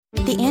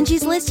The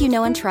Angie's List you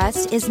know and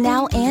trust is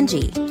now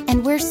Angie,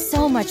 and we're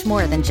so much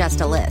more than just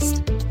a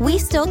list. We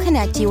still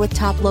connect you with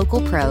top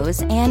local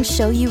pros and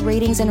show you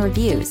ratings and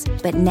reviews,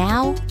 but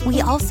now we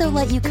also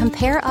let you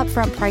compare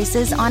upfront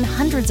prices on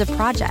hundreds of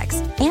projects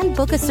and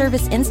book a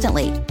service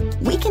instantly.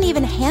 We can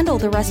even handle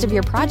the rest of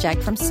your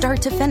project from start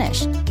to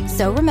finish.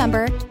 So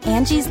remember,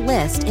 Angie's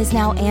List is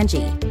now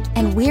Angie,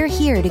 and we're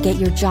here to get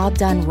your job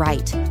done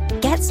right.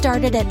 Get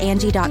started at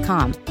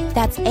Angie.com.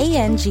 That's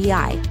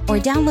ANGI, or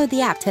download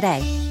the app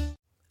today.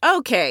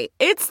 Okay,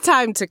 it's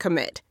time to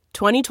commit.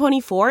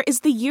 2024 is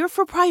the year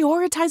for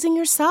prioritizing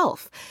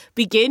yourself.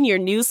 Begin your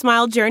new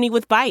smile journey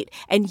with Byte,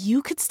 and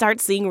you could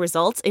start seeing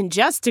results in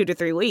just 2 to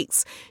 3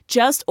 weeks.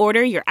 Just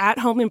order your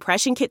at-home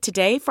impression kit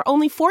today for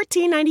only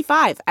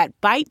 $14.95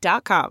 at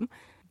Byte.com.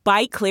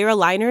 Byte Clear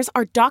aligners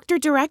are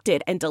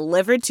doctor-directed and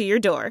delivered to your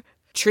door.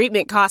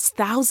 Treatment costs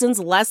thousands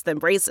less than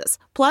braces.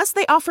 Plus,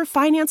 they offer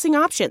financing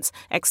options,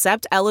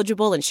 accept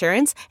eligible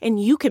insurance,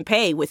 and you can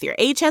pay with your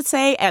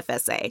HSA,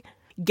 FSA.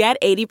 Get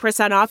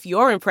 80% off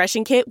your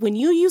impression kit when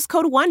you use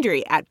code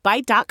WONDERY at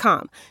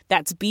Byte.com.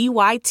 That's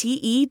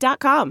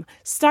BYTE.com.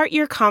 Start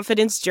your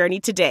confidence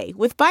journey today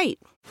with Byte.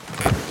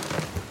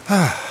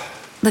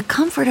 The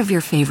comfort of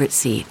your favorite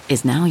seat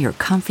is now your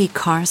comfy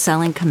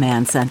car-selling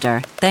command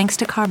center, thanks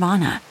to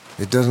Carvana.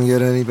 It doesn't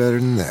get any better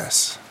than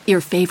this. Your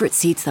favorite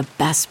seat's the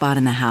best spot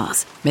in the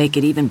house. Make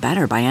it even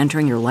better by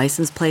entering your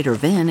license plate or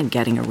VIN and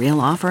getting a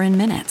real offer in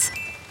minutes.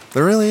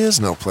 There really is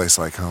no place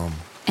like home.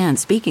 And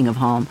speaking of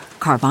home,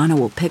 Carvana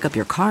will pick up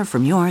your car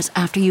from yours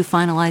after you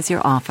finalize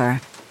your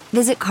offer.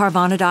 Visit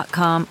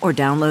Carvana.com or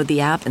download the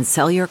app and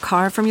sell your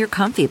car from your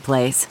comfy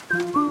place.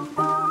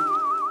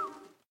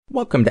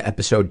 Welcome to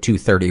episode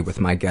 230 with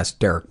my guest,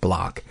 Derek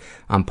Bloch.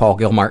 I'm Paul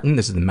Gilmartin.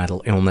 This is the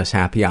Mental Illness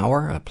Happy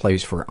Hour, a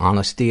place for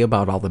honesty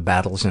about all the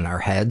battles in our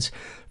heads,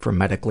 from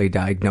medically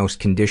diagnosed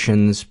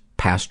conditions,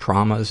 past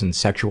traumas, and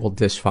sexual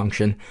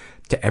dysfunction,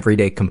 to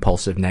everyday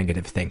compulsive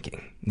negative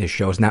thinking. This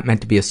show is not meant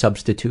to be a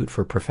substitute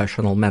for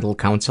professional mental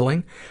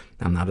counseling.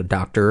 I'm not a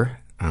doctor.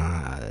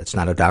 It's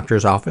not a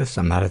doctor's office.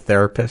 I'm not a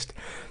therapist.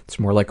 It's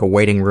more like a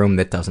waiting room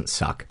that doesn't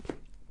suck.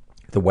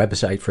 The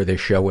website for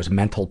this show is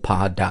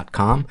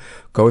mentalpod.com.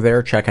 Go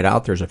there, check it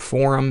out. There's a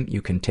forum.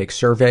 You can take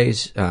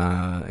surveys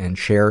and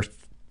share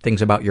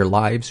things about your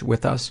lives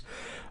with us.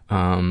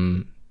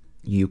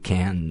 You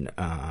can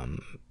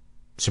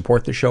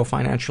support the show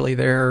financially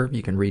there.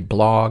 You can read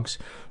blogs,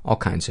 all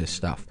kinds of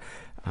stuff.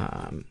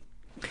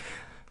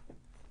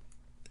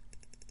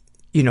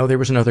 There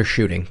was another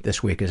shooting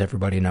this week, as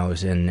everybody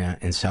knows,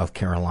 in South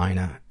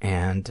Carolina,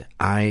 and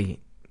I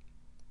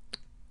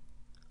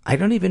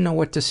don't even know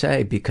what to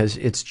say, because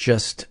it's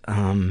just,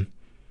 who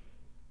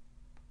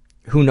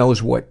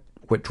knows what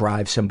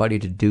drives somebody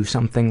to do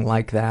something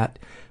like that.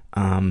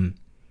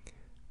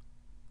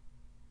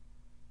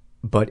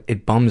 But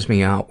it bums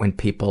me out when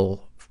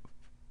people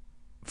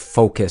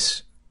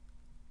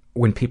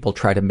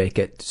try to make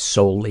it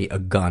solely a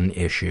gun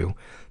issue,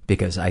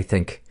 because I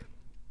think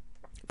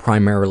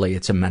primarily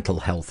it's a mental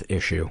health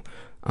issue.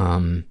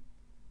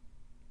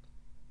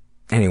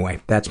 Anyway,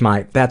 that's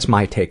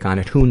my take on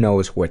it. Who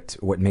knows what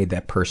made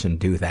that person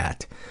do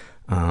that?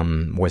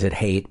 Was it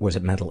hate? Was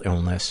it mental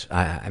illness?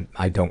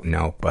 I don't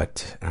know,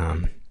 but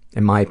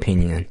in my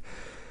opinion,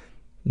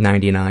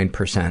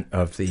 99%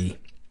 of the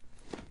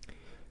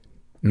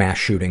mass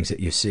shootings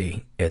that you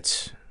see,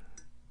 it's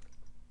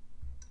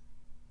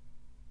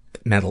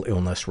mental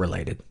illness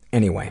related.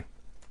 Anyway,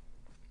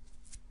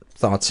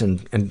 thoughts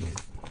and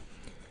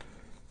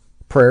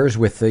prayers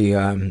with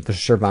the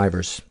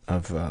survivors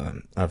of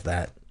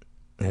that.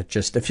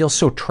 It feels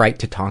so trite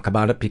to talk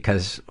about it,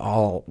 because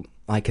all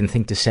I can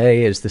think to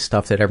say is the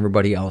stuff that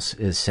everybody else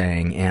is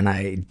saying. And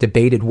I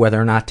debated whether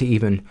or not to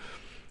even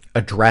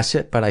address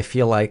it, but I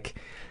feel like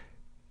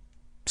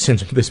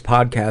since this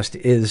podcast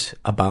is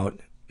about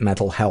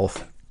mental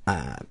health,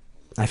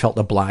 I felt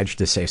obliged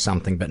to say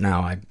something, but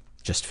now I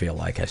just feel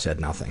like I said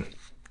nothing.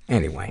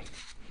 Anyway,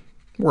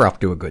 we're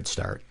up to a good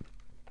start.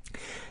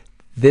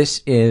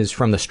 This is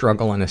from the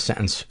Struggle in a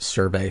Sentence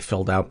survey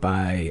filled out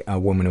by a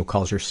woman who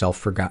calls herself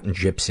Forgotten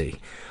Gypsy.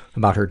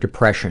 About her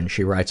depression,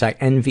 she writes, I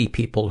envy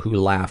people who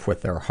laugh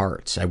with their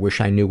hearts. I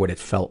wish I knew what it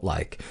felt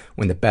like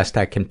when the best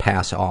I can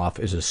pass off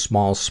is a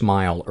small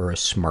smile or a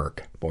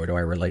smirk. Boy, do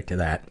I relate to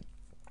that.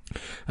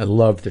 I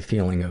love the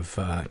feeling of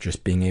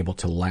just being able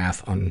to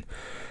laugh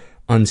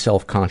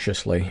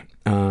unself-consciously.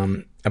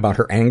 About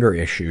her anger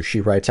issues, she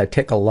writes, I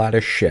take a lot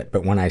of shit,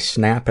 but when I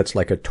snap, it's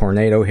like a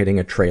tornado hitting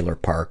a trailer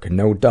park.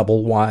 No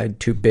double wide,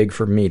 too big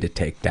for me to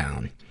take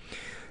down.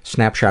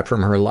 Snapshot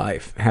from her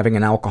life. Having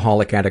an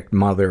alcoholic addict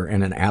mother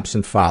and an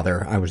absent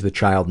father, I was the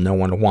child no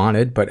one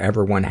wanted, but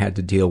everyone had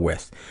to deal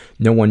with.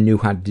 No one knew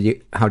how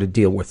to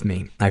deal with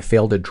me. I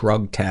failed a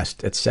drug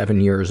test at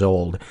 7 years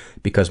old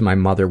because my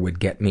mother would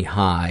get me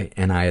high,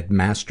 and I had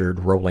mastered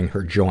rolling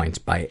her joints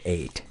by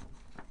 8.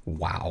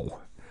 Wow.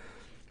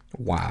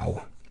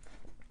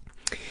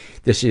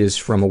 This is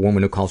from a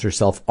woman who calls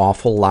herself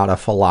Awful Lotta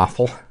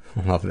Falafel.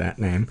 I love that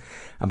name.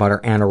 About her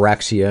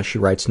anorexia, she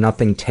writes,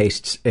 nothing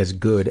tastes as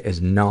good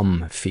as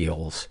numb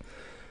feels.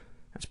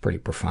 That's pretty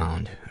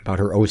profound. About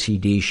her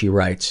OCD, she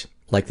writes,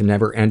 like the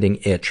never-ending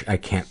itch I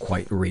can't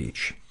quite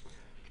reach.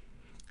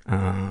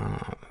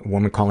 A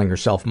woman calling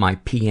herself my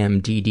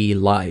PMDD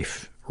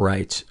life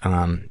writes,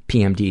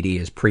 PMDD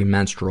is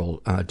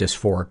premenstrual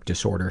dysphoric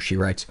disorder. She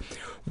writes,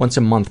 once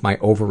a month my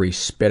ovaries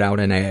spit out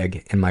an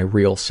egg and my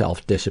real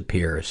self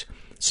disappears.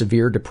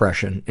 Severe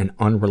depression and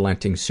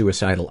unrelenting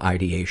suicidal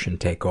ideation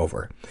take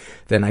over.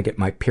 Then I get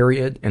my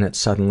period and it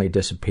suddenly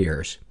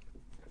disappears.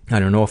 I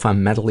don't know if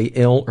I'm mentally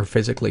ill or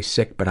physically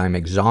sick, but I'm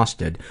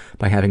exhausted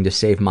by having to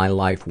save my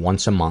life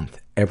once a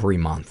month, every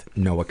month,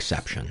 no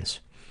exceptions.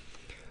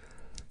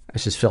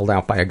 This is filled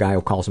out by a guy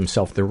who calls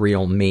himself the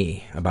real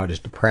me. About his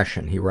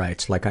depression, he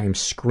writes, like I am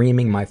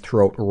screaming my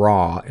throat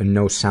raw and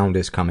no sound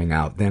is coming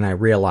out. Then I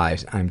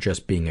realize I'm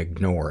just being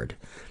ignored.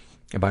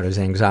 About his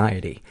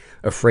anxiety,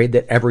 afraid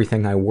that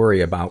everything I worry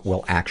about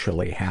will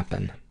actually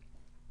happen.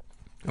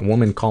 A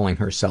woman calling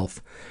herself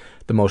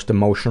the most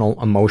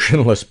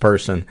emotionless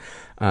person,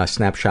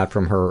 snapshot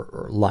from her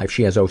life.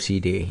 She has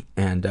OCD,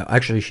 and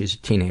actually she's a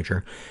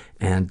teenager.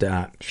 And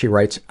she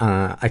writes,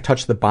 I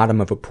touched the bottom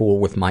of a pool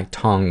with my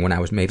tongue when I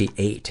was maybe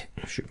 8.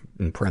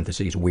 In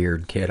parentheses,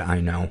 weird kid,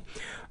 I know.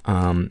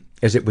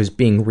 As it was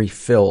being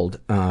refilled,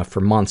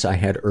 for months I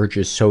had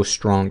urges so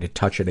strong to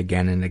touch it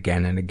again and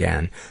again and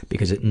again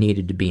because it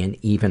needed to be an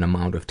even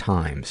amount of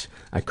times.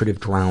 I could have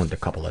drowned a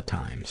couple of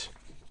times.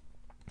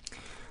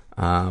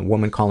 A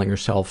woman calling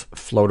herself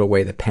Float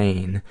Away the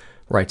Pain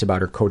writes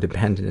about her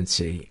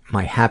codependency.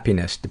 My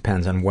happiness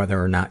depends on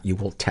whether or not you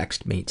will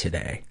text me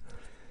today.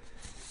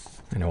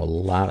 I know a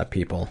lot of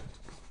people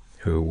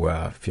who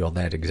feel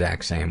that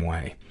exact same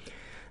way.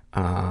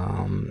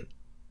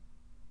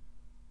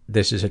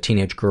 This is a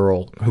teenage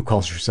girl who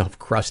calls herself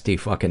Crusty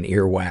fucking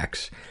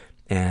Earwax.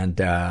 And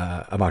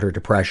about her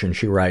depression,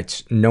 she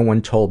writes, no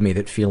one told me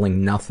that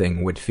feeling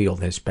nothing would feel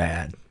this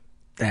bad.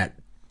 That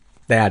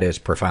is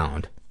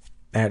profound.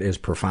 That is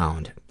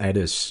profound. That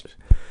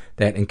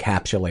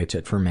encapsulates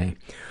it for me.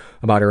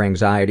 About her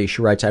anxiety,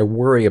 she writes, I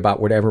worry about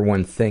what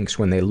everyone thinks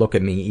when they look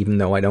at me, even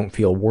though I don't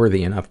feel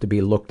worthy enough to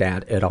be looked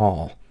at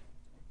all.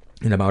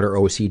 And about her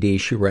OCD,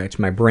 she writes,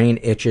 my brain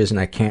itches and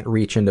I can't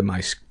reach into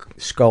my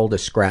skull to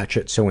scratch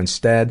it, so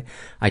instead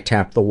I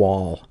tap the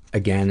wall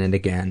again and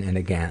again and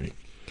again.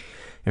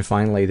 And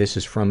finally, this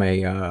is from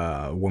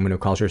a woman who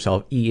calls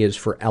herself E is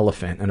for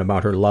Elephant, and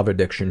about her love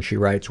addiction, she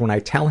writes, when I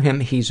tell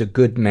him he's a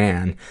good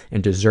man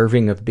and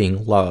deserving of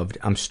being loved,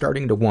 I'm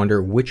starting to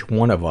wonder which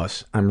one of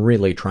us I'm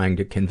really trying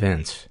to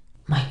convince.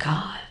 My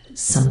God,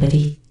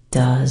 somebody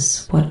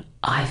does what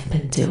I've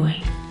been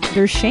doing.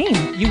 There's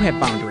shame. You have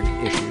boundary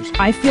issues.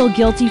 I feel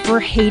guilty for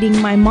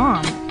hating my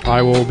mom.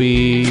 I will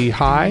be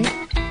high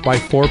by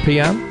 4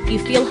 p.m. You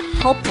feel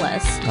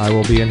helpless. I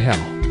will be in hell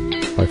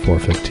by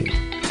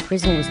 4:15.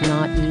 Prison was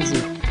not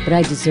easy, but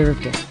I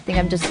deserved it. I think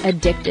I'm just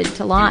addicted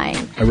to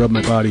lying. I rubbed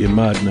my body in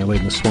mud and I laid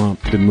in the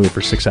swamp. Didn't move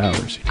for 6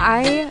 hours.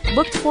 I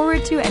looked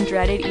forward to and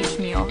dreaded each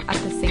meal at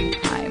the same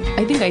time.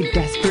 I think I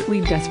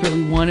desperately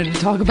wanted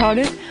to talk about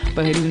it,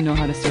 but I didn't know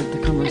how to start the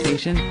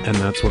conversation. And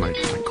that's when I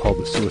called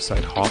the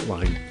suicide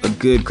hotline. A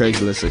good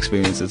Craigslist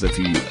experience is if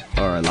you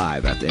are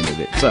alive at the end of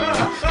it.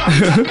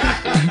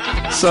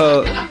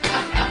 So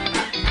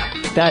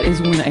that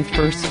is when I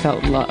first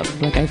felt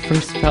love. Like I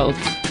first felt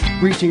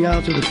reaching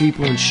out to the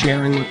people and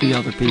sharing with the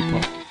other people.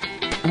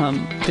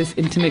 This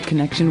intimate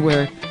connection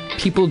where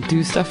people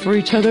do stuff for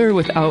each other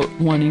without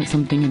wanting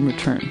something in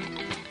return.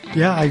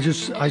 Yeah,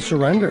 I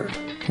surrendered.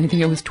 I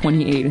think I was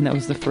 28 and that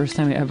was the first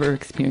time I ever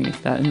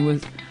experienced that, and it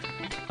was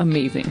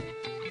amazing.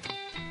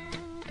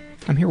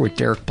 I'm here with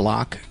Derek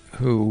Bloch,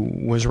 who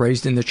was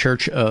raised in the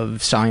Church of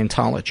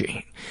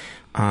Scientology.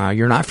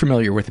 You're not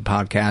familiar with the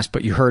podcast,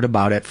 but you heard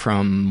about it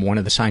from one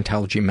of the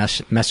Scientology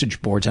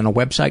message boards on a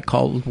website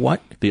called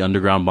what? The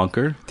Underground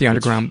Bunker. The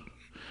Underground...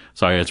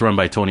 It's run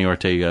by Tony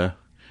Ortega.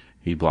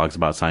 He blogs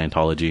about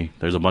Scientology.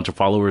 There's a bunch of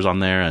followers on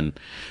there, and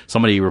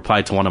somebody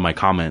replied to one of my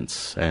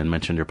comments and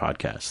mentioned your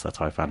podcast. That's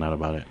how I found out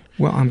about it.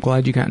 Well, I'm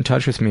glad you got in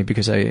touch with me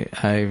because I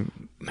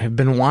have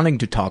been wanting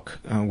to talk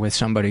with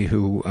somebody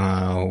who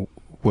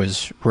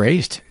was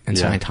raised in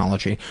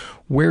Scientology.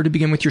 Where to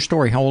begin with your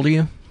story? How old are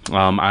you?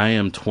 I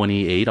am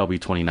 28. I'll be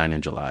 29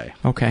 in July.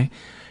 Okay.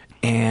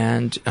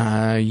 And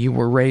you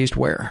were raised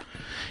where?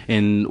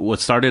 What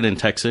started in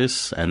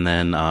Texas, and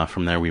then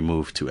from there we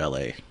moved to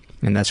L.A.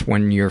 And that's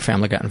when your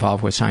family got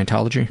involved with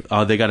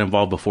Scientology? They got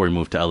involved before we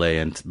moved to L.A.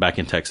 and back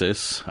in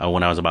Texas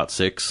when I was about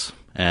 6.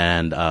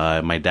 And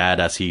my dad,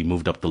 as he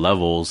moved up the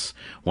levels,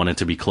 wanted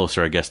to be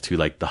closer, I guess, to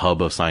like the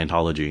hub of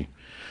Scientology,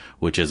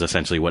 which is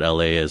essentially what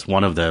L.A. is,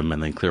 one of them,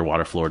 and then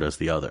Clearwater, Florida is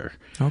the other.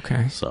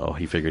 Okay. So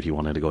he figured he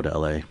wanted to go to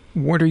L.A.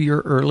 What are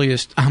your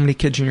earliest... How many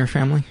kids in your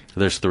family?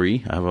 There's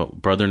 3. I have a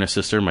brother and a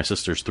sister. My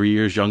sister's 3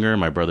 years younger.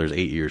 My brother's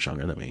 8 years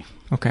younger than me.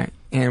 Okay.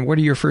 And what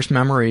are your first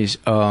memories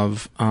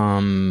of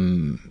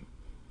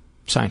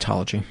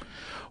Scientology?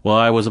 Well,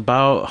 I was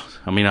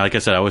like I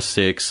said, I was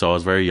 6, so I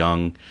was very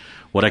young.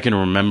 What I can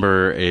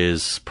remember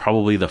is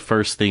probably the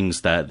first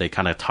things that they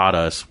kind of taught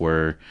us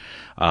were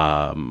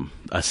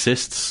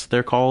assists,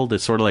 they're called.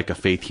 It's sort of like a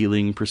faith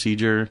healing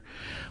procedure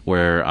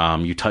where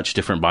you touch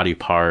different body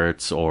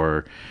parts,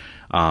 or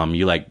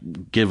you like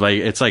give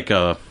it's like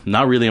a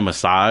not really a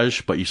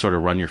massage, but you sort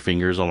of run your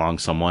fingers along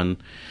someone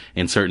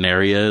in certain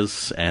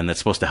areas, and that's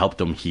supposed to help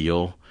them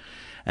heal.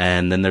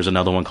 And then there's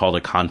another one called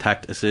a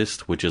contact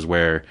assist, which is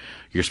where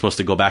you're supposed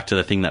to go back to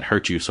the thing that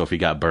hurt you. So if you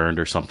got burned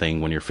or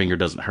something, when your finger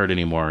doesn't hurt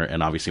anymore,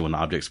 and obviously when the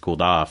object's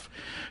cooled off,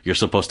 you're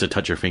supposed to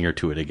touch your finger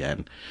to it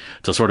again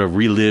to sort of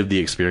relive the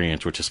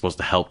experience, which is supposed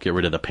to help get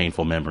rid of the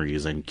painful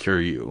memories and cure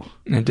you.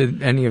 And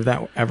did any of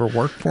that ever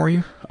work for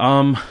you?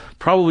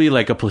 Probably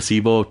like a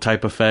placebo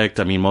type effect.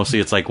 I mean, mostly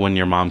it's like when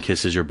your mom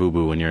kisses your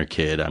boo-boo when you're a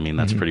kid. I mean,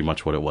 that's pretty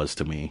much what it was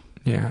to me.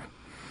 Yeah.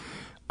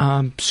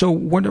 So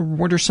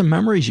what are some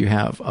memories you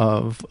have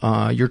of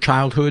your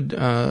childhood?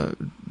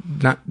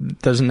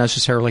 Doesn't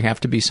necessarily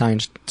have to be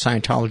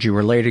Scientology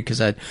related,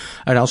 because I'd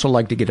also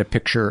like to get a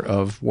picture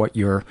of what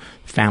your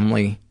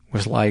family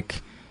was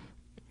like,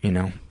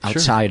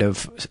 outside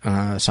of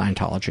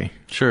Scientology.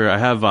 Sure.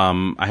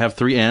 I have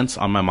 3 aunts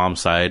on my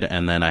mom's side,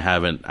 and then I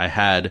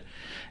had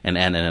an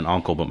aunt and an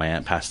uncle, but my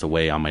aunt passed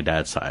away on my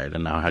dad's side,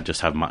 and now I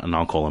just have an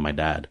uncle and my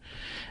dad.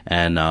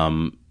 And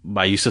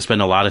I used to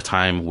spend a lot of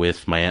time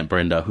with my Aunt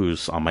Brenda,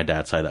 who's on my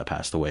dad's side that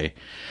passed away,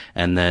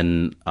 and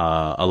then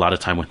a lot of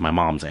time with my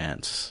mom's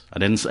aunts.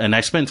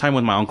 I spent time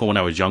with my uncle when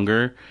I was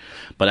younger,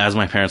 but as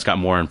my parents got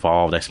more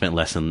involved, I spent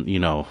less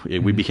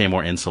we became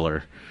more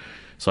insular,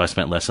 so I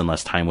spent less and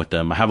less time with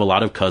them. I have a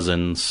lot of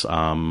cousins.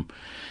 I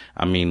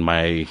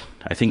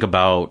think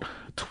about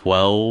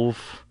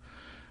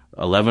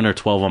 11 or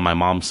 12 on my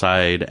mom's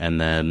side,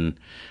 and then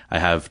I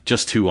have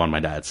just 2 on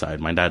my dad's side.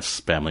 My dad's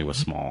family was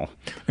small.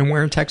 And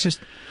where in Texas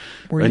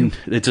were you?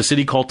 It's a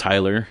city called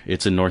Tyler.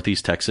 It's in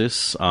northeast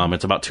Texas.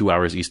 It's about 2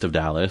 hours east of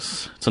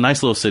Dallas. It's a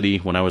nice little city.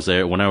 When I was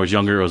there, when I was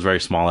younger, it was very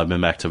small. I've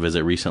been back to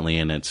visit recently,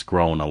 and it's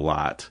grown a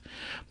lot.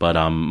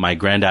 But my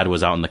granddad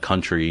was out in the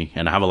country,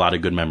 and I have a lot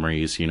of good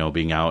memories,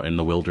 being out in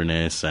the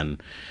wilderness. And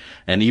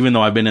even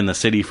though I've been in the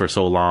city for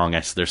so long,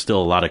 there's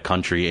still a lot of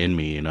country in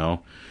me,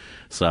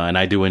 So, and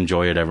I do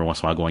enjoy it every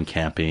once in a while, going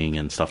camping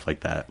and stuff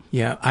like that.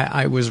 Yeah,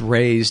 I was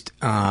raised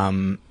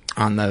on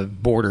the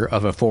border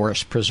of a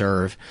forest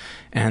preserve,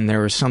 and there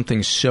was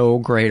something so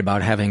great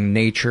about having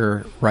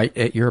nature right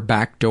at your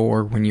back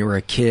door when you were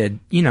a kid.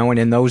 And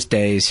in those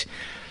days,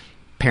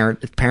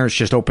 parents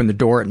just opened the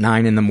door at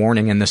 9 in the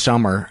morning in the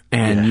summer,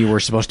 and you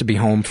were supposed to be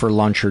home for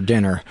lunch or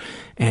dinner,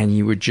 and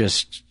you would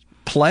just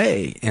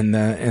play in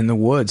the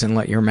woods and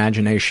let your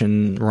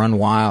imagination run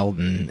wild,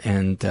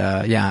 and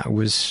it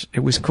was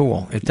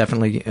cool. It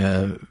definitely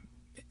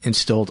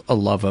instilled a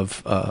love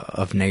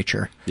of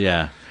nature.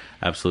 Yeah,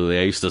 absolutely.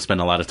 I used to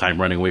spend a lot of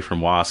time running away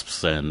from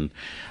wasps, and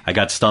I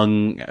got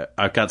stung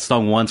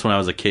once when I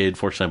was a kid.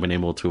 Fortunately, I've been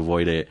able to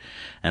avoid it.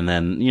 And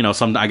then,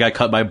 I got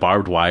cut by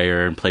barbed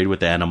wire and played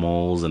with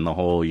animals, and the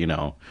whole,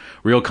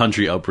 real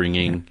country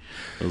upbringing.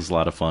 It was a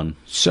lot of fun.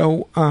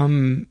 So,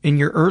 in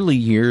your early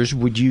years,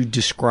 would you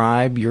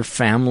describe your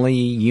family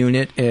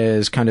unit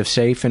as kind of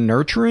safe and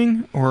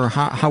nurturing, or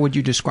how would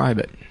you describe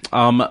it?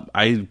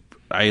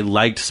 I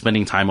liked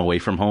spending time away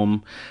from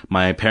home.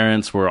 My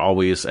parents were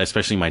always,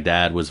 especially my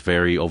dad, was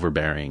very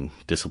overbearing,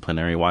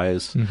 disciplinary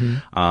wise.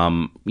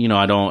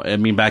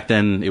 Mm-hmm. Back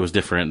then it was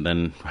different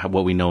than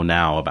what we know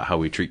now about how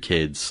we treat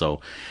kids. So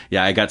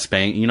yeah, I got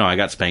spanked, I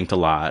got spanked a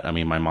lot.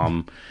 My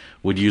mom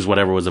would use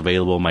whatever was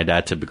available. My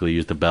dad typically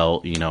used the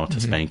belt, to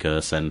spank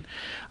us. And,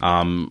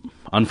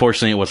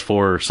 unfortunately it was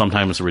for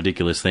sometimes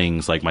ridiculous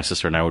things, like my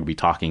sister and I would be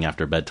talking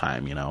after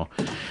bedtime,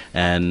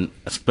 and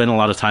I spent a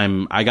lot of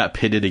time. I got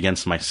pitted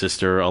against my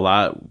sister a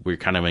lot. We were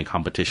kind of in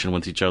competition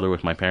with each other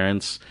with my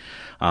parents.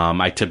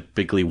 I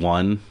typically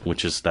won,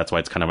 that's why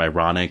it's kind of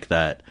ironic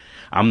that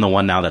I'm the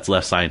one now that's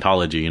left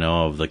Scientology,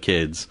 of the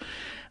kids.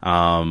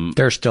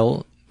 They're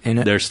still in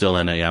it? They're still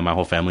in it, yeah. My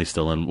whole family's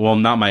still in. Well,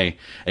 not my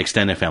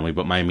extended family,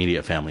 but my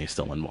immediate family is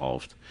still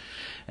involved.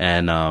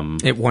 And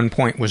at one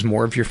point, was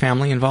more of your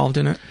family involved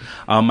in it?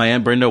 My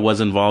Aunt Brenda was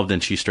involved,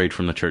 and she strayed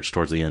from the church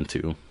towards the end,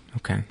 too.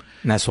 Okay.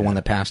 And that's the one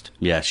that passed?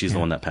 Yeah, she's the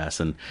one that passed.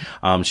 And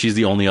she's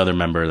the only other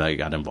member that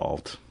got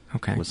involved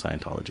with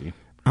Scientology.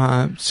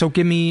 So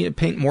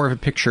paint more of a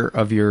picture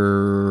of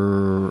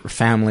your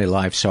family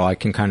life so I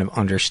can kind of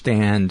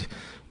understand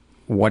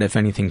what, if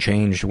anything,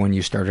 changed when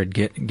you started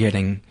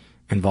getting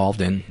involved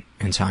in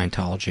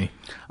Scientology.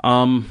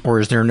 Or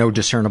is there no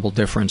discernible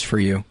difference for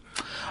you?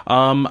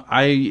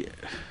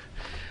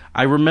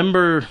 I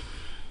remember,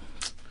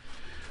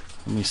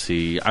 let me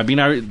see.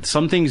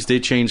 Some things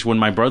did change. When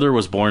my brother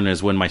was born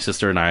is when my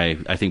sister and I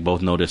think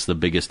both noticed the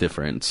biggest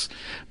difference,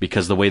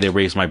 because the way they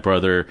raised my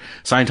brother.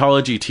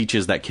 Scientology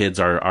teaches that kids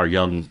are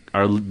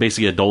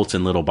basically adults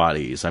in little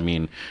bodies.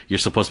 You're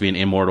supposed to be an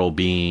immortal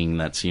being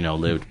that's,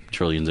 lived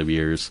trillions of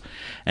years.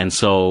 And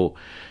so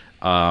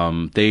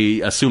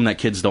they assume that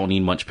kids don't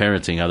need much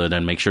parenting other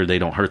than make sure they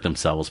don't hurt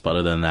themselves. But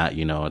other than that,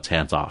 it's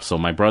hands off. So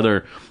my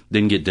brother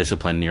didn't get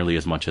disciplined nearly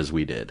as much as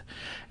we did.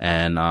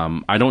 And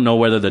I don't know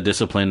whether the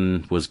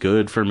discipline was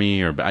good for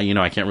me or,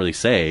 I can't really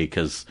say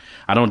because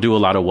I don't do a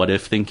lot of what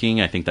if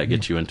thinking. I think that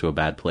gets you into a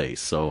bad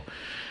place. So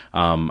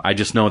I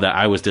just know that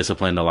I was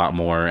disciplined a lot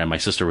more and my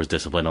sister was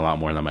disciplined a lot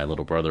more than my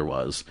little brother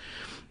was.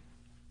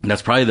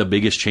 That's probably the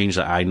biggest change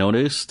that I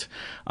noticed.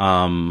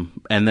 And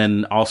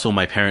then also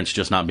my parents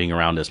just not being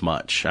around as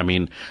much. I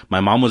mean,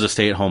 my mom was a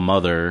stay-at-home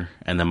mother,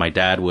 and then my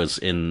dad was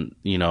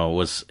he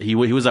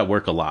was at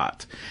work a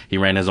lot. He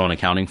ran his own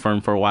accounting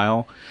firm for a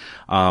while.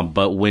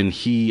 But when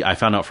I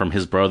found out from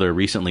his brother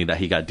recently that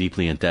he got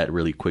deeply in debt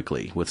really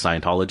quickly with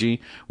Scientology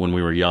when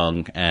we were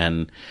young.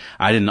 And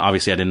I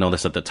didn't know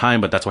this at the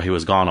time, but that's why he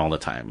was gone all the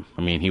time.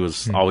 I mean, he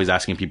was always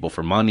asking people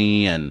for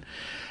money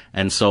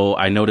and so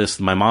I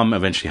noticed my mom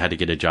eventually had to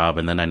get a job,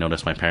 and then I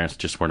noticed my parents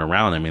just weren't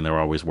around. I mean, they were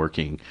always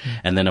working.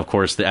 And then, of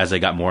course, as they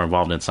got more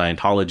involved in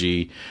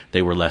Scientology,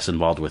 they were less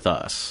involved with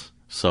us.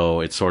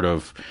 So it's sort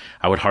of,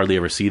 I would hardly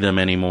ever see them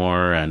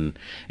anymore. And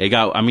it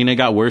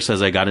got worse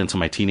as I got into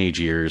my teenage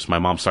years. My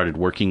mom started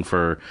working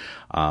for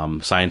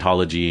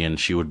Scientology, and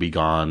she would be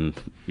gone,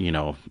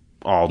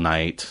 all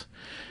night.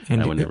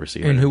 And I would never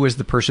see her. And who was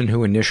the person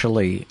who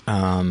initially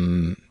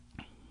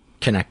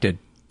connected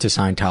to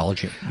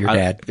Scientology? Your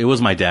dad? It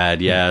was my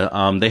dad,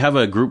 yeah. They have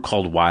a group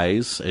called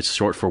WISE. It's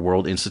short for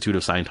World Institute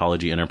of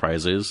Scientology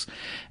Enterprises.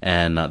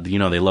 And,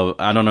 they love,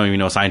 I don't know,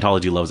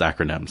 Scientology loves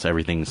acronyms.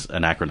 Everything's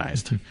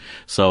anachronized.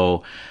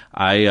 So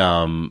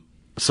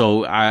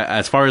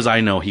as far as I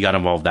know, he got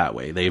involved that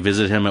way. They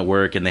visit him at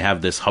work, and they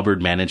have this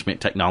Hubbard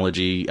management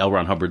technology. L.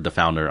 Ron Hubbard, the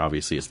founder,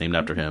 obviously, it's named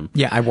after him.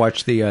 Yeah, I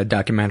watched the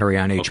documentary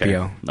on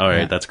HBO. All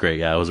right, that's great.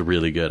 Yeah, it was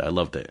really good. I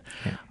loved it.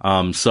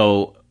 Yeah.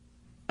 So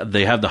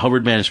they have the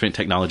Hubbard management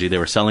technology. They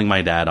were selling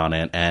my dad on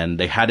it, and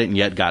they hadn't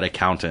yet got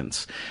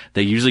accountants.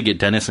 They usually get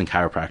dentists and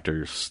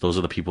chiropractors. Those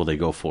are the people they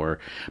go for.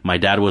 My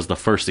dad was the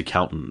first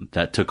accountant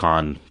that took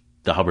on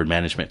the Hubbard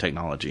management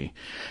technology.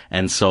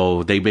 And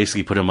so they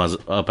basically put him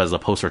up as a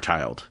poster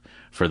child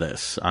for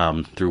this,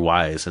 through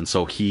WISE. And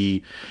so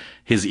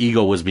his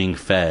ego was being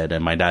fed,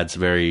 and my dad's a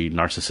very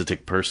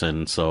narcissistic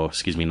person. So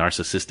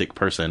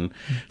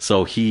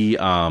he,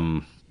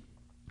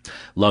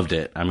 loved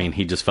it. I mean,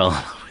 he just fell in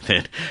love with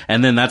it.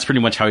 And then that's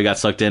pretty much how he got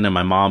sucked in. And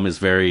my mom is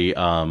very,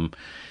 I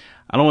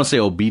don't want to say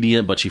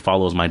obedient, but she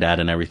follows my dad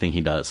in everything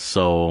he does.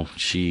 So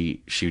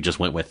she just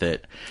went with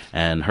it.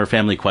 And her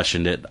family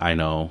questioned it, I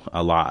know,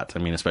 a lot. I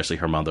mean, especially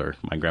her mother.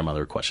 My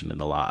grandmother questioned it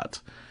a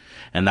lot.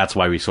 And that's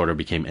why we sort of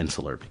became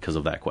insular, because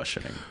of that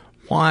questioning.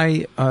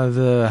 Why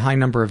the high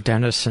number of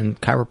dentists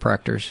and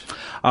chiropractors?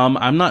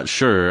 I'm not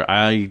sure.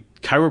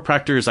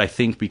 Chiropractors, I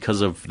think,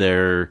 because of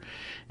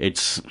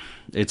it's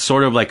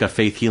sort of like a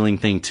faith healing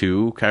thing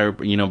too,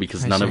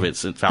 because none of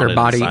it's founded in science. Their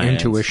body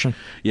intuition.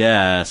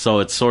 Yeah,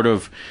 so it's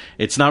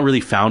not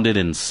really founded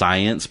in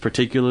science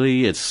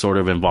particularly. It sort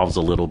of involves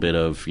a little bit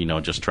of,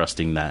 just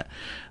trusting that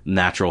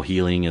natural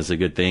healing is a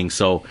good thing.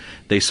 So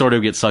they sort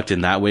of get sucked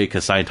in that way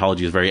because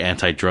Scientology is very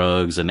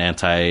anti-drugs and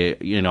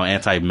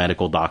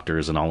anti-medical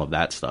doctors and all of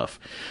that stuff.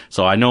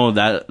 So I know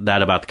that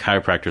about the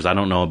chiropractors. I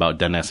don't know about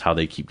dentists, how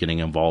they keep getting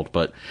involved,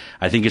 but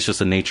I think it's just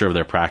the nature of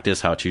their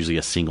practice, how it's usually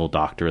a single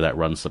doctor that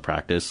runs the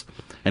practice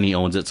and he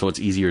owns it. So it's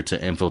easier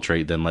to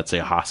infiltrate than, let's say,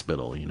 a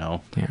hospital, Yeah.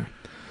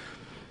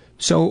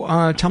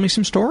 So tell me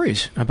some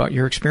stories about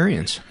your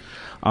experience.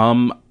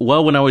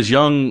 Well, when I was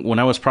young, when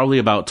I was probably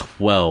about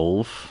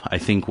 12, I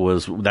think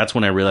that's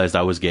when I realized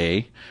I was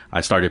gay.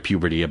 I started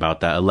puberty about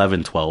that,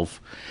 11,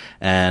 12.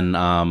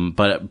 And,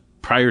 but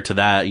prior to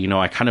that,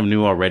 I kind of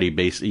knew already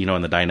based,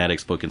 in the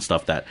Dianetics book and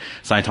stuff that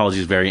Scientology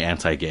is very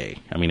anti-gay.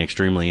 I mean,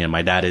 extremely. And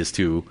my dad is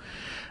too.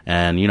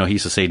 And, he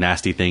used to say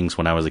nasty things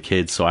when I was a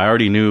kid. So I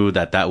already knew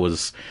that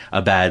was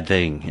a bad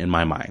thing in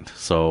my mind.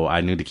 So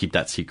I knew to keep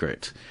that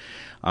secret.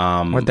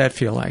 What'd that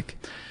feel like?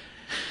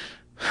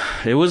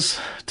 It was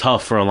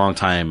tough for a long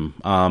time.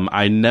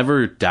 I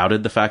never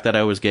doubted the fact that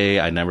I was gay.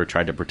 I never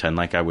tried to pretend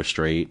like I was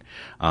straight.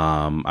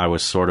 I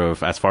was sort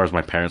of, as far as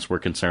my parents were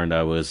concerned,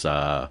 I was,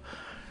 I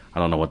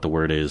don't know what the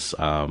word is,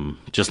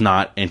 just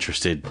not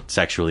interested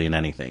sexually in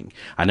anything.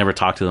 I never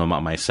talked to them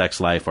about my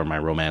sex life or my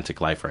romantic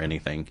life or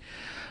anything.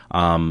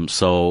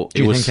 So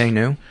do you think they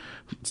knew?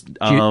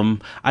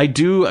 I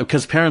do,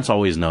 because parents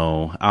always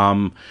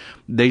know.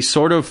 They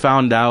sort of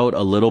found out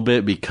a little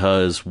bit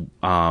because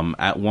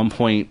at one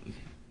point,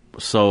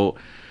 so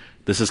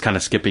this is kind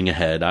of skipping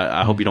ahead.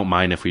 I hope you don't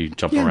mind if we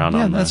jump around on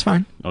that. Yeah, that's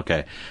fine.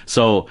 Okay.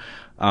 So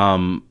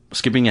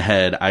skipping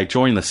ahead, I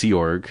joined the Sea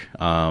Org,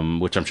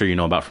 which I'm sure you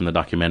know about from the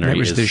documentary. That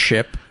was the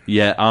ship?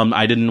 Yeah,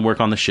 I didn't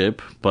work on the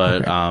ship,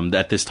 but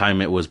at this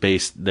time it was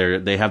based there.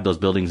 They have those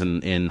buildings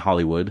in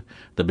Hollywood,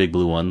 the big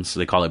blue ones.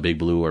 They call it Big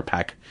Blue or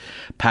PAC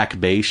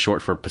Base,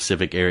 short for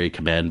Pacific Area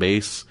Command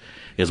Base,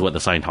 is what the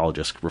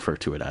Scientologists refer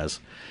to it as.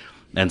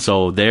 And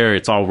so there,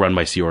 it's all run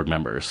by Sea Org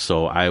members.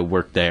 So I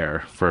worked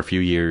there for a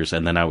few years,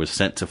 and then I was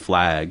sent to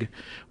Flag,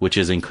 which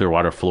is in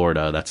Clearwater,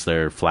 Florida. That's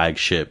their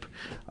flagship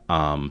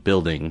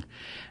building.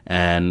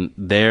 And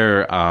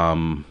there,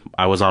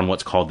 I was on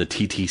what's called the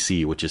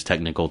TTC, which is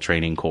Technical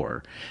Training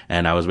Corps.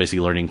 And I was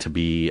basically learning to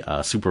be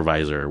a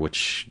supervisor,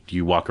 which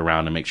you walk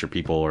around and make sure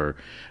people are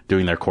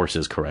doing their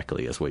courses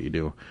correctly is what you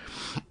do.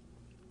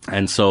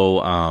 And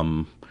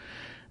so,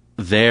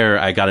 there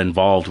I got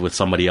involved with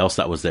somebody else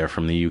that was there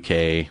from the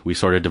UK. We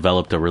sort of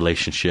developed a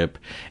relationship.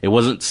 It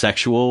wasn't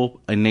sexual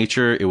in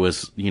nature. It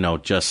was,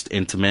 just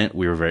intimate.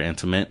 We were very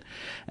intimate.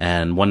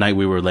 And one night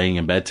we were laying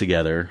in bed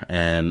together,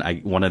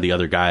 and one of the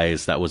other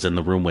guys that was in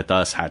the room with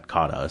us had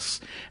caught us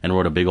and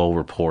wrote a big old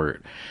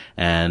report.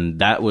 And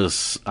that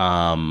was,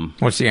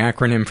 what's the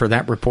acronym for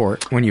that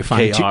report when you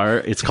find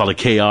KR? It's called a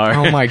KR.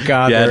 Oh my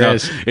God, yeah, there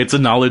is. It's a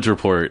knowledge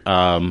report.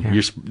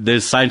 There's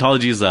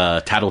Scientology's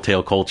a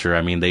tattletale culture.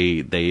 I mean,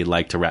 they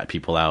like to rat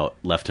people out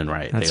left and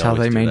right. That's how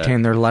they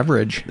maintain their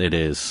leverage. It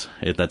is.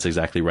 That's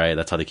exactly right.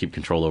 That's how they keep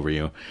control over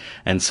you.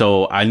 And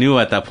so I knew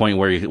at that point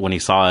when he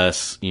saw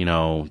us,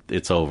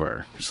 it's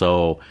over.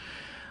 So,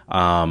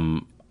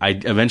 I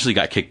eventually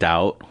got kicked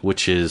out,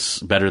 which is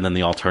better than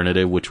the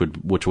alternative, which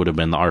would have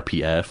been the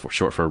RPF, or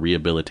short for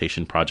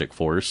Rehabilitation Project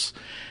Force.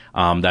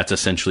 That's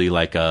essentially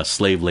like a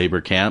slave labor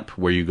camp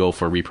where you go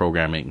for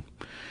reprogramming.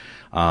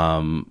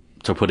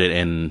 To put it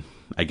in,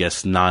 I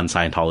guess,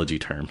 non-Scientology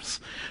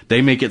terms.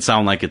 They make it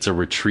sound like it's a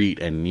retreat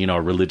and,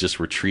 a religious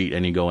retreat,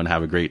 and you go and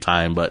have a great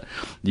time, but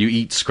you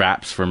eat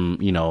scraps from,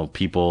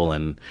 people,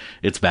 and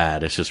it's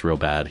bad. It's just real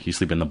bad. You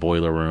sleep in the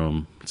boiler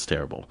room. It's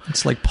terrible.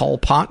 It's like Pol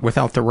Pot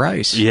without the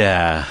rice.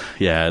 Yeah.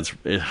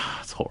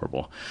 It's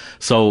horrible.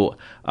 So,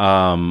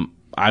 I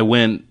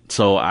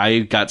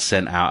got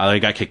sent out. I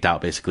got kicked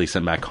out, basically,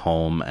 sent back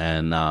home.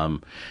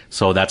 And,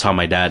 so that's how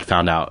my dad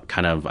found out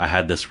I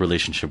had this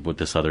relationship with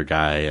this other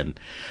guy. And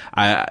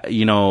that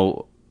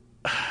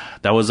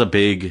was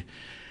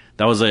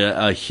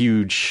a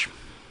huge,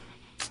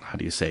 how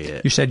do you say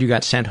it? You said you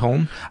got sent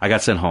home? I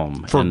got sent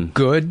home. For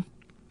good?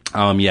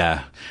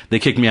 Yeah. They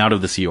kicked me out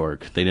of the Sea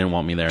Org. They didn't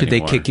want me there anymore.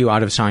 Did they kick you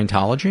out of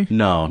Scientology?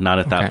 No, not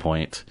at that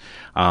point.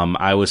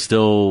 I was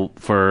still,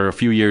 for a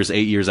few years,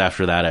 8 years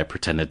after that, I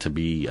pretended to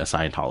be a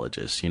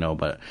Scientologist,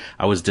 but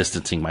I was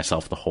distancing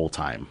myself the whole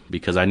time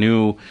because I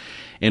knew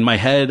in my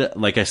head,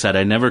 like I said,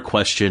 I never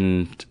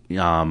questioned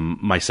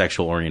my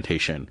sexual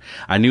orientation.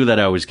 I knew that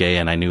I was gay,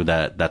 and I knew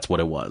that that's what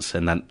it was,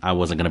 and that I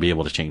wasn't going to be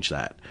able to change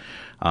that.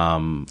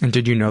 And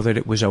did you know that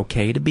it was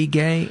okay to be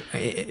gay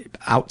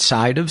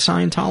outside of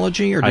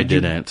Scientology? Or I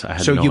didn't. I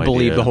had no idea. So you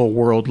believe the whole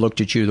world looked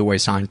at you the way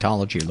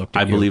Scientology looked at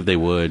you? I believe they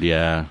would,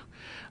 yeah.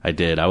 I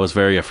did. I was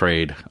very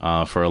afraid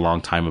for a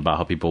long time about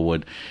how people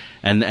would.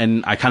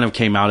 And I kind of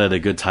came out at a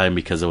good time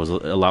because it was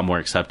a lot more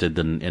accepted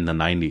than in the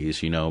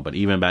 90s, But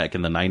even back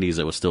in the 90s,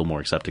 it was still more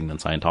accepting than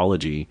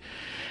Scientology.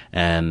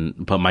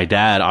 But my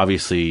dad,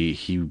 obviously,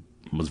 he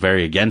was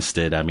very against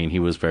it. I mean, he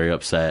was very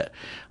upset.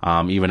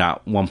 Even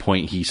at one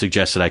point, he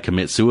suggested I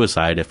commit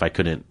suicide if I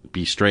couldn't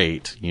be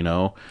straight,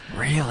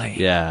 Really?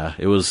 Yeah.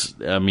 It was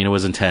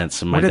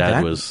intense. And my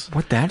dad was...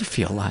 What'd that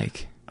feel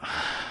like?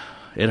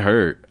 It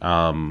hurt.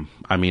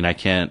 I mean, I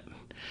can't...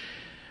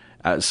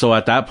 So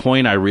at that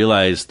point, I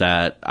realized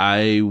that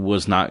I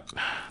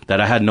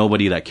had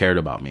nobody that cared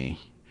about me.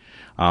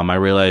 I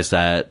realized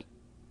that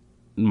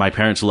my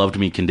parents loved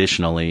me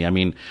conditionally. I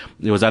mean,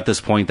 it was at this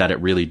point that it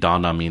really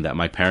dawned on me that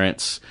my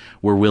parents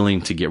were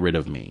willing to get rid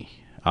of me,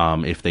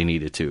 if they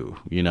needed to,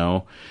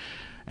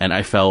 And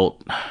I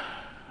felt,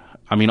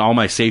 all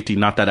my safety,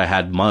 not that I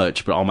had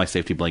much, but all my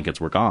safety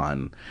blankets were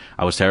gone.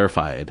 I was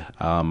terrified.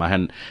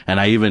 And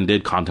I even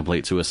did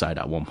contemplate suicide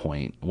at one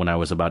point when I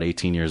was about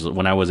 18 years old.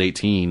 When I was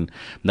 18,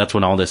 that's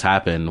when all this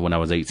happened, when I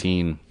was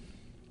 18.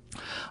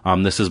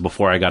 This is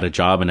before I got a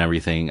job and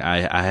everything.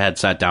 I had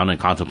sat down and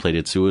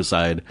contemplated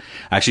suicide.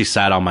 I actually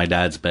sat on my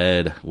dad's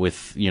bed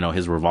with,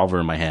 his revolver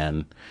in my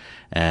hand.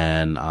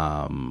 And,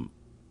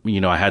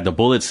 I had the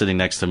bullets sitting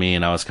next to me,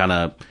 and I was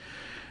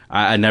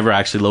I never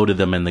actually loaded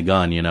them in the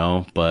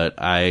gun, but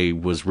I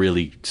was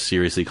really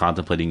seriously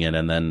contemplating it.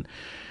 And then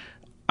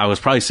I was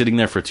probably sitting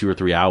there for 2 or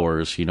 3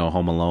 hours,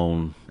 home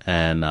alone.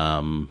 And,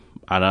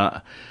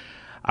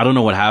 I don't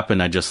know what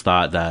happened. I just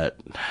thought that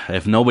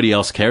if nobody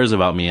else cares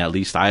about me, at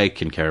least I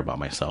can care about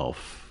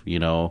myself,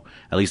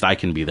 at least I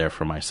can be there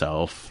for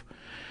myself.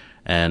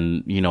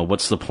 And,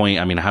 what's the point?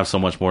 I mean, I have so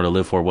much more to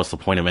live for. What's the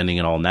point of ending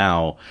it all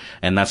now?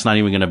 And that's not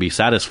even going to be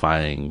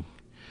satisfying.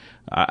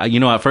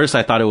 At first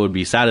I thought it would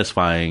be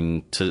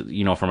satisfying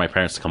to, for my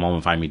parents to come home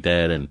and find me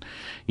dead and,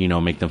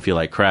 make them feel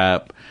like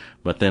crap.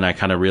 But then I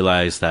kind of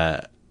realized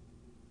that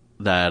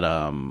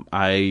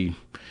I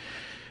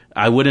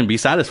wouldn't be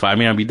satisfied. I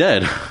mean, I'd be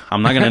dead.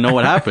 I'm not going to know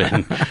what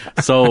happened.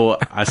 So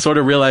I sort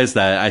of realized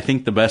that I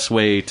think the best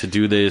way to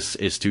do this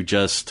is to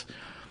just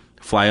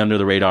fly under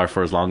the radar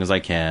for as long as I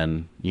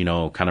can,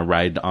 kind of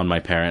ride on my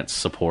parents'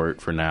 support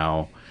for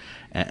now.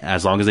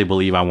 As long as they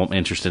believe I'm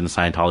interested in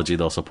Scientology,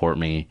 they'll support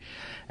me.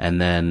 And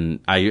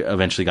then I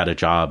eventually got a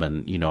job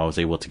and, I was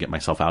able to get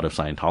myself out of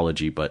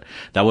Scientology. But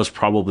that was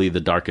probably the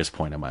darkest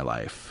point in my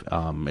life,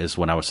 is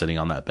when I was sitting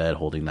on that bed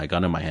holding that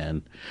gun in my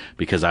hand,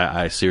 because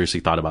I seriously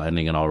thought about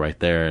ending it all right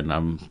there. And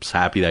I'm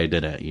happy that I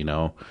didn't,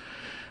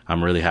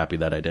 I'm really happy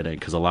that I didn't,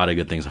 because a lot of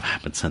good things have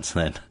happened since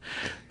then.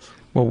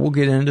 Well, we'll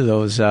get into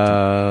those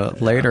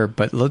later,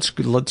 but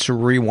let's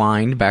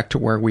rewind back to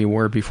where we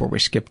were before we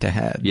skipped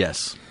ahead.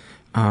 Yes.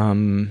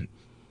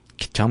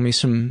 Tell me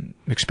some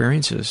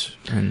experiences.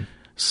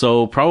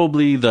 So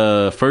probably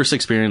the first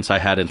experience I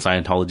had in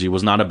Scientology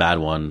was not a bad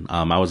one.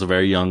 I was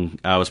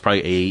I was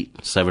probably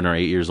 7 or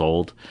 8 years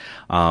old.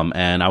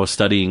 And I was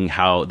studying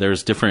how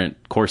there's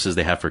different courses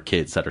they have for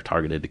kids that are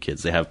targeted to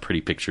kids. They have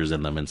pretty pictures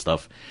in them and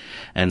stuff.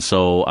 And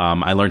so,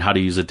 I learned how to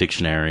use a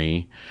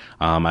dictionary.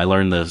 I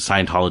learned the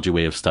Scientology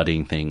way of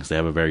studying things. They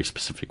have a very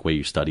specific way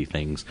you study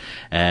things.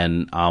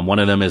 And, one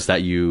of them is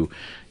that you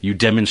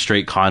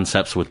demonstrate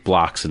concepts with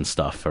blocks and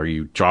stuff, or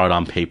you draw it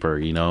on paper,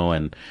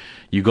 and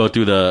you go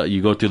through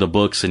the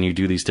books and you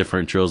do these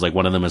different drills. Like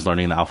one of them is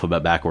learning the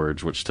alphabet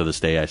backwards, which to this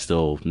day I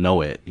still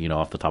know it,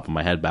 off the top of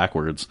my head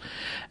backwards.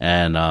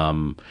 And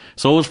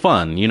so it was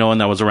fun,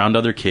 and I was around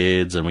other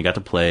kids and we got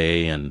to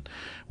play, and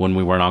when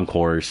we weren't on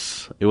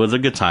course, it was a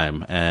good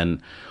time.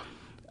 And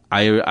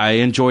I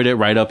enjoyed it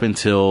right up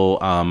until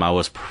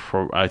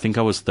I think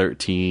I was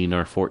 13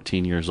 or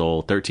 14 years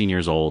old. 13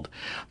 years old.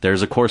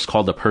 There's a course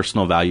called the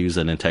Personal Values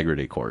and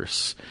Integrity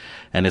course.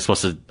 And it's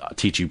supposed to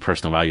teach you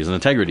personal values and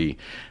integrity.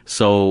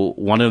 So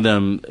one of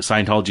them,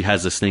 Scientology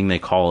has this thing they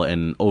call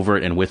an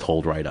overt and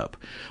withhold write-up.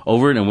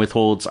 Overt and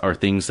withholds are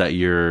things that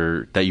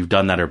you've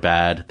done that are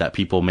bad, that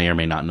people may or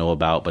may not know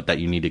about, but that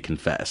you need to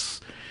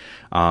confess.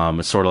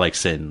 It's sort of like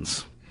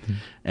sins.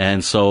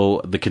 And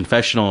so the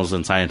confessionals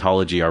in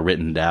Scientology are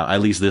written down. At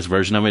least this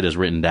version of it is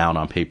written down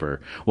on paper.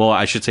 Well,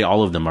 I should say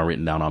all of them are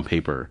written down on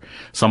paper.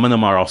 Some of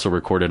them are also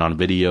recorded on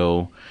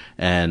video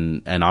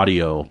and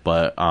audio,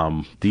 but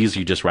these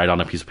you just write on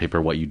a piece of paper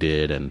what you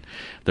did, and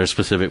there's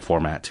specific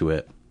format to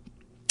it.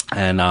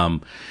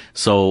 And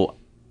so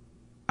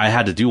I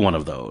had to do one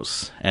of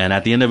those. And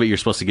at the end of it, you're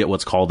supposed to get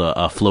what's called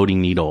a floating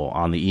needle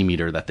on the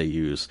e-meter that they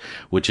use,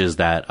 which is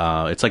that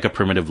it's like a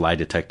primitive lie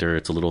detector.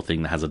 It's a little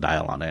thing that has a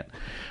dial on it.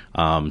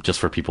 Just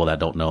for people that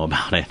don't know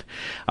about it.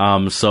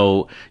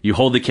 So you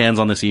hold the cans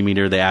on this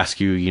e-meter. They ask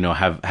you,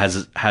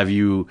 have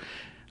you,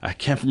 I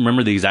can't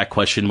remember the exact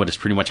question, but it's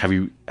pretty much, have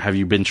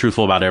you been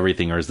truthful about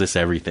everything, or is this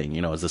everything?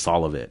 Is this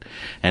all of it?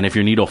 And if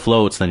your needle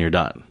floats, then you're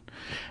done.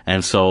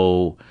 And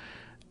so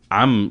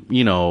I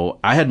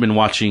had been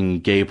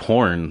watching gay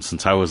porn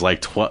since I was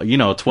like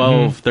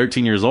 12,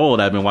 13 years old.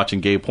 I'd been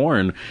watching gay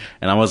porn,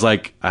 and I was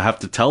like, I have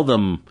to tell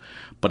them,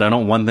 but I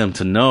don't want them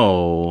to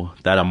know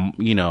that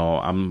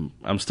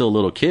I'm still a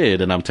little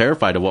kid, and I'm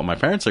terrified of what my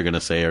parents are going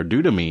to say or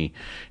do to me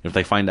if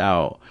they find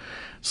out.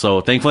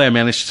 So thankfully I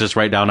managed to just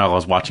write down I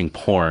was watching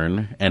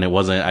porn, and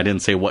I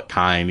didn't say what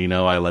kind,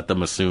 I let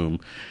them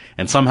assume.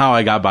 And somehow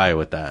I got by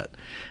with that.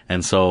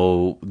 And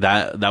so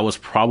that was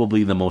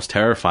probably the most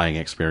terrifying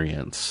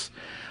experience,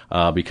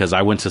 because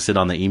I went to sit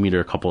on the e-meter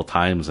a couple of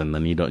times, and the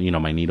needle,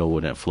 my needle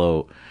wouldn't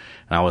float.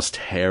 And I was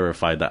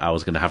terrified that I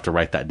was going to have to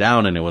write that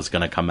down and it was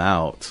going to come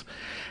out.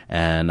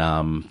 And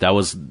that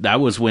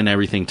was when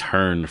everything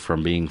turned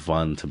from being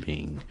fun to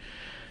being,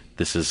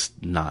 this is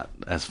not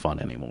as fun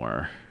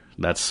anymore.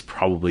 That's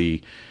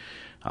probably,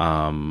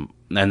 and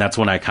that's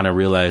when I kind of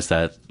realized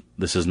that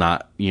this is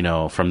not,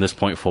 from this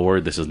point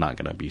forward, this is not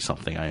going to be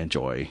something I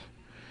enjoy.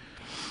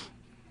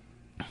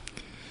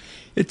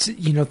 It's,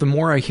 the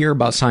more I hear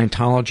about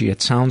Scientology,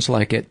 it sounds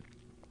like it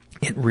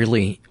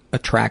really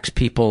attracts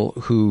people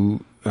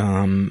who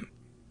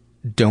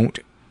don't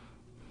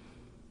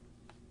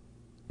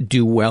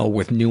do well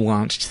with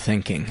nuanced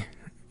thinking,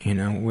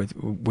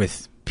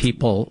 with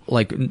people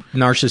like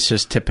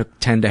narcissists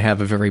tend to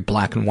have a very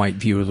black and white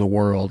view of the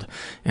world,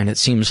 and it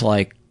seems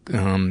like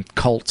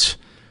cults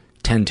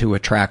tend to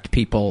attract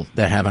people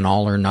that have an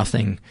all or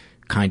nothing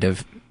kind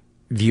of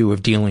view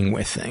of dealing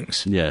with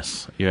things.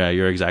 Yes. Yeah,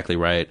 you're exactly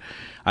right.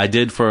 I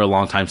did for a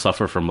long time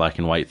suffer from black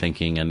and white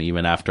thinking, and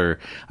even after,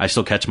 I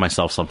still catch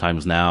myself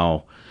sometimes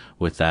now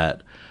with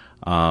that.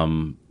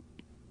 I'm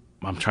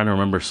trying to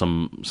remember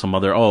some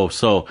other.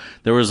 So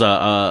there was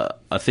a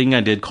thing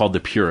I did called the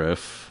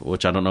Purif,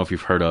 which I don't know if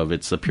you've heard of.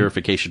 It's the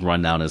Purification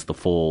Rundown is the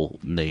full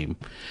name.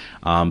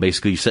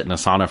 Basically, you sit in a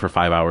sauna for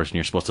 5 hours and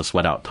you're supposed to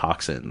sweat out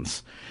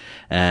toxins.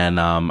 And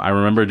I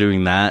remember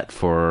doing that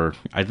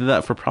I did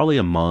that for probably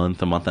a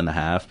month and a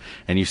half.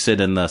 And you sit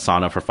in the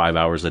sauna for 5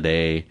 hours a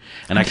day.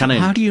 And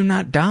how do you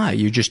not die?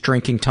 You're just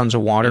drinking tons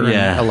of water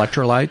and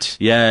electrolytes?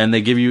 Yeah, and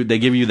they give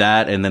you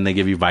that, and then they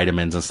give you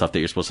vitamins and stuff that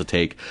you're supposed to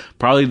take.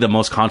 Probably the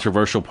most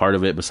controversial part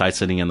of it, besides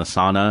sitting in the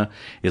sauna,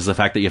 is the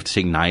fact that you have to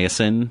take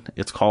niacin,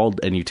 it's called,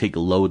 and you take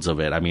loads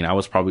of it. I mean, I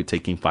was probably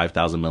taking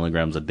 5,000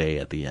 milligrams a day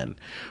at the end,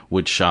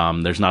 which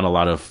there's not a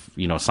lot of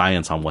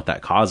science on what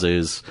that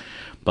causes.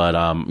 But,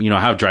 I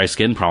have dry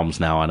skin problems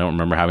now. I don't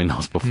remember having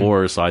those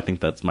before, so I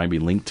think that might be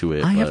linked to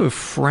it. I have a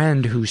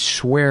friend who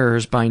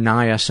swears by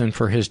niacin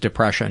for his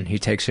depression. He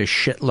takes a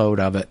shitload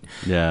of it.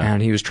 Yeah.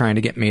 And he was trying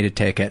to get me to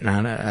take it,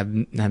 and I've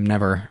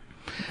never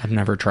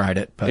tried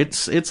it. But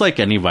it's like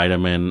any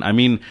vitamin. I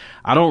mean,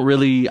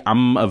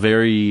 I'm a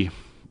very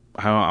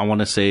I want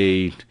to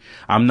say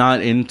I'm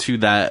not into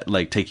that,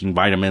 like taking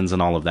vitamins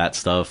and all of that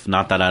stuff.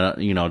 Not that I,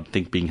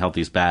 think being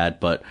healthy is bad,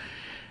 but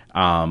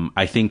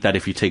I think that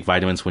if you take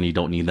vitamins when you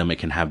don't need them, it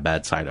can have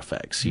bad side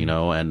effects,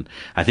 and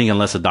I think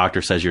unless a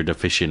doctor says you're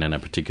deficient in a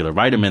particular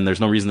vitamin, there's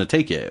no reason to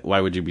take it.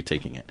 Why would you be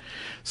taking it?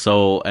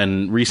 So,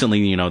 and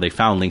recently, they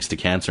found links to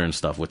cancer and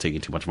stuff with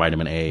taking too much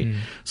vitamin A.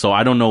 So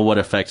I don't know what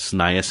effects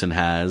niacin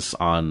has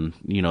on,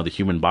 the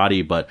human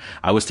body, but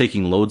I was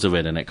taking loads of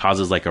it and it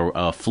causes like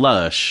a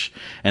flush,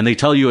 and they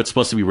tell you it's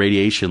supposed to be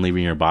radiation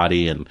leaving your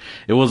body, and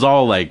it was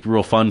all like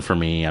real fun for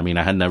me. I mean,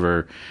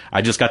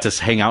 I just got to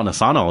hang out in a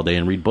sauna all day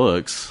and read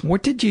books.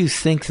 What did you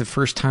think the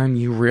first time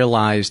you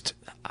realized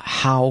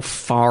how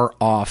far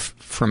off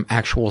from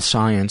actual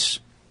science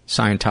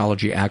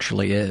Scientology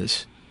actually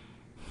is?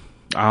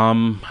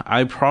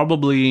 I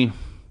probably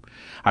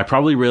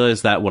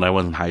realized that when I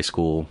was in high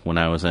school, when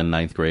I was in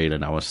 9th grade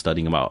and I was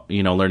studying about,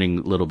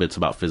 learning little bits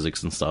about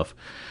physics and stuff.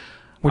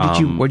 What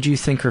did you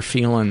think or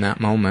feel in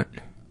that moment?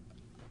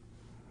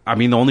 I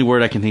mean, the only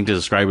word I can think to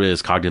describe it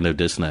is cognitive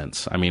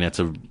dissonance. I mean, it's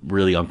a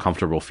really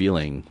uncomfortable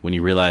feeling when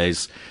you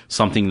realize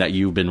something that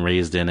you've been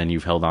raised in and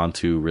you've held on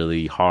to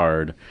really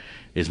hard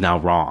is now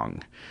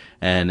wrong.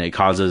 And it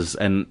causes,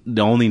 and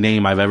the only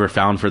name I've ever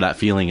found for that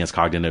feeling is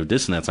cognitive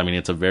dissonance. I mean,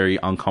 it's a very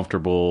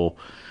uncomfortable,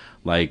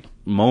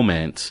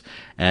 moment,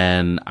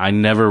 and I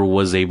never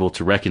was able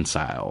to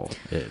reconcile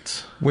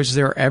it. Was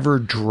there ever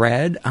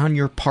dread on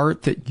your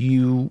part that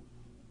you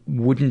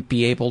wouldn't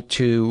be able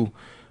to,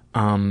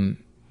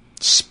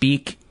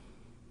 speak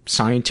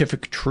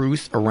scientific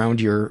truth around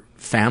your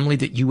family,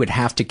 that you would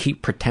have to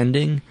keep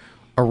pretending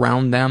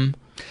around them?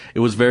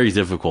 It was very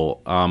difficult.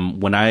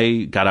 When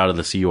I got out of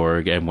the Sea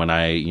Org and when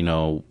I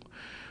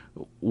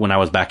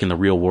was back in the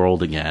real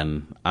world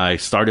again, I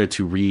started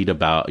to read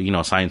about,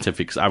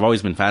 scientific. I've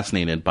always been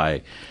fascinated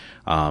by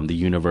the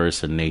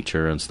universe and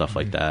nature and stuff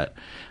like that.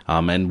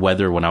 And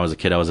weather, when I was a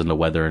kid, I was into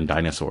weather and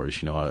dinosaurs.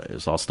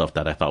 It's all stuff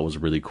that I thought was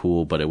really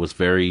cool, but it was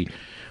very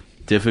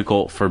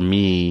difficult for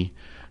me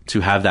to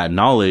have that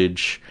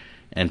knowledge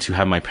and to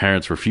have my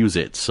parents refuse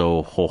it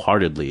so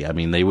wholeheartedly. I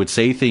mean, they would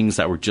say things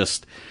that were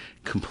just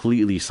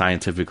completely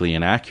scientifically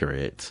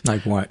inaccurate.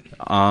 Like what?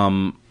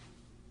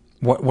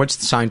 What's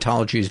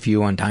Scientology's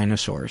view on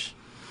dinosaurs?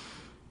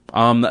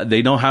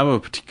 They don't have a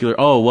particular.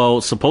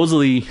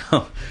 Supposedly,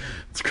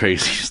 it's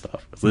crazy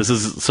stuff. This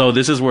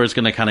is where it's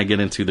going to kind of get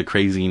into the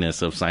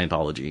craziness of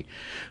Scientology.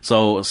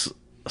 So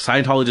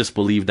Scientologists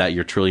believe that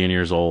you're 1 trillion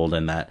years old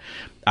and that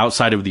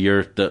outside of the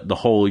Earth, the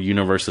whole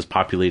universe is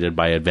populated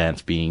by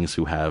advanced beings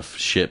who have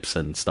ships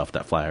and stuff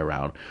that fly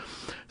around.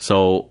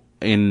 So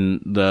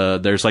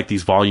there's like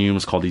these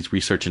volumes called these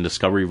research and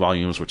discovery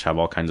volumes, which have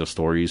all kinds of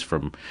stories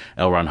from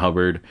L. Ron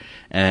Hubbard.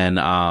 And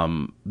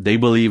they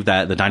believe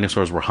that the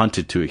dinosaurs were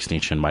hunted to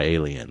extinction by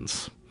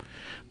aliens.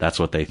 That's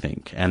what they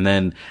think. And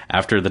then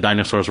after the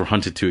dinosaurs were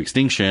hunted to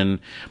extinction,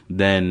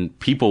 then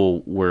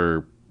people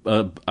were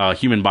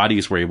human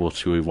bodies were able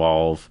to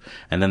evolve,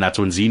 and then that's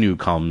when Xenu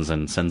comes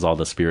and sends all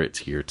the spirits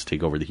here to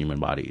take over the human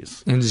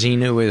bodies. And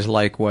Xenu is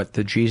like what,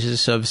 the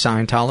Jesus of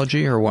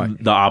Scientology, or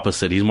what? The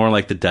opposite. He's more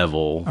like the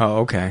devil.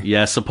 Oh, okay.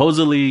 Yeah,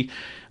 supposedly,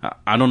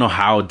 I don't know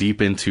how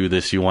deep into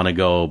this you want to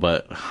go,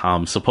 but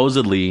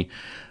supposedly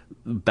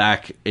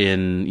back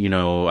in,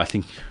 I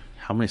think,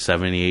 how many,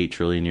 78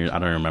 trillion years? I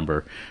don't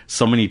remember.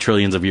 So many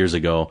trillions of years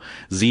ago,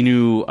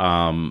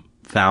 Xenu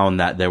found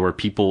that there were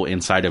people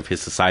inside of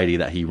his society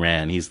that he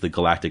ran. He's the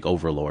galactic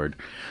overlord,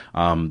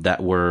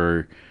 that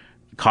were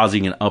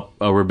causing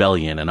a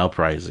rebellion, an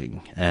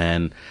uprising.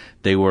 And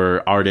they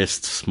were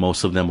artists.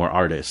 Most of them were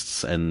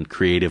artists and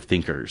creative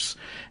thinkers.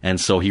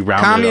 And so he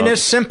rounded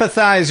communist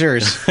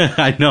sympathizers.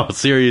 I know,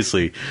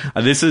 seriously.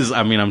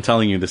 I'm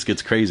telling you, this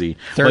gets crazy.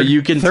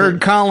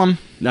 Third column.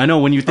 I know,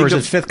 when you think or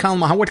is it fifth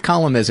column? What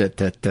column is it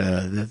that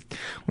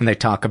when they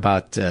talk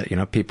about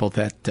people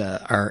that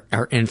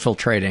are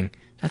infiltrating?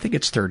 I think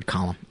it's third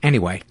column.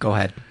 Anyway, go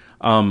ahead.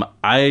 That's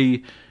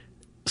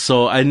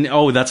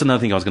another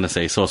thing I was going to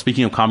say. So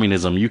speaking of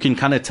communism, you can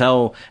kind of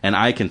tell, and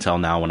I can tell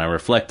now when I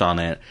reflect on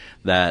it,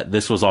 that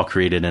this was all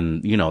created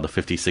in, the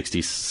 50s, 60s,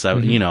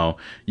 70s,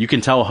 you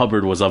can tell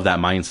Hubbard was of that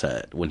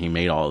mindset when he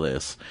made all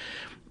this.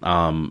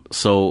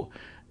 So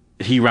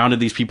he rounded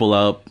these people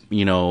up,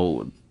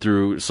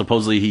 through,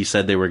 supposedly he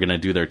said they were going to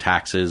do their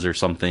taxes or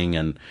something.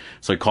 And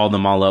so he called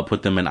them all up,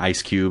 put them in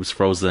ice cubes,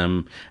 froze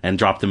them, and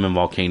dropped them in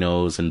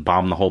volcanoes and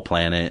bombed the whole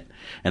planet.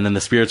 And then the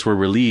spirits were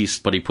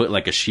released, but he put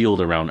like a shield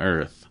around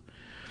Earth.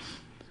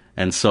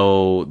 And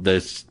so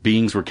the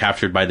beings were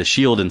captured by the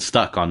shield and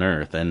stuck on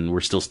Earth, and we're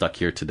still stuck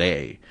here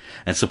today.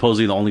 And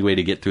supposedly the only way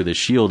to get through the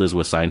shield is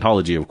with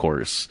Scientology, of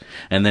course.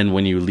 And then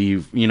when you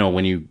leave,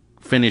 when you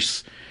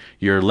finish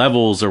your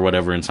levels or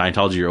whatever in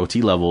Scientology, your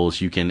OT levels,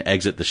 you can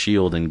exit the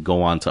shield and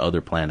go on to other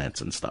planets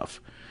and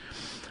stuff.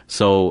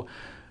 So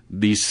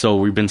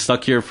we've been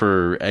stuck here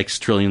for X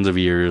trillions of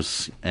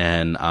years.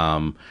 And,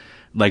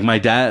 like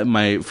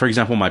for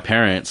example, my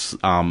parents,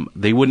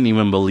 they wouldn't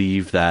even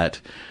believe that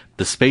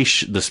the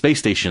space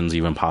station's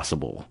even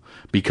possible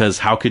because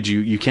how could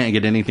you can't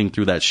get anything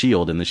through that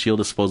shield, and the shield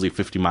is supposedly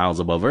 50 miles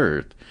above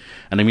Earth.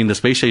 And I mean, the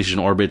space station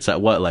orbits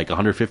at what, like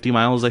 150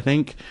 miles, I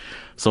think?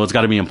 So it's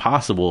got to be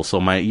impossible. So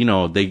my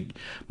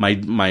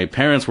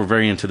parents were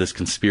very into this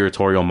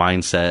conspiratorial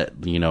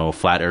mindset,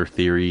 flat Earth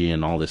theory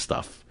and all this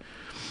stuff.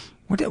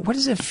 What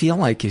does it feel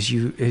like as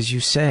you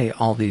say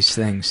all these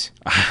things?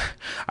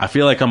 I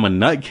feel like I'm a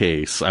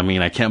nutcase. I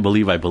mean, I can't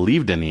believe I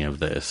believed any of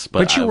this.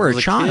 But you were a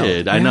child.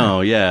 Kid. Yeah. I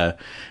know, yeah.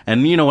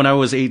 And, when I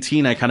was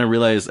 18, I kind of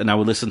realized, and I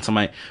would listen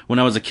to when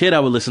I was a kid, I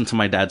would listen to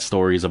my dad's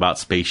stories about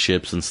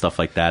spaceships and stuff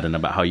like that, and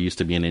about how he used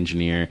to be an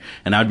engineer,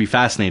 and I would be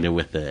fascinated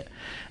with it.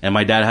 And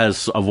my dad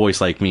has a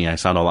voice like me. I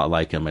sound a lot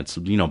like him. It's,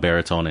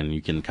 baritone, and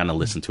you can kind of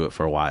listen to it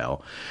for a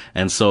while.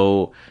 And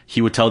so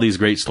he would tell these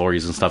great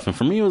stories and stuff. And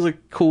for me, it was a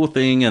cool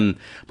thing.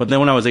 But then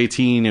when I was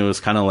 18, it was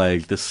kind of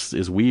like, this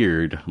is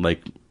weird.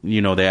 Like,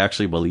 they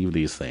actually believe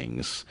these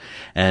things.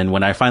 And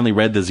when I finally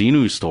read the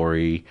Xenu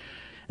story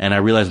and I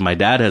realized my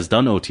dad has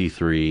done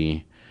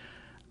OT3,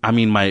 I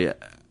mean,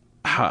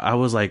 I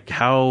was like,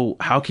 how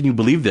can you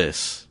believe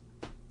this?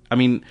 I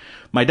mean,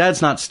 my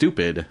dad's not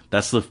stupid.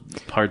 That's the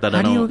part that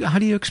I don't... How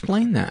do you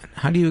explain that?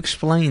 How do you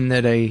explain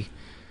that a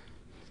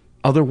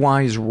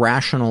otherwise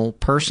rational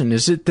person,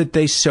 is it that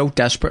they so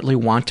desperately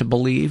want to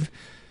believe?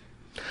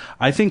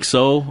 I think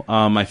so.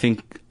 I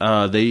think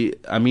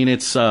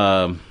it's...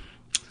 I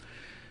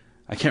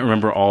can't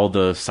remember all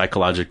the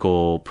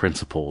psychological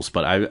principles,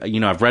 but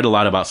I've read a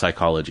lot about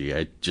psychology.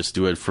 I just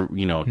do it for,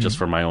 just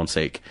for my own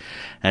sake.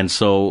 And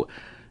so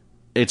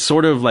it's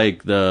sort of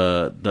like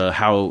the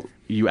how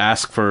you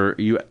ask for,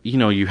 you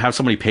have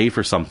somebody pay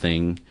for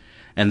something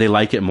and they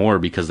like it more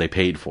because they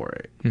paid for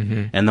it.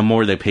 Mm-hmm. And the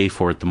more they pay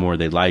for it, the more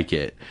they like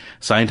it.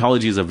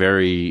 Scientology is a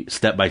very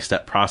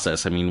step-by-step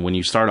process. I mean, when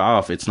you start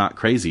off, it's not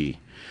crazy.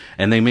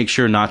 And they make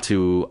sure not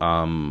to,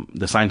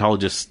 the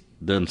Scientologists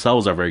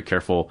themselves are very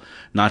careful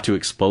not to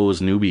expose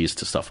newbies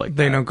to stuff like that.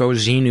 They don't go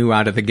Xenu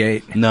out of the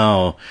gate.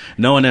 No.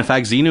 And in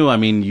fact, Xenu, I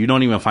mean, you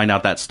don't even find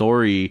out that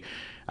story.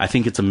 I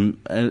think it's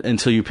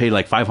until you pay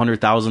like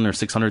 $500,000 or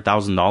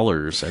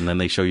 $600,000, and then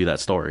they show you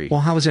that story. Well,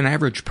 how is an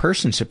average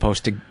person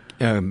supposed to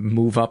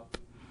move up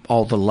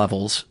all the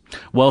levels?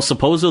 Well,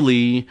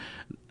 supposedly,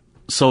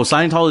 so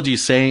Scientology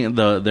is saying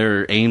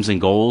their aims and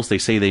goals. They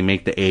say they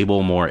make the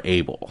able more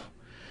able.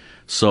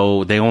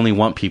 So they only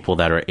want people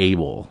that are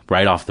able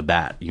right off the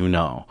bat,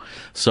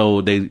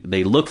 So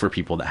they look for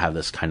people that have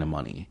this kind of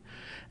money.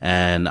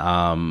 And,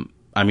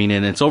 I mean,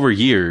 and it's over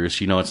years,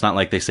 it's not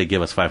like they say,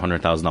 give us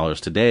 $500,000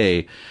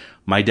 today.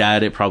 My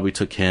dad, it probably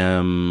took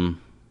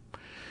him,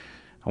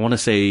 I want to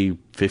say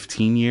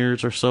 15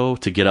 years or so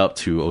to get up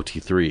to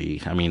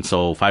OT3. I mean,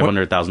 so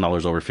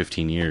 $500,000 over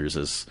 15 years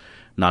is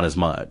not as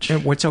much.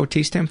 What's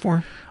OT stand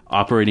for?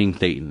 Operating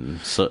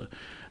Thetan. So,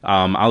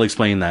 I'll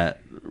explain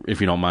that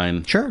if you don't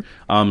mind. Sure.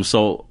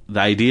 So the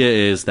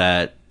idea is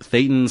that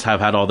Thetans have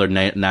had all their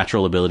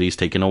natural abilities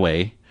taken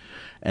away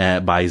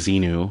by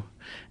Xenu.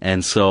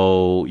 And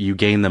so you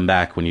gain them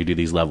back when you do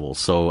these levels.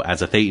 So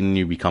as a Thetan,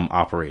 you become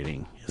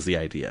operating, is the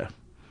idea.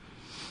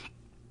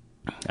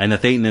 And the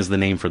Thetan is the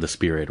name for the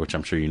spirit, which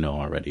I'm sure you know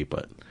already,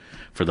 but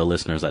for the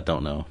listeners that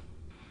don't know.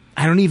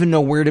 I don't even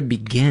know where to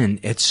begin.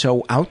 It's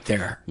so out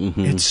there.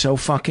 Mm-hmm. It's so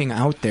fucking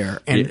out there.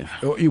 And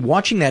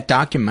watching that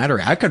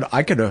documentary, I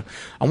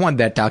wanted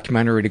that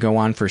documentary to go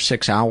on for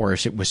 6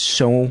 hours. I was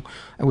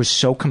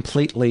so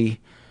completely,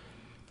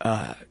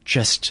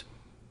 just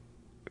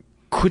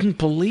couldn't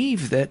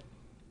believe that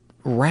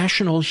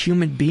rational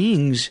human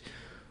beings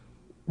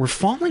were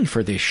falling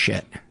for this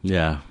shit.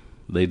 Yeah,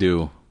 they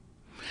do.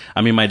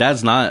 I mean, my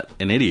dad's not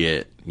an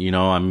idiot.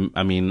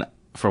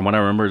 From what I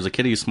remember as a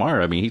kid, he's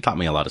smart. I mean, he taught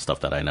me a lot of stuff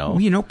that I know.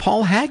 Well,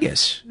 Paul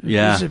Haggis.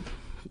 Yeah.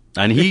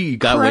 And he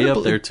got way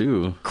up there,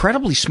 too.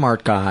 Incredibly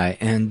smart guy.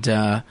 And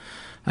I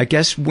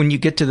guess when you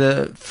get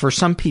to for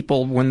some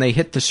people, when they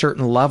hit the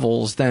certain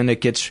levels, then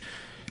it gets,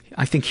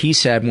 I think he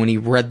said when he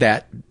read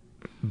that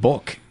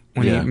book,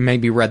 when he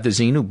maybe read the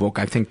Xenu book,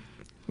 I think,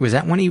 was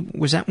that when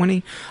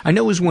he, I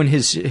know it was when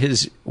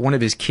one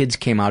of his kids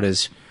came out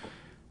as,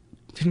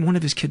 didn't one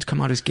of his kids come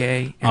out as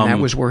gay? And that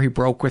was where he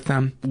broke with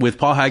them? With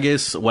Paul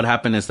Haggis, what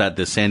happened is that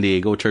the San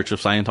Diego Church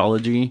of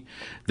Scientology,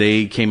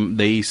 they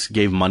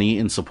gave money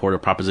in support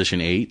of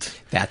Proposition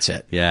 8. That's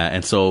it. Yeah,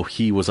 and so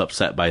he was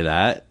upset by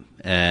that.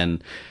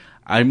 And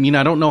I mean,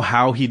 I don't know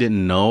how he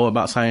didn't know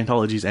about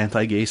Scientology's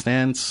anti-gay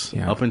stance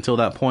up until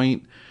that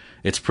point.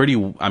 It's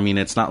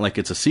it's not like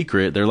it's a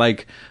secret. They're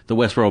like the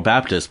Westboro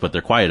Baptists, but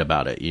they're quiet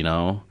about it,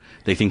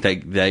 They think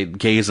that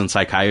gays and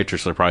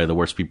psychiatrists are probably the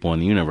worst people in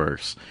the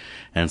universe.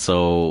 And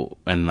so,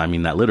 and I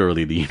mean that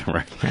literally the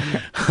universe.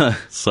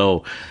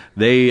 So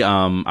they,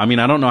 I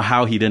don't know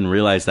how he didn't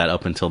realize that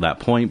up until that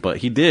point, but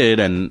he did.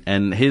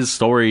 And his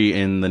story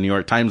in the New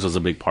York Times was a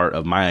big part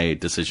of my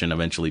decision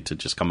eventually to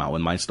just come out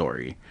with my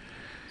story.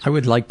 I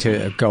would like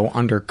to go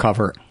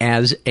undercover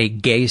as a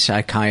gay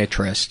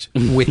psychiatrist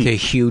with a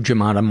huge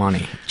amount of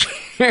money.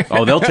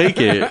 Oh, they'll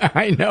take it.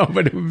 I know,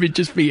 but it would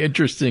just be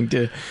interesting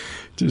to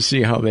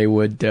see how they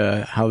would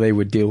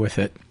deal with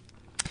it.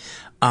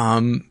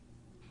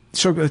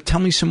 So tell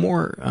me some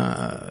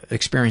more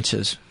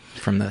experiences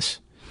from this.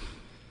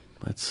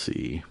 Let's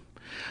see.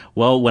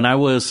 Well, when I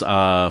was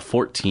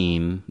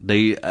 14,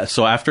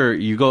 so after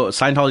you go,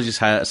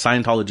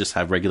 Scientologists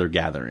have regular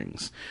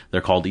gatherings.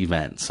 They're called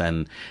events,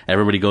 and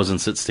everybody goes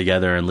and sits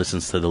together and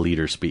listens to the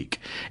leader speak.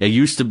 It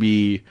used to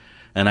be,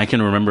 and I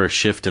can remember a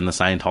shift in the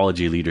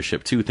Scientology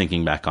leadership too,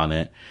 thinking back on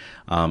it.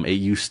 It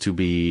used to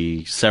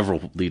be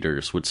several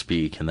leaders would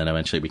speak, and then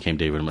eventually it became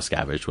David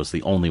Miscavige was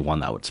the only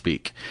one that would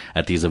speak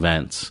at these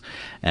events.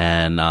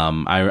 And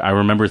I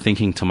remember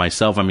thinking to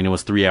myself, I mean, it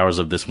was 3 hours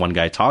of this one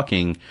guy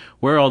talking.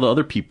 Where are all the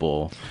other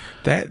people?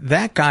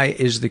 That guy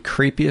is the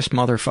creepiest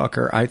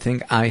motherfucker I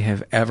think I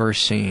have ever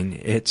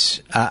seen.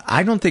 It's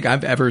I don't think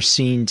I've ever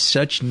seen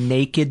such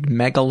naked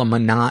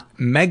megalomania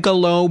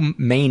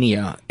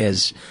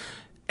as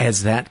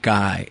that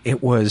guy.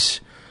 It was.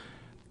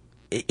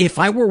 If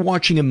I were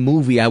watching a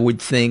movie, I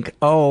would think,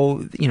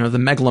 oh, you know, the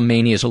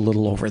megalomania is a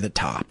little over the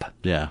top.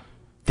 Yeah.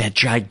 That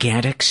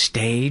gigantic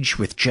stage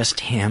with just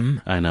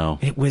him. I know.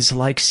 It was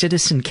like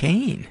Citizen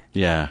Kane.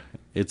 Yeah.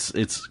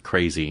 It's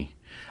crazy.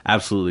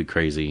 Absolutely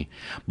crazy.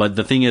 But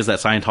the thing is that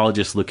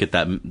Scientologists look at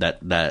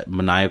that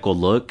maniacal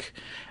look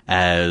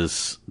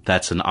as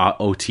that's an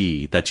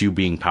OT, that's you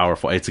being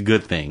powerful. It's a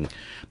good thing.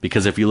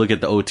 Because if you look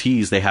at the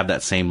OTs, they have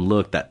that same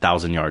look, that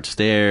 1,000-yard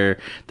stare,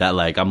 that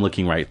like, I'm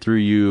looking right through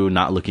you,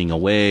 not looking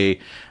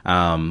away,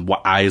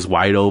 eyes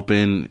wide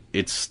open.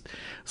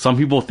 Some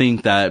people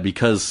think that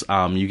because,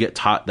 you get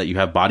taught that you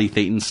have body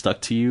thetans stuck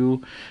to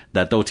you,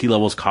 that the OT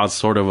levels cause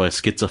sort of a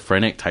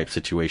schizophrenic type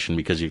situation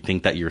because you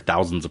think that you're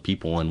thousands of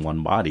people in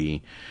one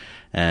body.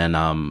 And,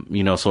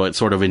 so it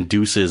sort of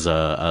induces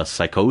a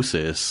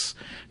psychosis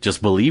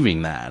just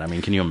believing that. I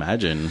mean, can you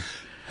imagine?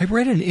 I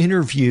read an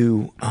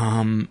interview,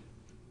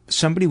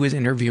 somebody was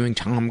interviewing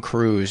Tom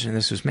Cruise, and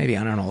this was maybe,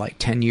 I don't know, like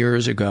 10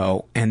 years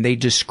ago, and they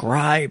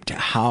described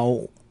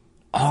how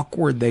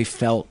awkward they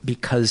felt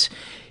because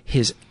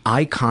his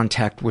eye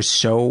contact was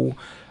so,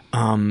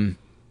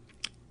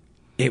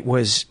 it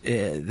was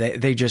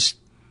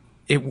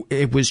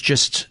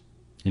just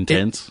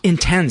intense,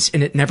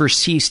 and it never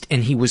ceased,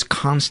 and he was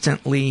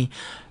constantly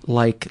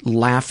like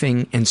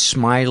laughing and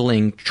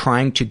smiling,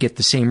 trying to get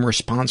the same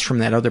response from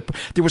that other.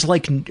 There was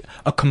like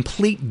a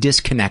complete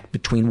disconnect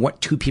between what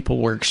two people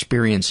were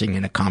experiencing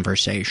in a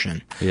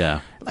conversation.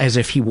 Yeah. As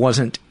if he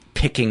wasn't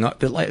picking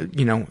up,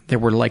 you know, there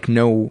were like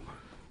no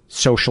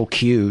social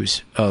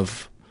cues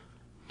of.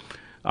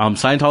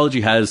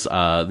 Scientology has,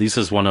 this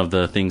is one of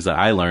the things that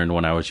I learned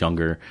when I was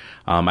younger.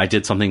 I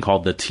did something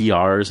called the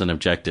TRs and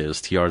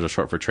objectives. TRs are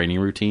short for training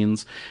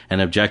routines,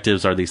 and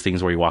objectives are these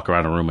things where you walk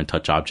around a room and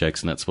touch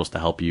objects, and it's supposed to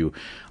help you,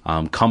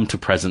 come to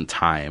present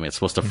time. It's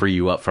supposed to free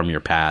you up from your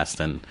past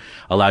and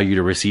allow you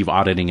to receive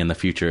auditing in the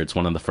future. It's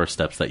one of the first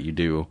steps that you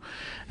do.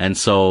 And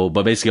so,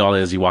 but basically all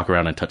it is, you walk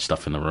around and touch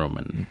stuff in the room,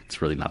 and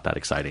it's really not that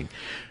exciting.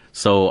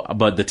 So,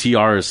 but the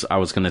TRs I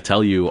was going to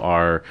tell you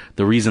are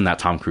the reason that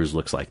Tom Cruise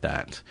looks like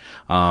that.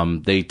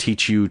 They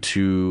teach you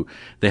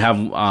they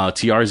have,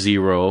 TR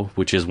 0,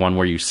 which is one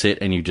where you sit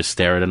and you just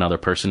stare at another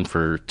person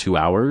for 2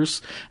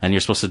 hours, and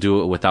you're supposed to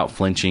do it without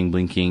flinching,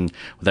 blinking,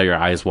 without your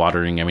eyes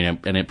watering. I mean,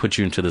 and it puts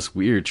you into this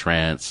weird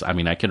trance. I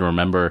mean, I can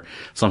remember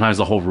sometimes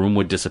the whole room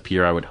would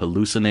disappear. I would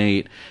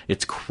hallucinate.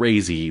 It's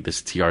crazy,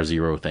 this TR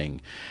 0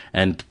 thing.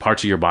 And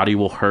parts of your body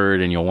will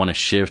hurt and you'll want to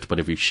shift, but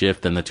if you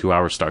shift, then the 2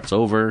 hours starts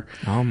over.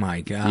 Oh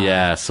my God.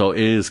 Yeah, so it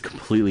is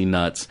completely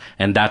nuts.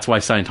 And that's why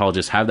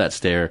Scientologists have that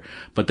stare.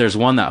 But there's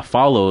one that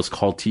follows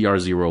called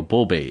TR0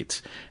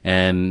 Bullbait.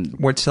 And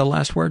what's the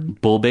last word?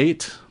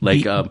 Bullbait?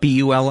 Like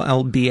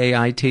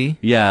Bullbait?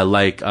 Yeah,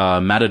 like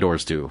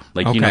matadors do.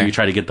 Like, okay. You know, you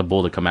try to get the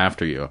bull to come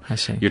after you. I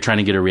see. You're trying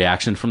to get a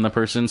reaction from the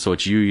person, so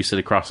it's you sit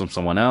across from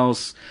someone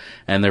else,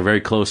 and they're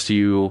very close to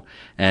you,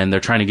 and they're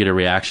trying to get a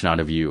reaction out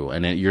of you,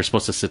 and you're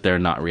supposed to sit there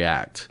and not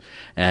react.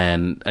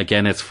 And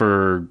again, it's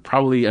for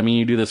probably, I mean,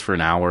 you do this for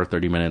an hour,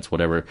 30 minutes,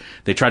 whatever.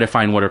 They try to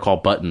find what are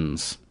called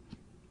buttons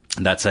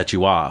that set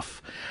you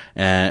off.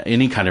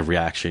 Any kind of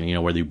reaction, you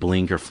know, whether you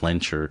blink or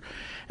flinch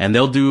and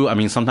they'll do, I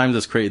mean, sometimes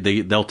it's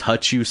crazy. They'll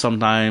touch you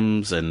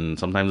sometimes, and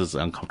sometimes it's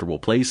uncomfortable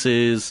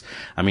places.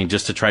 I mean,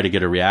 just to try to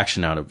get a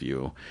reaction out of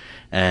you.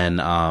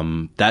 And,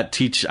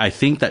 I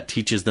think that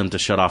teaches them to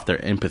shut off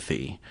their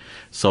empathy.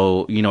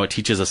 So, you know, it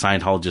teaches a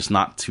Scientologist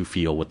not to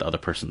feel what the other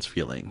person's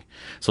feeling.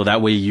 So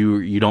that way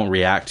you don't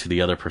react to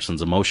the other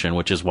person's emotion,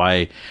 which is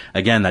why,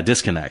 again, that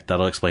disconnect,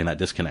 that'll explain that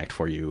disconnect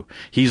for you.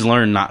 He's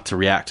learned not to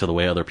react to the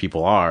way other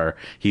people are.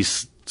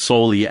 He's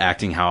solely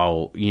acting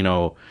how, you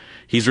know,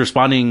 he's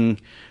responding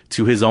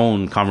to his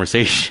own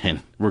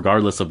conversation,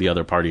 regardless of the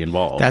other party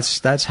involved.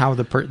 That's how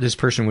this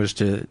person was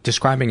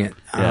describing it.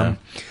 Yeah.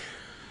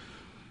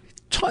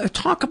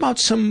 Talk about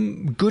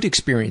some good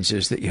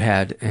experiences that you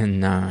had in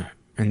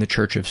the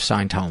Church of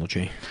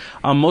Scientology.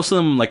 Most of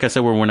them, like I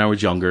said, were when I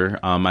was younger.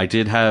 I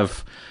did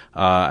have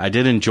I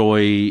did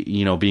enjoy,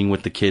 being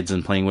with the kids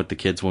and playing with the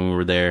kids when we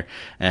were there.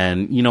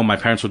 And, my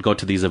parents would go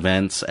to these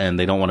events and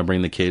they don't want to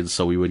bring the kids.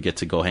 So we would get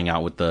to go hang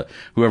out with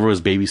whoever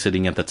was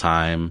babysitting at the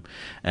time.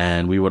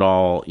 And we would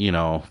all,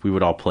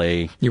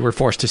 play. You were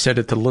forced to sit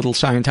at the little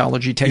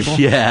Scientology table?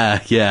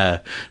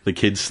 Yeah. The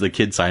kid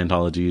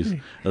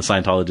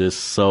Scientologists.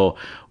 So,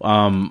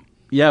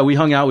 we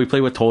hung out, we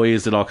played with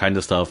toys, did all kinds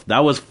of stuff.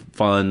 That was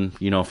fun,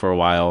 for a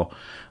while.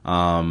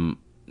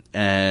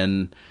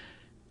 And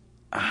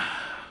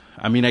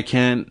I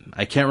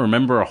can't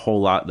remember a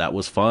whole lot that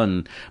was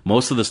fun.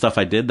 Most of the stuff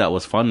I did that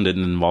was fun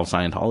didn't involve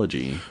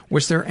Scientology.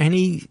 Was there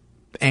any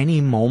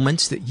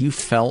moments that you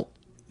felt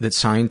that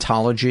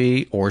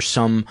Scientology or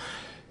some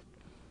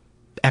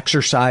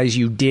exercise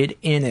you did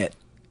in it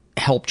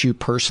helped you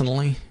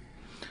personally?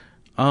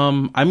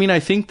 I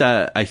think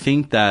that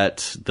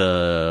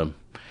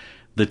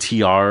the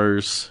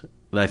TRs,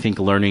 I think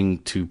learning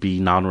to be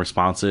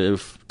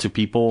non-responsive to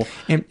people.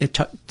 And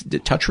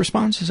touch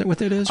response, is that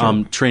what it is?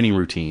 Training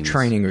routines.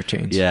 Training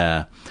routines.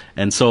 Yeah.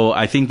 And so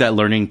I think that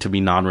learning to be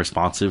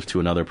non-responsive to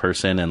another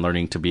person and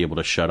learning to be able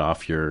to shut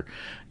off your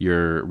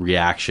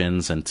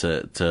reactions and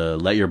to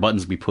let your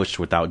buttons be pushed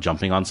without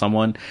jumping on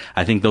someone,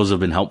 I think those have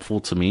been helpful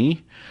to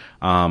me.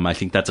 I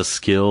think that's a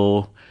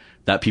skill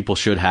that people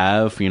should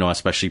have,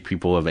 especially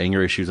people with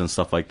anger issues and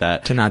stuff like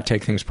that. To not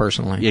take things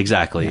personally.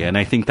 Exactly. Yeah. And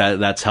I think that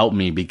that's helped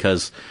me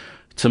because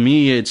to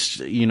me, it's,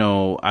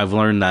 I've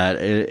learned that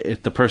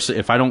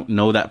if I don't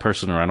know that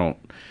person or I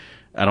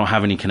don't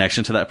have any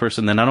connection to that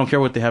person, then I don't care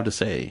what they have to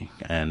say.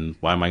 And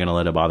why am I going to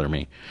let it bother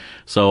me?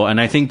 So, and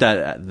I think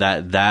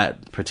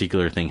that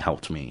particular thing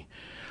helped me.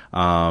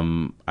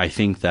 I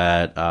think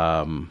that,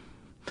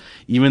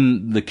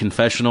 even the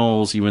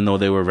confessionals, even though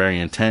they were very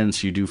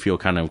intense, you do feel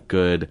kind of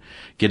good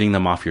getting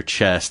them off your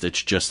chest.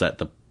 It's just that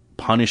the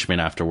punishment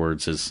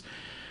afterwards is,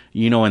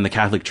 in the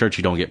Catholic Church,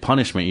 you don't get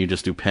punishment. You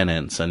just do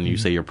penance and you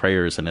say your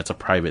prayers and it's a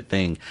private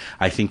thing.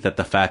 I think that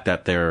the fact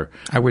that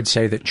I would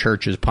say that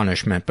church is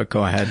punishment, but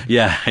go ahead.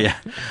 Yeah.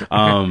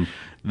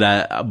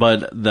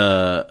 But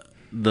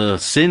the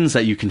sins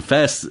that you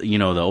confess, the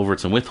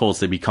overts and withholds,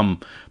 they become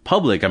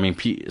public. I mean,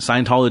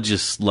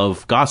 Scientologists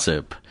love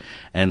gossip.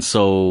 And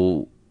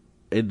so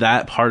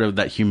that part of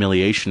that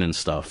humiliation and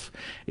stuff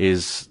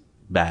is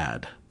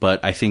bad.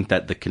 But I think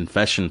that the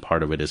confession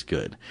part of it is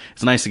good.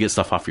 It's nice to get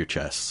stuff off your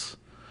chests.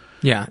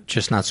 Yeah,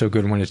 just not so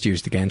good when it's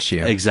used against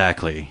you.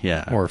 Exactly,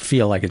 yeah. Or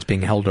feel like it's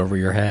being held over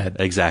your head.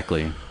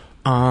 Exactly.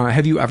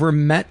 Have you ever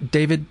met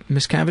David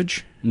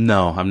Miscavige?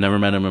 No, I've never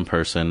met him in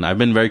person. I've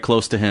been very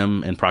close to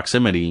him in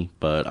proximity,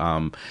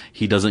 but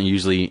he doesn't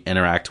usually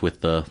interact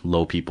with the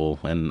low people,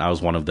 and I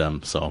was one of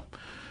them, so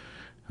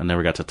I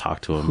never got to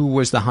talk to him. Who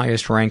was the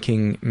highest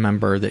ranking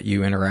member that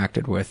you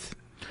interacted with?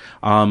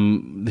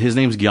 His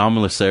name's Guillaume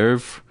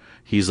Leserve.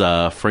 He's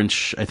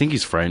French, I think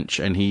he's French,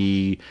 and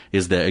he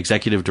is the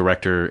Executive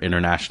Director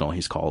International,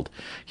 he's called.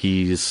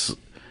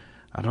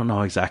 I don't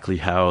know exactly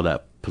how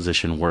that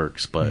position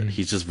works, but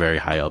he's just very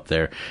high up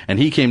there. And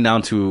he came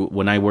down to,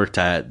 when I worked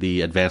at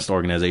the Advanced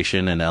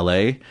Organization in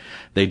LA,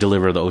 they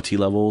deliver the OT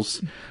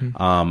levels.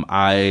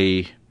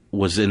 I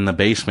was in the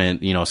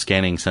basement,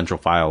 scanning central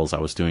files. I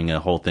was doing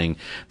a whole thing.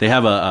 They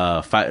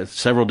have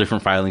several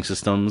different filing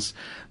systems.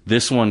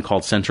 This one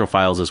called Central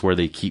Files is where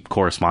they keep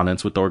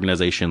correspondence with the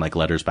organization, like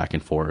letters back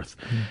and forth.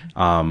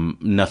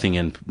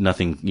 Nothing,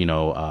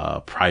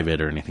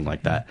 private or anything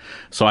like that.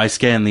 So I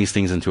scan these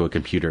things into a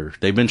computer.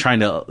 They've been trying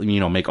to,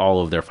 make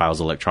all of their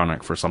files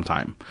electronic for some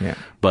time. Yeah.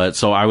 But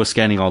so I was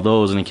scanning all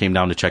those and he came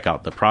down to check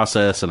out the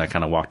process and I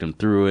kind of walked him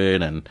through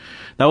it. And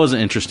that was an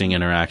interesting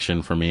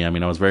interaction for me. I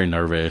mean, I was very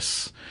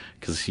nervous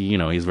because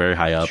he's very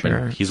high up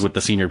and he's with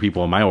the senior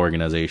people in my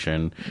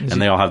organization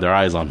and they all have their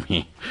eyes on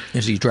me.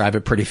 Does he drive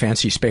a pretty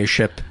fancy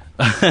spaceship?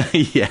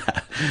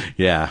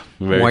 Yeah.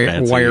 Very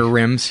fancy. Wire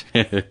rims.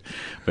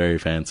 Very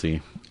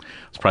fancy.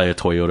 It's probably a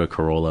Toyota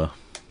Corolla.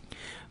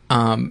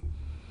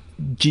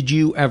 Did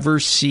you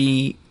ever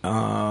see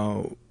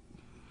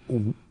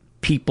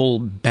people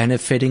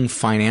benefiting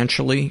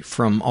financially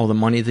from all the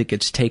money that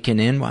gets taken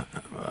in?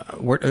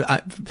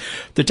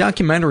 The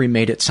documentary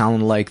made it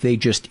sound like they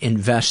just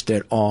invest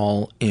it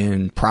all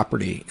in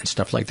property and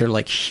stuff. Like they're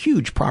like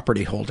huge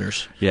property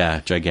holders.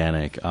 Yeah,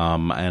 gigantic.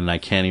 And I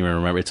can't even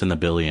remember. It's in the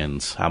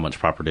billions how much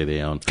property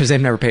they own. Because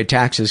they've never paid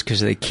taxes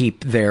because they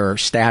keep their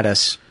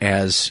status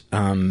as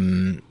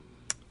a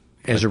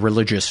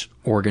religious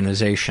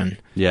organization.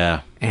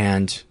 Yeah.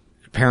 And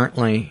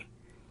apparently,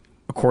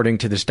 according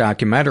to this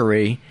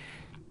documentary,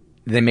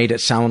 they made it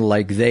sound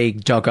like they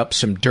dug up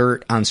some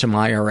dirt on some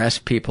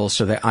IRS people,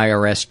 so the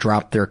IRS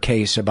dropped their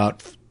case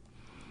about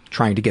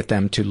trying to get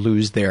them to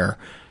lose their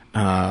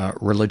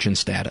religion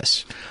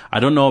status. I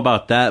don't know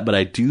about that, but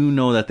I do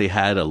know that they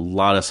had a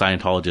lot of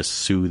Scientologists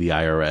sue the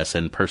IRS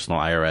and personal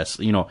IRS,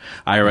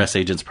 IRS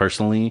agents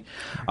personally.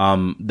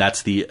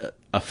 That's the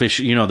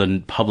official,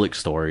 the public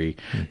story.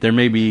 There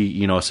may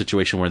be, a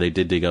situation where they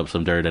did dig up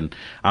some dirt, and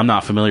I'm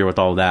not familiar with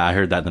all of that. I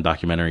heard that in the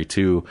documentary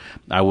too.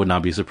 I would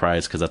not be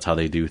surprised because that's how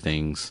they do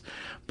things.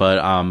 But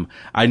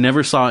I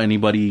never saw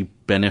anybody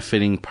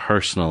benefiting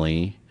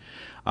personally.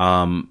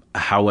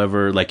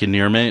 However, like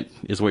endearment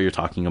is what you're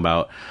talking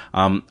about.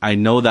 I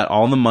know that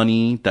all the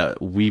money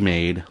that we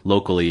made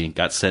locally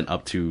got sent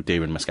up to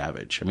David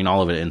Miscavige. I mean,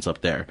 all of it ends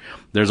up there.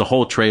 There's a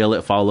whole trail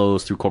it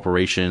follows through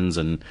corporations,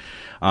 and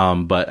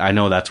but I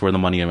know that's where the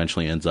money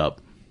eventually ends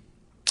up.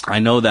 I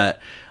know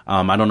that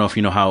I don't know if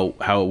you know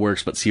how it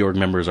works, but Sea Org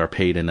members are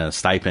paid in a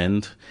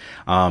stipend.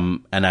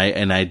 And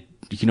I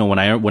you know,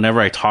 whenever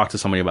I talk to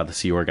somebody about the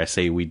Sea Org, I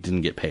say we didn't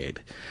get paid,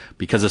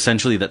 because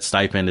essentially that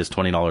stipend is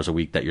 $20 a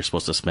week that you're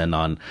supposed to spend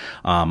on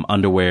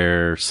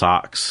underwear,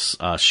 socks,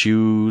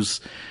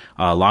 shoes,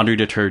 laundry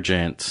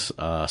detergent,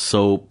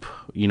 soap,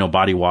 you know,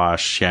 body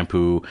wash,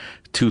 shampoo,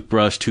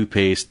 toothbrush,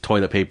 toothpaste,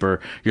 toilet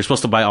paper. You're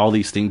supposed to buy all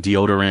these things,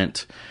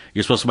 deodorant.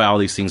 You're supposed to buy all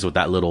these things with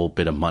that little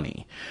bit of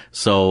money.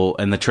 So,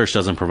 and the church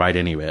doesn't provide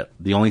any of it.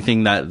 The only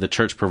thing that the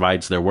church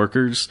provides their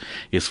workers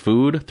is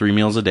food, 3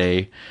 meals a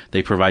day.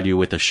 They provide you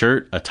with a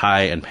shirt, a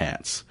tie, and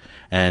pants.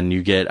 And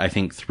you get, I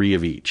think, 3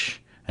 of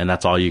each. And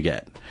that's all you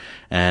get.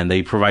 And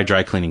they provide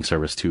dry cleaning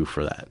service too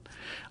for that.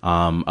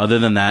 Other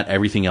than that,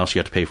 everything else you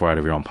have to pay for out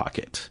of your own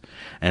pocket.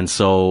 And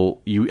so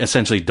you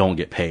essentially don't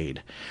get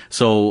paid.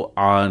 So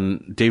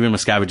on David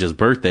Miscavige's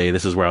birthday,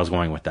 this is where I was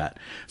going with that.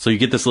 So you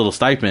get this little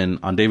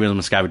stipend on David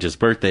Miscavige's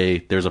birthday.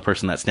 There's a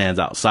person that stands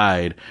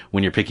outside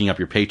when you're picking up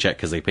your paycheck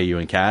because they pay you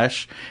in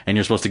cash, and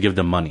you're supposed to give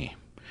them money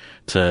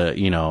to,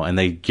 you know, and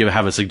they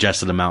have a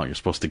suggested amount you're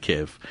supposed to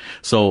give.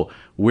 So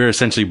we're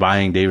essentially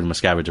buying David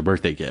Miscavige a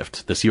birthday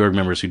gift, the Sea Org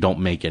members who don't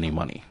make any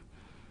money.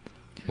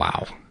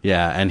 Wow.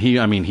 Yeah, and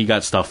he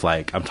got stuff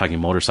like, I'm talking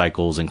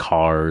motorcycles and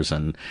cars,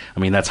 and I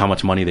mean, that's how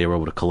much money they were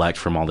able to collect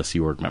from all the Sea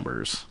Org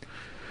members.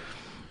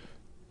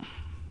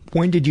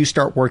 When did you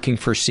start working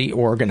for Sea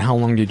Org, and how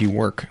long did you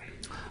work?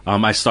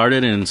 I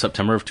started in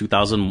September of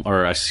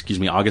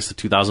August of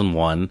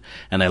 2001,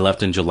 and I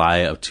left in July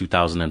of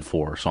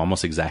 2004, so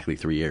almost exactly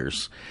 3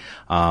 years.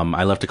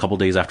 I left a couple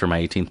days after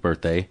my 18th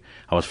birthday.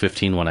 I was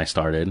 15 when I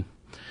started.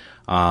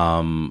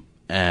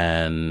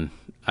 And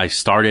I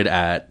started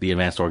at the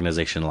Advanced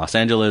Organization in Los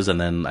Angeles,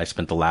 and then I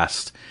spent the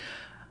last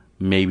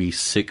maybe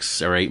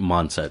 6 or 8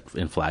 months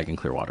in Flag in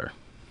Clearwater.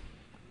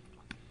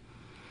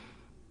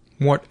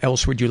 What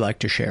else would you like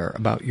to share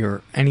about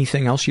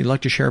anything else you'd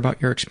like to share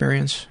about your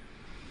experience?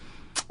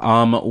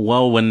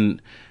 Well,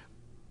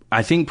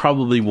 I think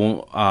probably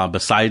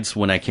besides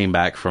when I came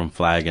back from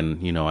Flag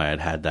and, you know, I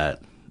had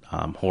that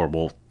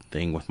horrible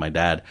thing with my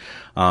dad,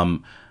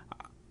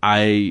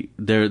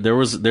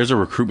 there's a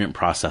recruitment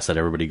process that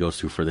everybody goes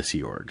through for the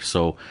Sea Org.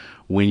 So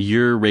when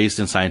you're raised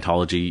in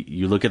Scientology,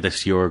 you look at the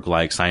Sea Org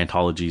like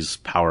Scientology's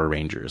Power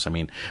Rangers. I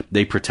mean,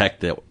 they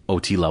protect the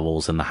OT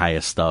levels and the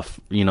highest stuff,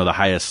 you know, the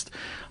highest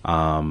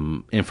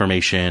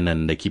information,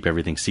 and they keep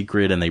everything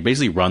secret, and they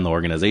basically run the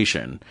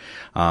organization.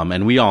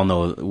 And we all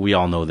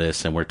know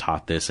this, and we're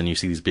taught this, and you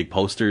see these big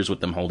posters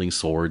with them holding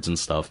swords and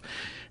stuff,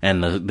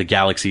 and the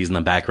galaxies in the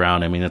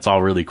background. I mean, it's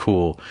all really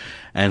cool.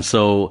 And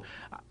so,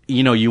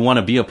 you know, you want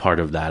to be a part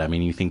of that. I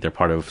mean, you think they're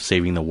part of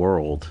saving the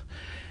world.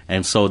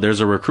 And so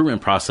there's a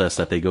recruitment process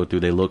that they go through.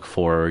 They look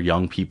for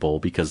young people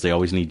because they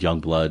always need young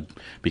blood,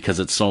 because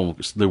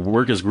the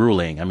work is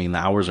grueling. I mean, the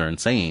hours are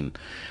insane.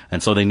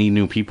 And so they need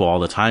new people all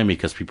the time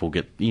because people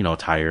get, you know,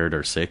 tired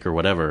or sick or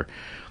whatever.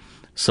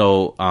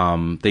 So,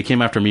 they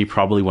came after me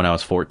probably when I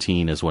was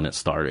 14 is when it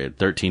started,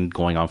 13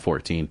 going on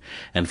 14.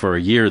 And for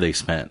a year they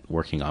spent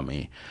working on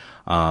me.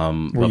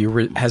 Were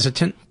you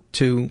hesitant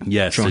to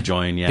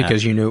join, yeah,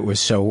 because you knew it was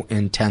so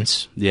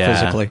intense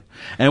physically?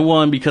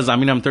 And because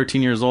I'm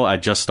 13 years old. I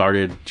just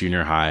started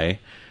junior high.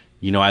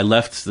 You know, I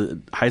left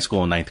high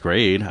school in 9th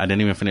grade. I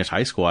didn't even finish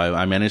high school.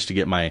 I managed to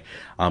get my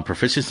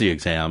proficiency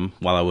exam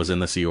while I was in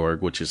the Sea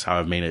Org, which is how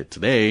I've made it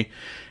today.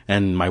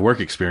 And my work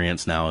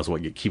experience now is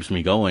what keeps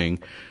me going.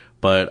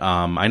 But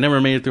I never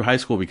made it through high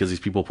school because these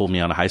people pulled me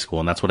out of high school,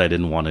 and that's what I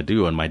didn't want to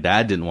do. And my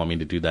dad didn't want me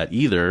to do that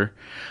either.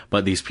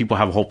 But these people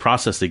have a whole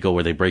process they go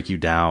where they break you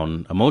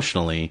down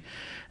emotionally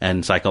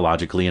and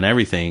psychologically and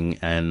everything.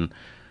 And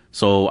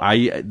so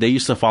they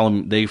used to follow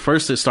me.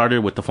 It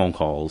started with the phone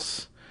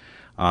calls.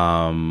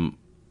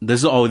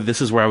 This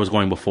is where I was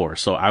going before.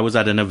 So I was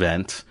at an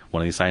event,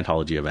 one of these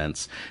Scientology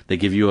events. They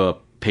give you a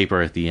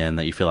paper at the end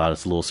that you fill out.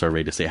 It's a little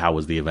survey to say, how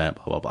was the event,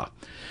 blah, blah, blah.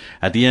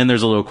 At the end,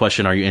 there's a little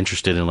question, are you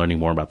interested in learning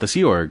more about the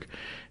Sea Org?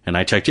 And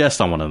I checked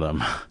yes on one of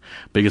them.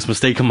 Biggest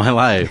mistake of my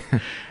life.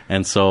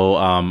 And so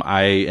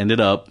I ended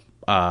up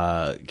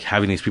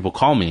having these people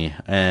call me.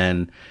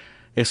 And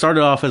it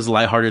started off as a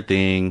lighthearted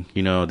thing.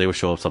 You know, they would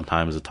show up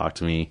sometimes to talk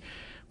to me.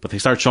 But they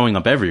start showing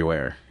up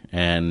everywhere.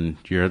 And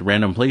you're at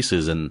random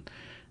places. And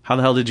how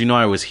the hell did you know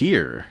I was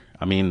here?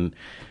 I mean,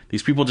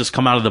 these people just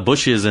come out of the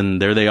bushes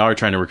and there they are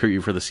trying to recruit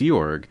you for the Sea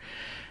Org.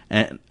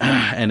 And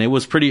it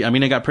was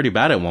it got pretty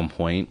bad at one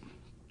point.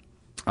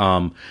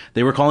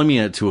 They were calling me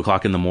at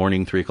 2:00 in the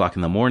morning, 3:00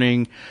 in the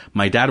morning.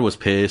 My dad was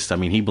pissed. I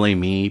mean, he blamed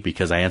me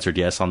because I answered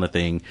yes on the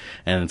thing.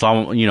 And it's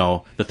all, you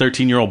know, the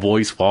 13-year-old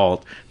boy's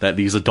fault that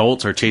these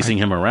adults are chasing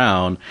him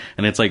around.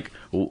 And it's like,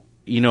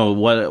 you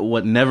know,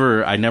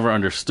 I never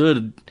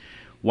understood.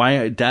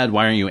 Dad,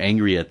 why aren't you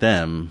angry at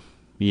them?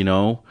 You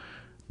know,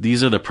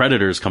 these are the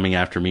predators coming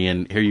after me,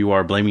 and here you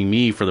are blaming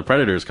me for the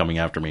predators coming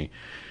after me.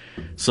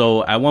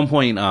 So at one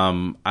point,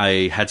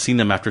 I had seen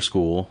them after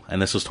school,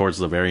 and this was towards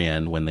the very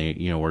end when they,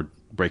 were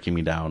breaking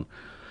me down.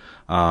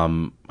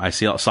 I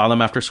saw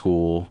them after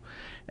school,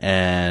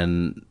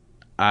 and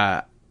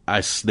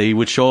they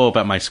would show up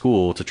at my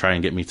school to try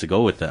and get me to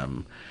go with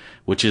them,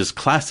 which is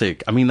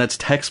classic. I mean, that's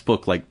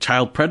textbook, like,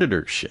 child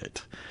predator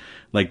shit.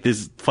 Like,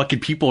 these fucking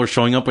people are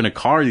showing up in a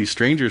car, these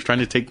strangers trying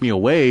to take me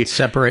away.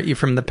 Separate you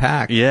from the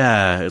pack.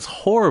 Yeah, it's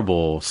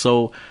horrible.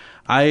 So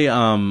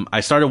I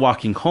started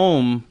walking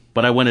home,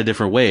 but I went a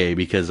different way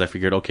because I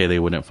figured, okay, they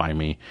wouldn't find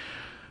me.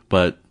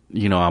 But,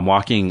 I'm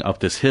walking up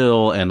this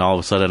hill, and all of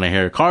a sudden I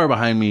hear a car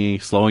behind me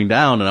slowing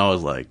down, and I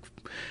was like,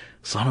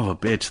 son of a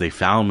bitch, they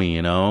found me,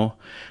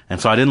 And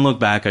so I didn't look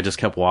back. I just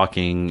kept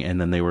walking, and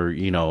then they were,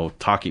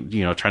 talking,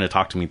 trying to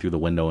talk to me through the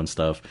window and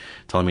stuff,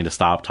 telling me to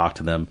stop, talk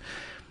to them.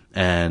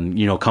 And,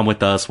 come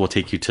with us. We'll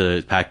take you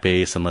to Pac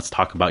Base, and let's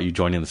talk about you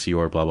joining the Sea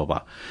Org, blah, blah,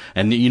 blah.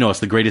 And, it's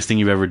the greatest thing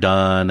you've ever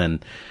done,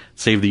 and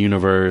save the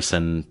universe.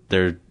 And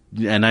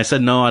I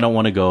said, no, I don't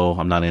want to go.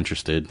 I'm not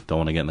interested. Don't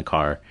want to get in the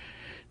car.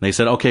 And they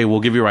said, okay, we'll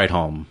give you a ride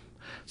home.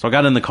 So I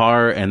got in the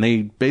car, and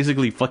they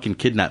basically fucking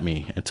kidnapped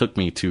me and took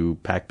me to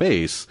Pac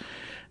Base.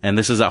 And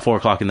this is at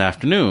 4:00 in the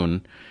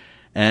afternoon.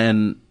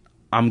 And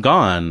I'm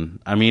gone.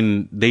 I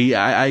mean,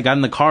 I got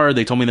in the car,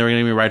 they told me they were going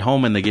to give me a ride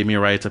home, and they gave me a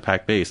ride to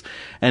Pac Base.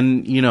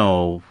 And,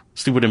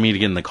 stupid of me to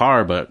get in the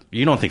car, but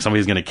you don't think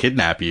somebody's going to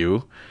kidnap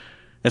you.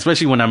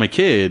 Especially when I'm a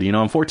kid,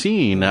 I'm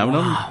 14.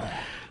 Wow.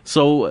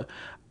 So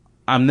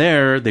I'm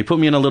there, they put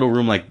me in a little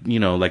room like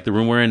the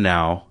room we're in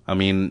now. I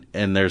mean,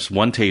 and there's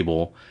one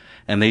table,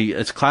 and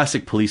it's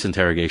classic police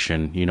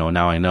interrogation,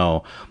 now I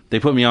know. They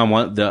put me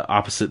on the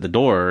opposite the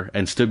door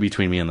and stood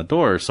between me and the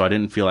door, so I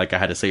didn't feel like I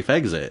had a safe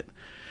exit.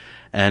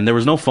 And there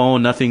was no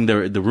phone, nothing.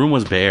 The room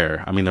was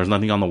bare. I mean, there was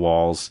nothing on the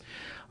walls.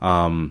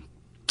 The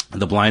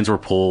blinds were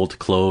pulled,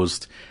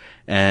 closed,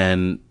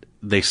 and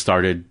they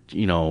started,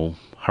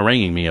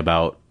 haranguing me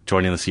about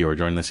joining the Sea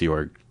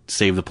Org,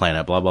 save the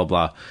planet, blah, blah,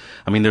 blah.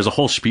 I mean, there's a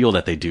whole spiel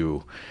that they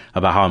do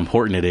about how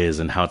important it is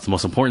and how it's the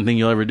most important thing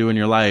you'll ever do in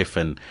your life,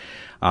 and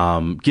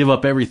give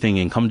up everything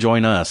and come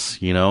join us,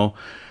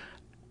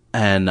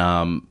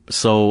 And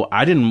so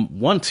I didn't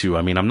want to.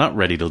 I mean, I'm not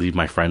ready to leave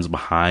my friends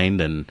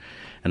behind and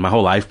my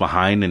whole life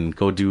behind and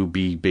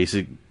be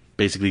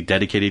basically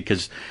dedicated,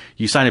 because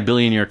you sign a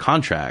billion-year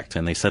contract,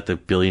 and they set the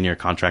billion-year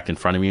contract in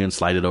front of you and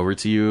slide it over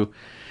to you.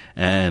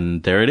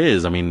 And there it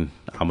is. I mean,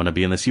 I'm going to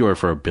be in the Sea Org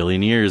for 1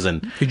 billion years.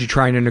 And did you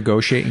try to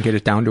negotiate and get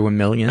it down to 1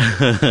 million?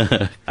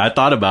 I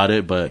thought about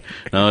it, but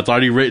no, it's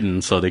already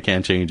written, so they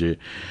can't change it.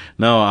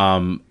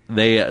 No,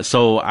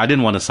 so I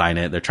didn't want to sign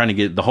it. They're trying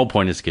to the whole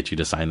point is to get you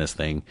to sign this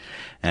thing.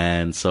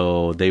 And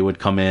so they would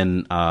come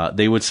in,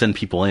 they would send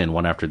people in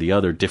one after the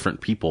other,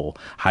 different people,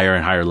 higher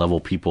and higher level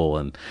people.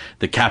 And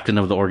the captain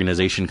of the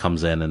organization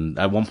comes in. And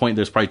at one point,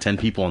 there's probably 10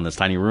 people in this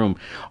tiny room,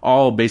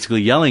 all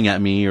basically yelling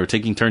at me or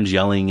taking turns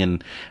yelling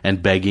and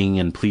begging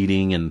and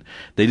pleading. And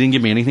they didn't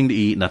give me anything to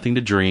eat, nothing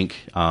to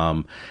drink.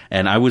 And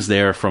I was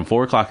there from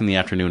 4:00 in the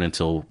afternoon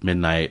until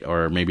midnight,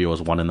 or maybe it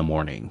was 1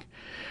 a.m.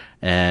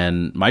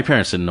 And my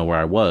parents didn't know where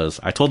I was.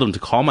 I told them to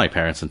call my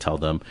parents and tell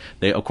them.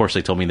 Of course,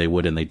 they told me they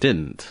would, and they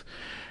didn't.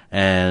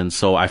 And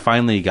so I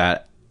finally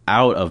got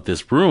out of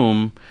this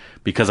room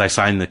because I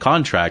signed the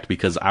contract,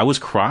 because I was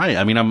crying.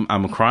 I mean,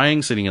 I'm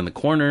crying, sitting in the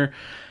corner.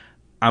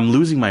 I'm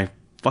losing my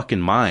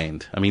fucking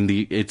mind. I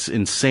mean, it's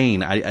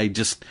insane. I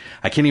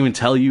can't even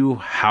tell you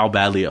how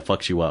badly it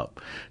fucks you up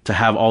to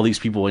have all these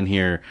people in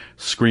here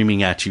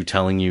screaming at you,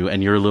 telling you,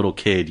 and you're a little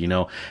kid,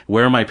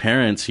 where are my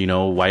parents?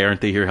 Why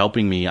aren't they here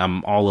helping me?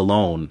 I'm all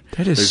alone.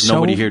 There's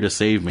nobody here to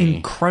save me.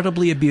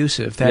 Incredibly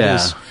abusive.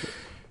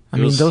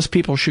 Those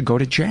people should go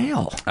to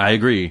jail. I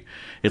agree.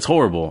 It's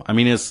horrible. I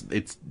mean,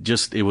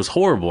 it was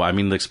horrible. I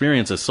mean, the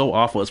experience is so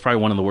awful. It's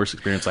probably one of the worst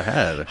experiences I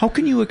had. How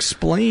can you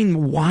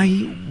explain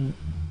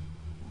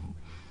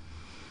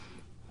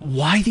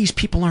why these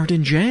people aren't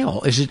in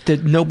jail? Is it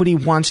that nobody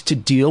wants to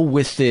deal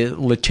with the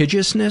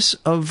litigiousness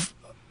of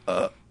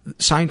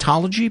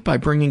Scientology by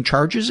bringing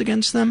charges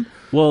against them?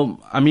 Well,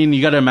 I mean,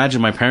 you got to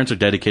imagine my parents are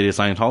dedicated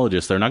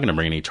Scientologists. They're not going to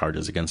bring any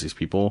charges against these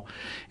people.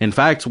 In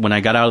fact, when I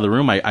got out of the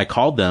room, I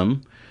called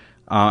them.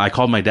 I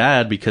called my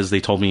dad, because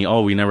they told me,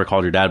 oh, we never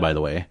called your dad, by the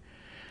way.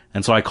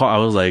 And so I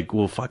was like,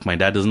 well, fuck, my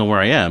dad doesn't know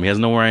where I am. He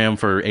hasn't known where I am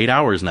for 8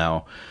 hours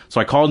now.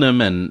 So I called him,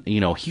 and,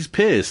 he's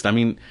pissed. I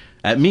mean,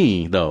 at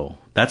me, though.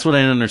 That's what I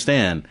didn't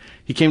understand.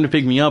 He came to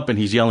pick me up, and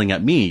he's yelling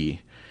at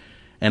me.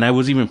 And I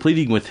was even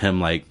pleading with him,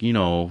 like, you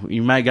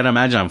might gotta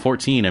imagine I'm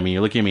 14. I mean,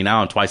 you're looking at me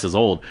now, I'm twice as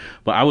old.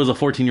 But I was a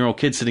 14-year-old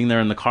kid sitting there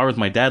in the car with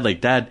my dad,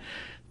 like, Dad,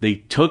 they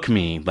took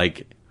me.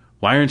 Like,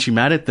 why aren't you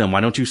mad at them? Why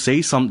don't you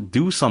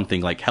do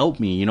something, like, help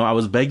me? I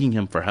was begging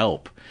him for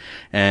help.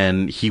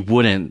 And he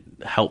wouldn't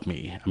help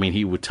me. I mean,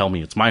 he would tell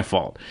me it's my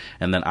fault,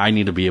 and then I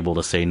need to be able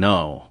to say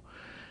no.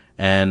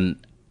 And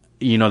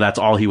that's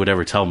all he would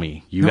ever tell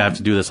me. You have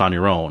to do this on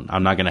your own.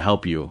 I'm not going to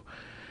help you.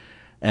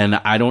 And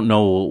I don't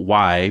know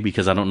why,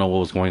 because I don't know what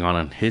was going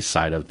on his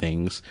side of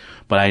things.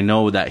 But I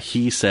know that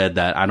he said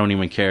that I don't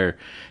even care.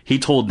 He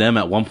told them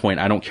at one point,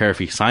 I don't care if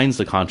he signs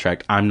the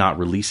contract, I'm not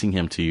releasing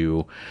him to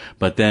you.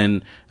 But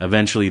then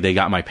eventually they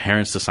got my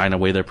parents to sign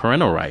away their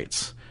parental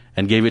rights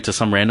and gave it to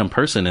some random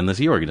person in the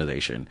Sea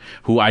organization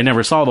who I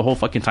never saw the whole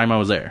fucking time I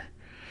was there.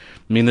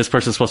 I mean, this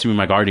person's supposed to be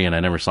my guardian.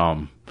 I never saw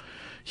him.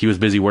 He was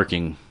busy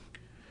working.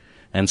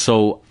 And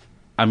so,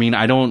 I mean,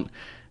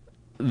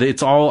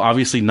 it's all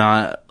obviously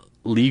not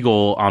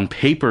legal. On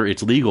paper,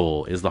 it's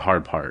legal is the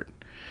hard part.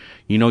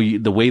 You know,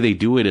 the way they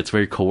do it, it's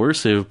very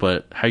coercive,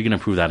 but how are you going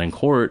to prove that in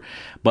court?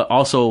 But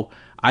also,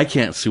 I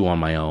can't sue on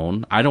my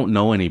own. I don't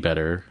know any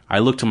better. I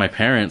look to my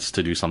parents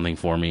to do something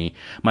for me.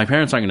 My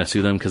parents aren't going to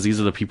sue them because these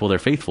are the people they're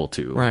faithful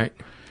to. Right.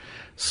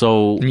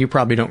 So, and you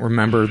probably don't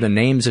remember the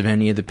names of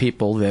any of the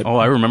people that... Oh,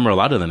 I remember a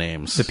lot of the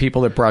names. The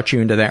people that brought you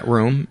into that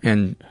room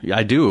and... Yeah,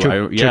 I do.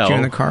 Took you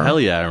in the car?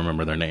 Hell yeah, I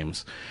remember their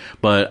names.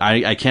 But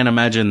I can't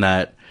imagine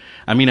that...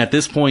 I mean, at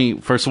this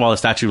point, first of all, the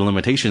statute of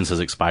limitations has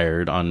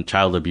expired on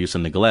child abuse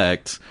and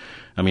neglect.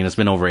 I mean, it's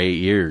been over 8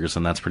 years,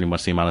 and that's pretty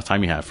much the amount of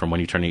time you have. From when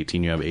you turn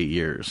 18, you have 8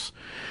 years.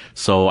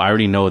 So I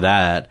already know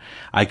that.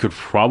 I could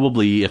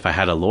probably, if I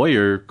had a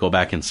lawyer, go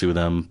back and sue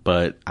them,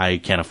 but I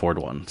can't afford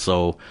one.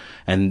 So,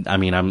 and I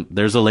mean,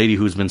 there's a lady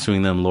who's been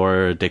suing them,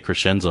 Laura De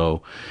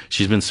Crescenzo.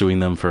 She's been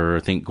suing them for, I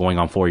think, going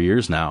on 4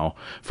 years now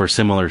for a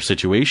similar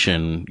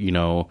situation, you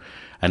know,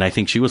 and I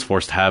think she was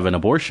forced to have an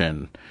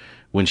abortion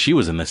when she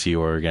was in the Sea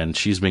Org, and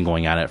she's been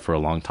going at it for a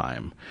long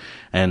time.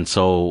 And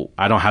so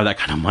I don't have that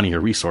kind of money or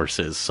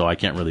resources, so I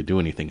can't really do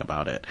anything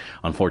about it,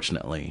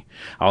 unfortunately.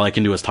 All I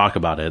can do is talk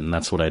about it, and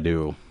that's what I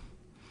do.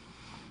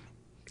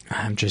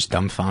 I'm just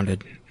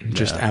dumbfounded. I'm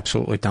just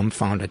absolutely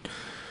dumbfounded.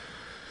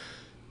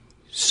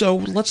 So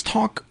let's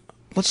talk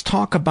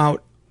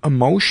about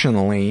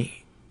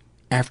emotionally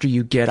after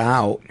you get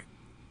out.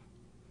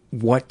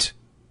 What,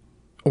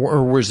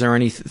 or was there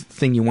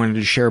anything you wanted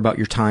to share about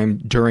your time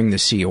during the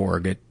Sea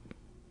Org?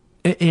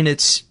 And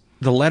it's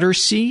the letter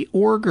C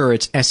org, or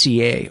it's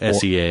SEA?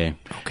 SEA. Okay.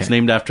 It's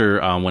named after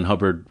when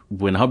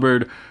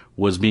Hubbard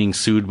was being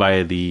sued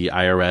by the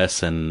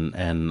IRS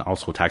and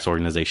also tax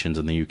organizations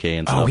in the UK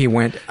and stuff. Oh, he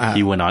went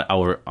out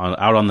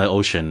on the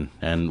ocean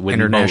and with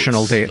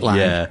international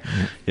dateline.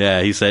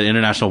 Yeah. He said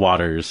international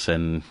waters,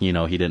 and you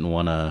know he didn't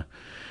want to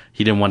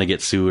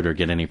get sued or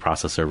get any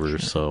process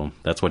servers, so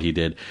that's what he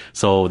did.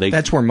 So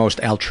that's where most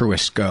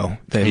altruists go.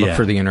 They look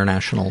for the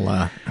international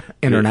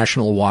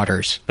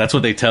waters. That's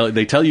what they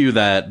tell you,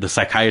 that the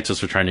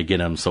psychiatrists were trying to get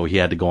him, so he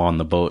had to go on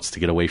the boats to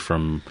get away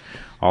from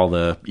all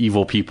the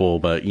evil people.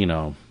 But you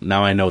know,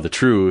 now I know the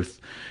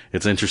truth.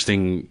 It's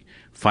interesting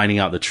finding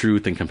out the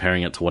truth and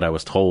comparing it to what I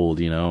was told,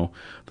 you know,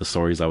 the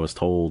stories I was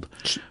told.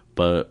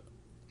 But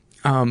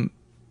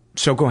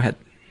so go ahead.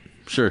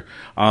 Sure.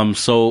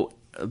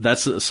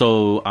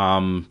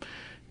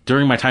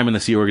 During my time in the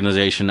Sea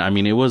organization, I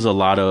mean, it was a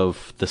lot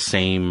of the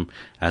same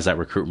as that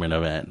recruitment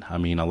event. I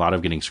mean, a lot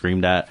of getting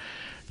screamed at.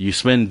 You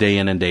spend day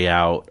in and day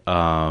out,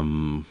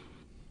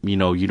 you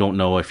know, you don't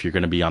know if you're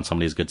going to be on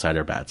somebody's good side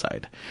or bad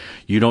side.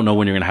 You don't know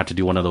when you're going to have to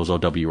do one of those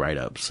OW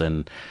write-ups.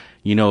 And,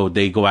 you know,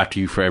 they go after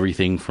you for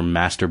everything from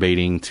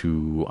masturbating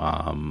to,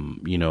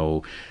 you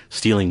know,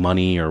 stealing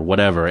money or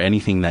whatever,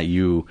 anything that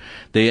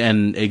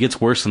and it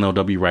gets worse than the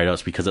OW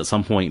write-ups, because at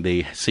some point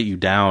they sit you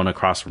down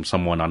across from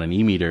someone on an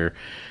e-meter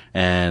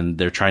and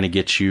they're trying to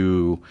get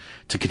you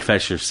to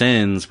confess your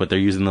sins, but they're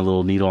using the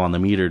little needle on the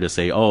meter to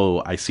say,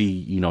 oh, I see,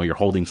 you know, you're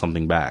holding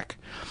something back.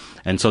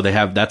 And so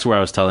that's where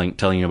I was telling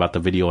you about the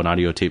video and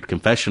audio taped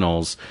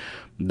confessionals.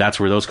 That's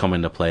where those come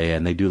into play,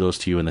 and they do those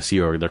to you in the Sea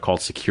Org. They're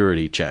called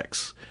security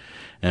checks.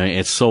 I mean,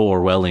 it's so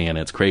Orwellian,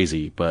 it's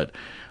crazy, but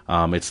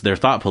it's their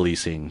thought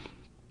policing.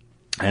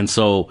 And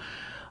so,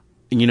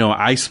 you know,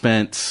 I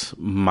spent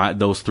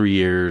those 3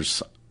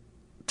 years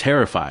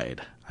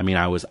terrified. I mean,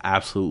 I was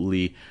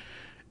absolutely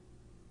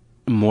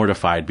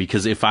mortified,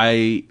 because if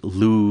I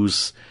do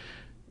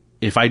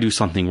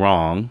something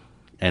wrong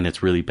and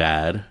it's really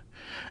bad,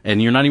 and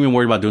you're not even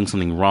worried about doing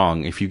something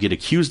wrong, if you get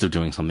accused of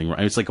doing something wrong,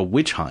 it's like a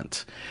witch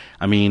hunt.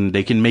 I mean,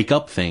 they can make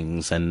up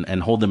things and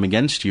hold them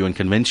against you and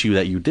convince you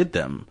that you did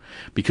them,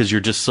 because you're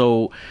just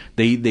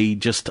they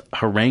just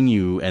harangue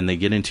you and they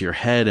get into your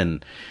head,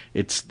 and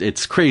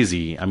it's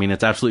crazy. I mean,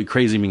 it's absolutely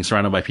crazy being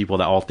surrounded by people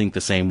that all think the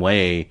same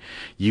way.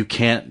 You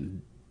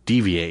can't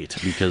deviate,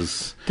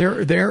 because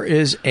there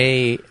is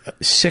a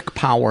sick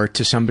power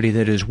to somebody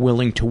that is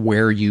willing to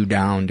wear you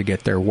down to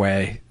get their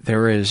way.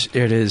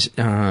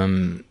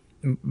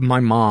 My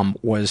mom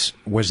was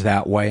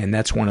that way, and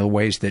that's one of the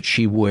ways that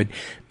she would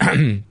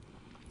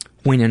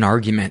win an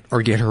argument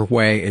or get her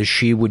way, is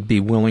she would be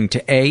willing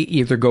to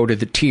either go to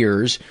the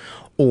tears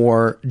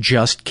or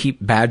just keep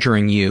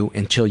badgering you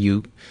until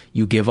you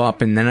give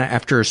up. And then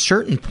after a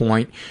certain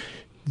point,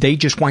 they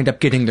just wind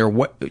up getting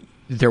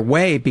their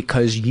way,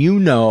 because you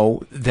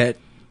know that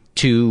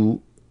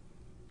to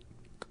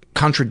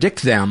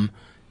contradict them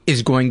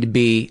is going to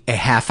be a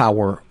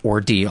half-hour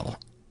ordeal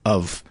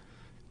of,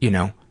 you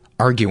know,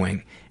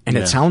 arguing. And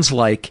it sounds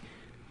like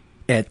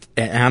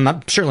and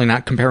I'm certainly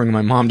not comparing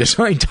my mom to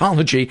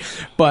Scientology,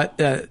 but,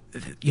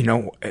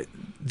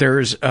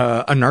 there's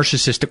a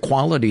narcissistic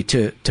quality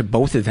to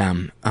both of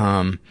them.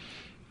 And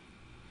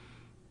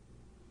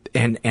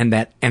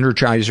that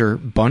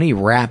Energizer bunny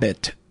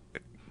rabbit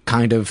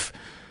kind of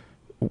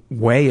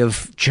way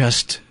of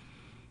just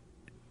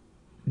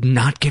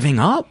not giving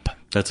up.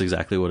 That's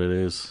exactly what it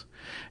is.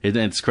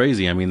 It's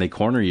crazy. I mean, they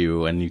corner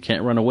you and you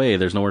can't run away.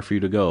 There's nowhere for you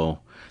to go.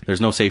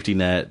 There's no safety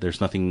net.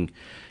 There's nothing.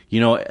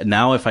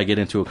 Now if I get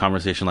into a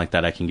conversation like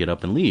that, I can get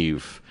up and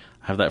leave.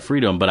 I have that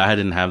freedom, but I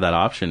didn't have that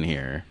option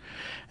here.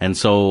 And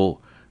so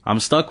I'm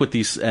stuck with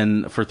these,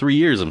 and for 3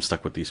 years I'm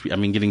stuck with these. I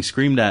mean, getting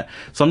screamed at.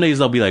 Some days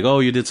they'll be like, "Oh,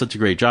 you did such a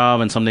great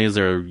job," and some days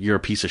 "You're a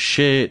piece of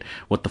shit.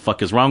 What the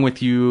fuck is wrong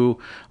with you?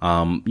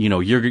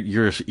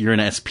 You're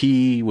an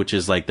SP," which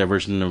is like their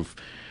version of.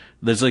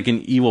 There's like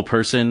an evil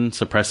person,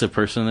 suppressive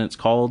person, it's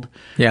called.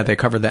 Yeah, they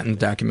covered that in the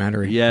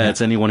documentary. Yeah, it's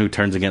anyone who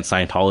turns against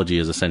Scientology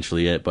is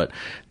essentially it. But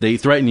they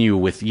threaten you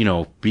with,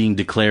 being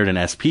declared an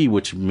SP,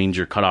 which means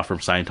you're cut off from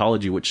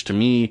Scientology, which to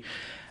me,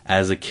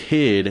 as a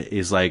kid,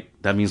 is like,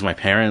 that means my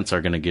parents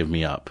are going to give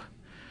me up.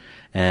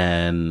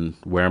 And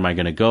where am I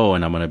going to go?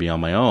 And I'm going to be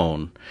on my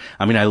own.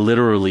 I mean, I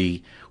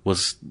literally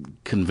was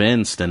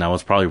convinced, and I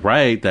was probably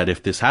right, that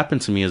if this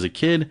happened to me as a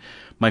kid,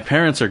 my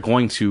parents are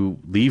going to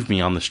leave me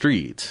on the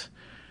street.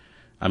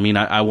 I mean,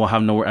 I will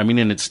have nowhere. I mean,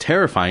 and it's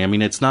terrifying. I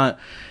mean, it's not,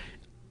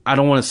 I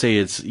don't want to say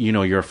it's,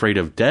 you're afraid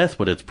of death,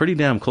 but it's pretty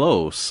damn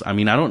close. I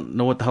mean, I don't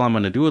know what the hell I'm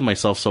going to do with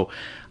myself. So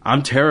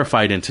I'm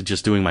terrified into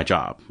just doing my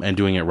job and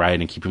doing it right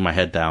and keeping my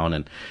head down.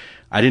 And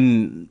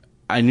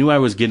I knew I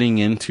was getting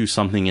into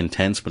something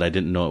intense, but I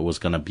didn't know it was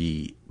going to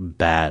be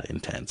bad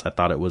intense. I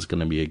thought it was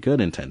going to be a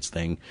good intense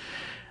thing.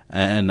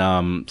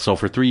 And so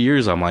for 3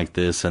 years I'm like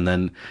this, and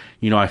then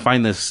I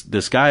find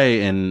this guy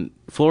in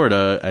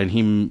Florida, and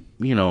he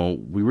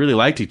we really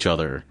liked each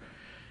other,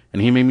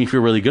 and he made me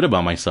feel really good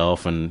about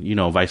myself, and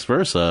vice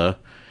versa,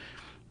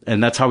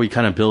 and that's how we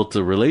kind of built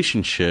a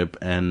relationship.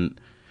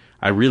 And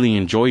I really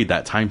enjoyed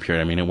that time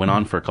period. I mean, it went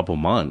on for a couple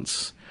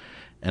months,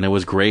 and it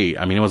was great.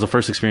 I mean, it was the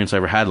first experience I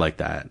ever had like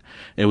that.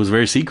 It was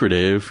very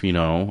secretive,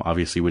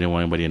 obviously we didn't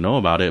want anybody to know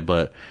about it,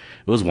 but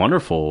it was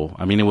wonderful.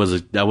 I mean,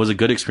 that was a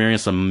good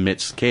experience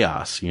amidst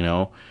chaos,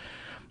 and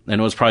it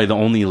was probably the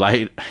only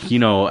light, at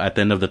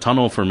the end of the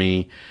tunnel for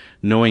me,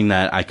 knowing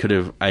that I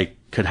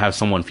could have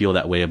someone feel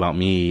that way about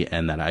me,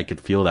 and that I could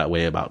feel that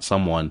way about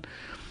someone.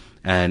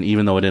 And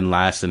even though it didn't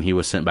last, and he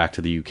was sent back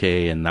to the UK,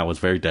 and that was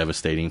very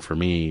devastating for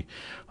me.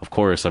 Of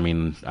course, I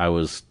mean, I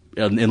was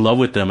in love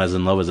with them, as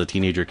in love as a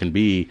teenager can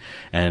be,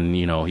 and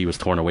he was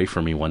torn away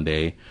from me one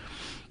day.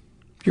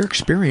 Your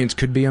experience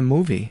could be a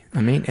movie.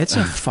 I mean, it's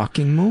a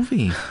fucking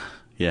movie.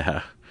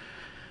 Yeah.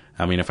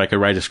 I mean, if I could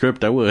write a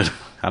script, I would.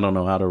 I don't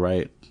know how to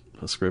write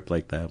a script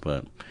like that,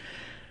 but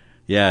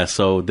yeah,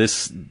 so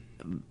this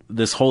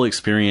whole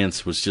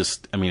experience was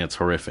just, I mean, it's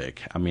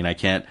horrific. I mean,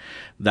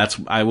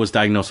 I was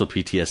diagnosed with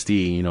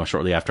PTSD,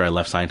 shortly after I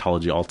left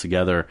Scientology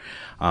altogether.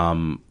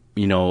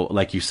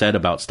 Like you said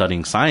about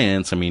studying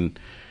science, I mean,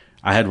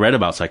 I had read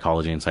about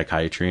psychology and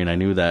psychiatry, and I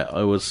knew that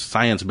it was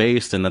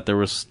science-based and that there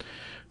was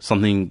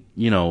something,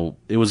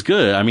 it was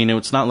good. I mean,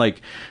 it's not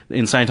like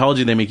in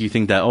Scientology they make you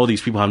think that,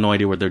 these people have no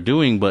idea what they're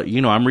doing, but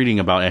I'm reading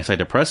about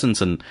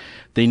antidepressants, and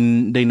they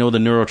know the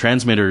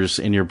neurotransmitters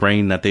in your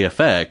brain that they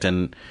affect,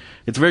 and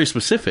it's very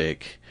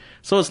specific.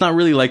 So it's not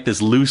really like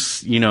this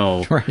loose,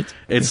 right.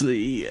 It's,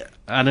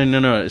 I don't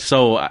know.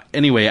 So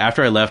anyway,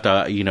 after I left,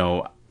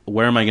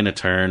 where am I going to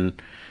turn?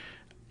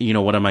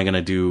 What am I going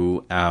to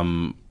do?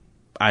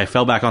 I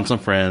fell back on some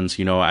friends.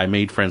 I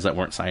made friends that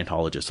weren't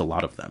Scientologists, a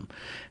lot of them.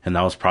 And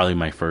that was probably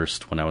my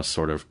first, when I was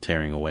sort of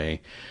tearing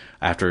away.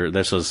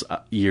 This was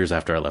years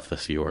after I left the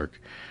Sea Org.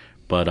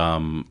 But,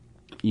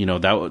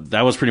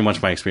 that was pretty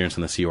much my experience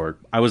in the Sea Org.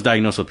 I was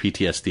diagnosed with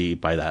PTSD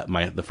by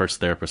the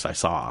first therapist I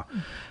saw,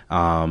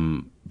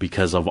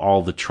 because of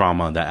all the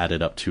trauma that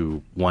added up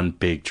to one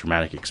big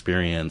traumatic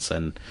experience.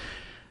 And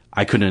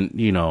I couldn't,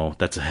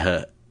 that's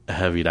a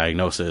heavy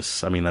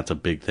diagnosis. I mean, that's a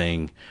big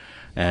thing.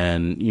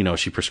 And,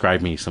 she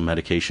prescribed me some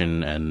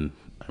medication, and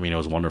I mean, it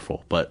was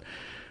wonderful. But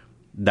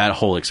that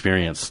whole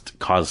experience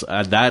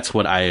that's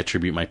what I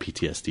attribute my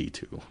PTSD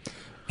to.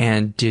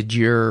 And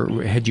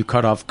had you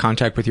cut off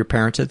contact with your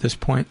parents at this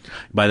point?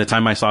 By the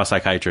time I saw a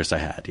psychiatrist, I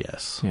had,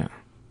 yes. Yeah.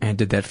 And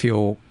did that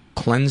feel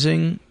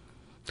cleansing,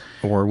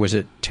 or was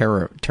it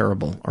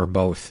terrible, or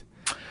both?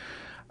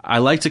 I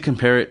like to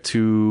compare it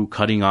to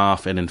cutting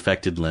off an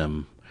infected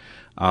limb.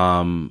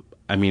 I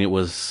mean, it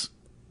was,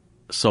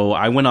 so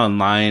I went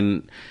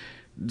online.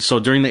 So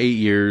during the 8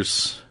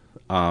 years,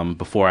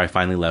 before I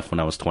finally left when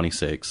I was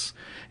 26,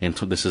 and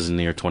this is in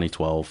the year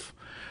 2012,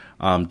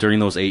 during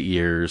those 8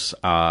 years,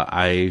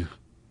 I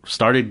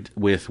started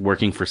with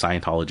working for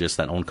Scientologists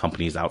that own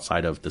companies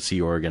outside of the Sea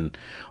Org and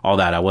all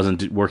that. I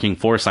wasn't working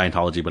for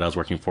Scientology, but I was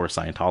working for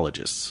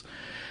Scientologists.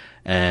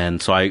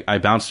 And so I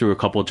bounced through a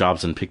couple of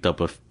jobs and picked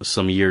up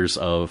some years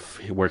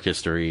of work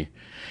history.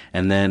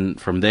 And then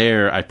from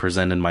there, I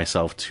presented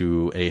myself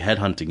to a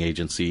headhunting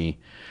agency.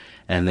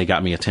 and they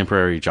got me a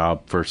temporary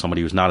job for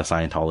somebody who's not a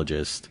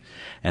Scientologist.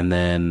 And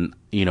then,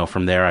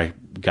 from there I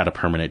got a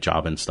permanent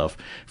job and stuff.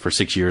 For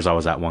 6 years I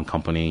was at one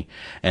company,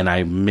 and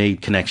I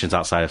made connections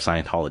outside of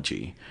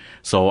Scientology.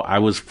 So I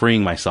was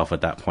freeing myself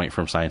at that point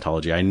from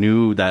Scientology. I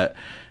knew that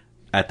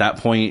at that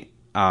point,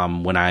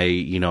 when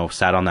I,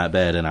 sat on that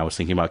bed and I was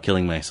thinking about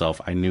killing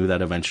myself, I knew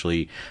that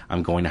eventually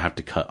I'm going to have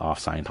to cut off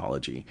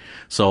Scientology.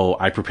 So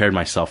I prepared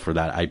myself for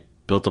that. I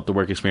built up the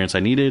work experience I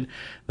needed,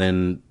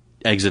 then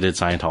exited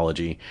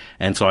Scientology.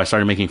 And so I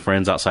started making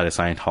friends outside of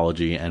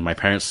Scientology, and my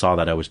parents saw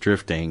that I was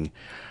drifting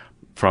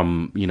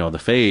from, the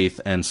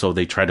faith. And so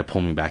they tried to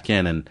pull me back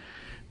in, and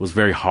it was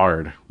very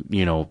hard.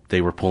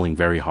 They were pulling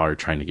very hard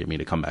trying to get me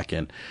to come back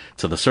in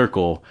to the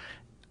circle.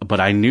 But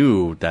I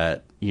knew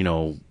that,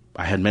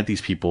 I had met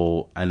these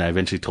people, and I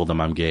eventually told them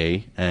I'm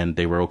gay, and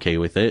they were okay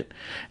with it.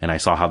 And I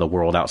saw how the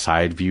world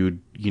outside viewed,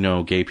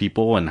 gay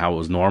people, and how it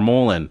was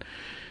normal. And,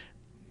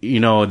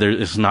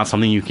 it's not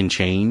something you can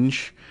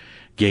change.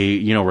 Gay,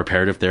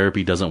 reparative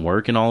therapy doesn't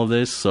work in all of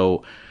this.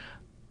 So,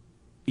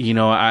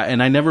 I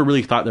never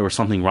really thought there was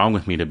something wrong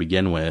with me to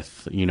begin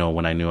with.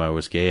 When I knew I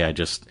was gay, I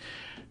just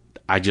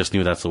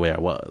knew that's the way I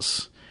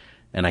was,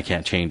 and I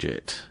can't change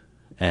it.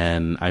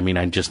 And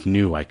I just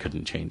knew I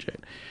couldn't change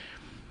it.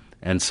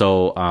 And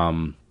so,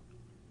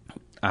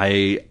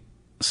 I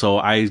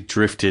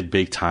drifted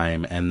big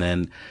time. And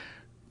then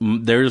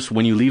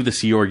when you leave the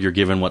Sea Org, you're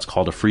given what's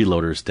called a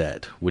freeloader's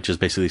debt, which is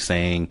basically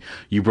saying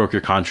you broke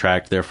your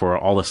contract. Therefore,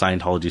 all the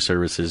Scientology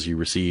services you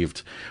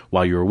received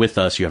while you were with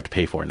us, you have to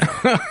pay for now.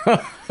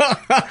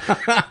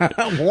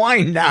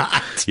 Why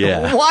not?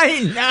 Yeah. Why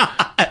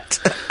not?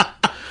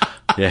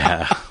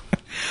 Yeah.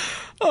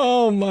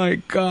 Oh my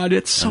God,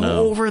 it's so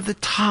over the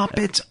top.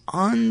 It's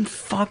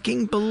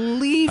unfucking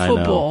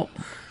believable.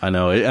 I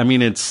know.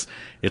 It's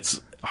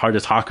hard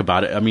to talk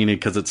about it.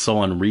 Because it's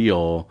so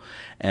unreal.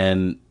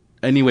 And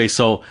anyway,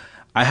 so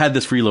I had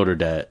this freeloader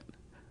debt.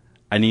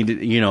 I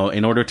needed,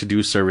 in order to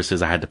do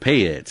services, I had to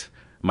pay it.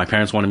 My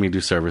parents wanted me to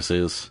do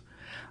services.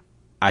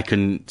 I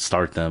couldn't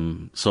start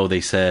them. So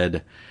they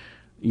said,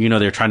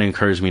 they're trying to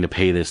encourage me to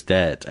pay this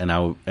debt. And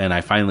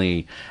I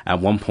finally, at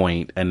one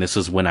point, and this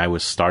is when I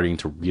was starting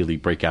to really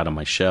break out of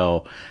my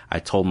shell, I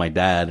told my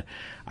dad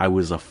I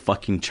was a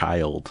fucking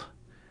child.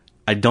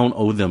 I don't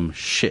owe them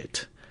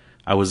shit.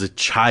 I was a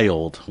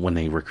child when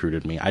they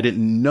recruited me. I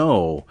didn't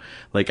know.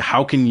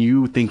 How can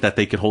you think that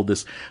they could hold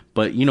this?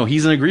 But,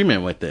 he's in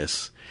agreement with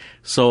this.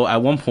 So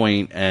at one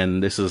point,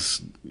 and this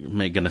is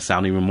going to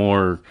sound even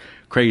more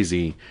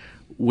crazy,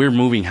 we're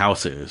moving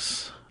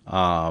houses.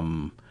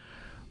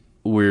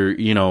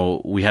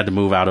 We had to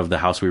move out of the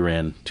house we were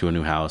in to a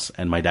new house.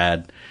 And my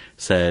dad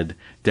said,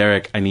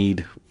 Derek, I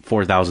need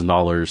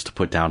 $4,000 to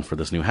put down for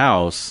this new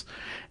house.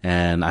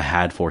 And I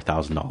had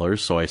 $4,000.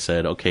 So I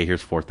said, okay,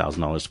 here's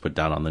 $4,000 to put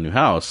down on the new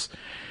house.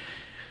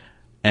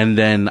 And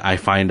then I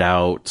find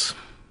out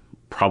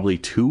probably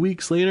 2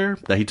 weeks later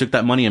that he took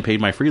that money and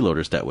paid my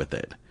freeloader's debt with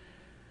it.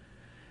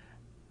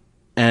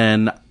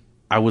 And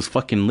I was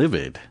fucking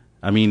livid.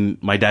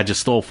 My dad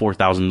just stole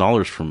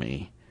 $4,000 from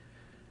me.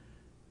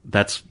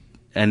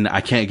 And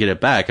I can't get it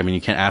back.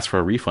 You can't ask for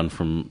a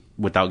refund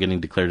without getting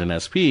declared an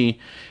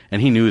SP.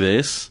 And he knew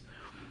this.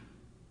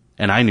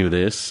 And I knew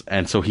this.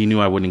 And so he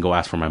knew I wouldn't go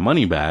ask for my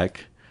money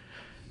back.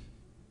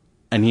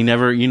 And he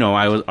never, are you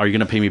going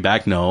to pay me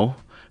back? No.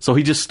 So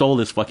he just stole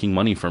this fucking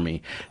money from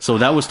me. So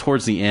that was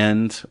towards the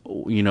end,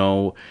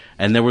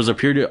 and there was a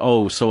period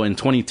so in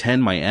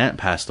 2010, my aunt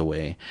passed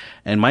away.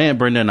 And my Aunt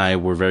Brenda and I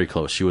were very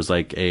close. She was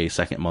like a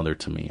second mother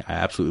to me. I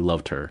absolutely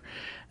loved her.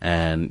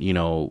 And,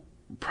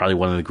 probably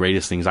one of the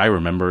greatest things I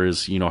remember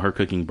is, her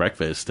cooking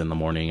breakfast in the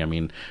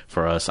morning.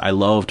 For us, I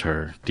loved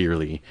her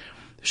dearly.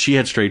 She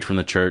had strayed from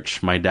the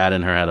church. My dad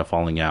and her had a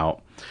falling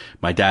out.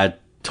 My dad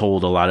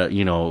told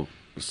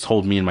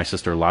told me and my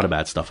sister a lot of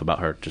bad stuff about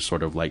her, just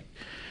sort of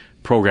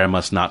program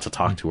us not to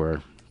talk to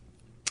her.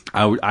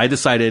 I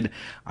decided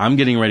I'm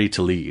getting ready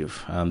to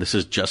leave. This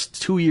is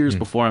just 2 years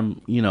before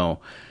I'm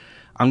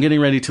getting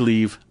ready to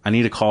leave. I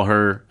need to call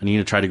her. I need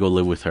to try to go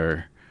live with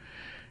her.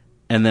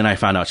 And then I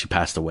found out she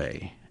passed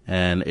away.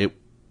 And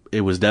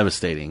it was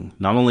devastating,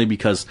 not only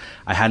because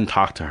I hadn't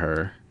talked to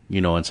her,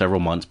 in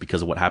several months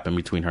because of what happened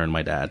between her and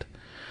my dad,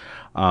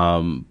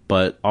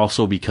 but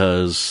also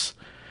because,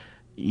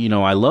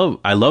 I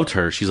loved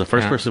her. She's the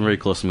first person very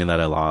close to me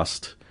that I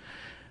lost.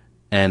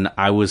 And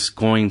I was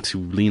going to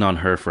lean on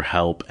her for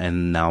help,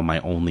 and now my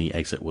only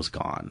exit was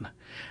gone.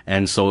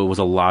 And so it was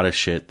a lot of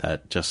shit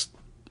that just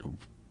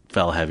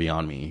fell heavy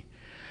on me.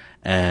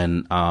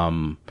 And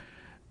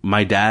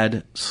my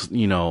dad,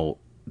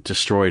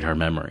 destroyed her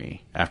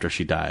memory after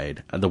she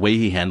died. The way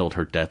he handled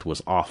her death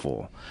was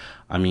awful.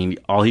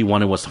 All he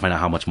wanted was to find out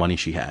how much money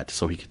she had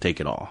so he could take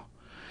it all.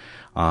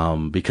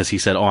 Because he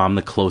said, I'm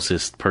the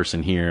closest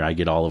person here. I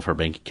get all of her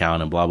bank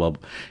account and blah, blah,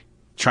 blah.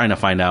 Trying to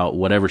find out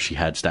whatever she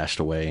had stashed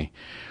away.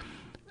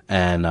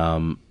 And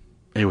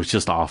it was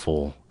just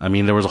awful.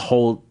 There was a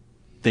whole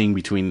thing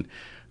between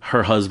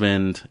her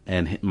husband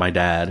and my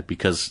dad,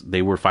 because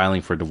they were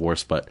filing for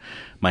divorce, but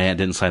my aunt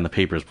didn't sign the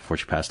papers before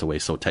she passed away.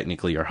 So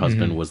technically her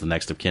husband was the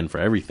next of kin for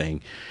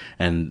everything.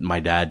 And my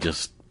dad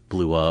just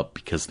blew up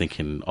because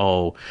thinking,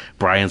 oh,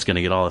 Brian's going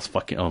to get all this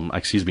fucking,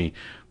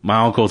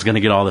 my uncle's going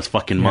to get all this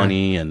fucking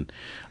money. And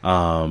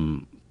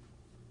it's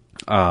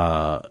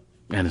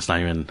not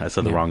even, I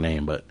said the wrong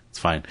name, but it's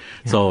fine.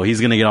 Yeah. So he's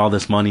going to get all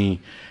this money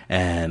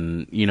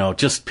and,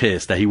 just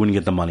pissed that he wouldn't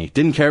get the money.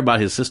 Didn't care about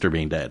his sister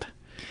being dead.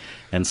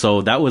 And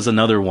so that was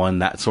another one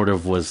that sort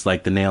of was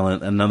like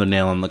another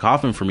nail in the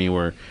coffin for me,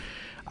 where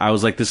I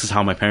was like, this is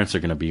how my parents are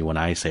going to be when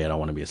I say I don't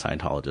want to be a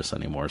Scientologist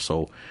anymore.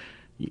 So,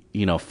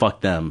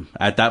 fuck them.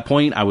 At that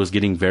point, I was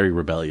getting very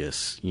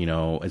rebellious.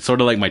 It's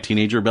sort of like my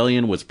teenage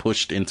rebellion was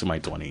pushed into my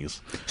 20s.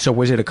 So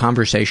was it a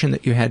conversation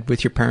that you had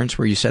with your parents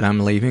where you said,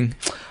 I'm leaving?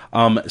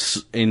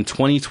 In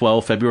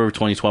 2012, February of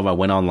 2012, I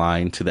went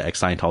online to the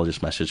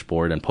ex-Scientologist message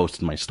board and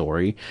posted my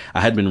story.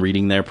 I had been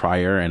reading there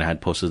prior and I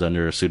had posted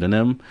under a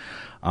pseudonym.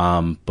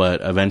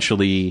 But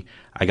eventually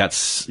I got,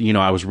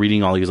 I was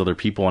reading all these other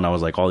people and I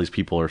was like, all these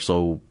people are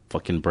so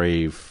fucking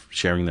brave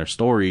sharing their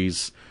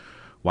stories.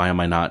 Why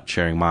am I not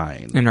sharing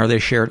mine? And are they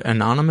shared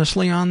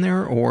anonymously on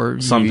there, or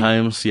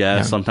sometimes?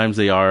 Yeah, sometimes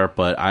they are.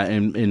 But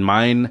in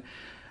mine,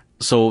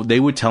 so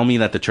they would tell me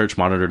that the church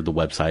monitored the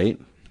website.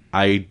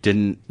 I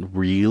didn't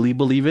really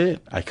believe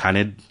it. I kind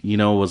of,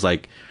 was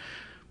like,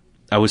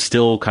 I was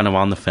still kind of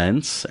on the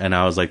fence, and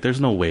I was like, there's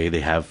no way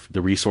they have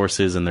the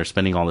resources and they're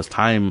spending all this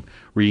time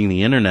reading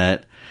the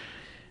internet.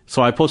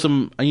 So I posted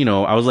them,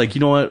 I was like,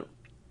 you know what?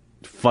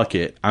 Fuck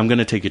it. I'm going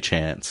to take a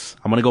chance.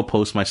 I'm going to go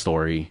post my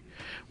story.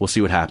 We'll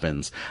see what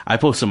happens. I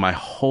posted my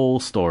whole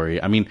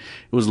story. I mean,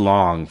 it was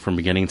long from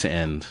beginning to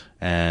end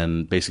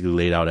and basically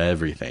laid out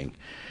everything.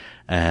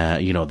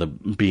 The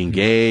being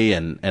gay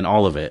and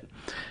all of it.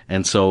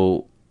 And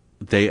so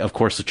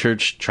the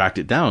church tracked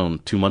it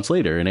down 2 months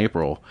later in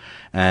April.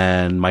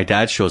 And my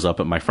dad shows up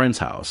at my friend's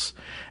house.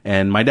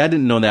 And my dad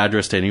didn't know the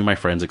address to any of my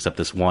friends except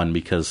this one,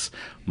 because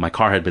my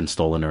car had been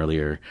stolen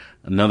earlier.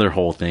 Another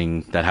whole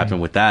thing that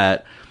happened with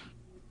that.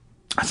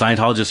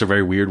 Scientologists are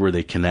very weird where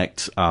they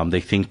connect.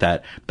 They think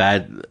that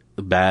bad,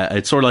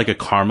 it's sort of like a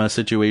karma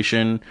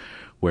situation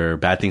where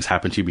bad things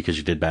happen to you because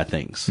you did bad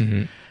things.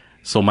 Mm-hmm.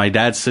 So my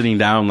dad's sitting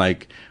down,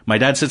 my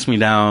dad sits me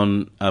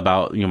down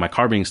about, my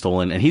car being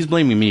stolen, and he's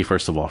blaming me,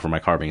 first of all, for my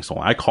car being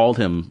stolen. I called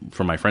him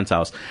from my friend's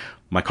house.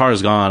 My car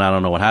is gone. I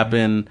don't know what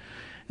happened.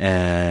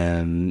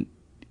 And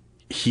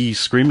he's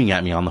screaming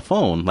at me on the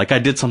phone like I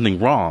did something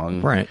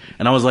wrong. Right.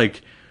 And I was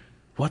like,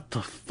 what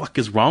the fuck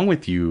is wrong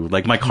with you?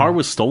 Like, my car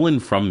was stolen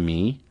from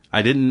me.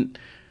 I didn't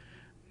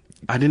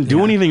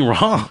do anything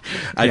wrong.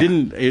 I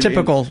didn't.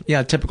 Typical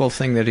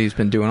thing that he's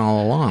been doing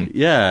all along.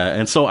 Yeah.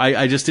 And so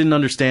I just didn't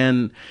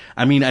understand.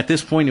 I mean, at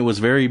this point, it was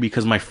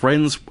because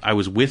I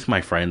was with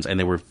my friends and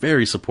they were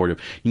very supportive.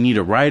 You need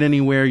a ride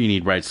anywhere. You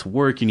need rides to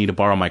work. You need to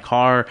borrow my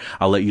car.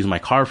 I'll let you use my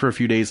car for a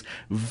few days.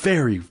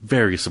 Very,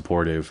 very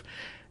supportive.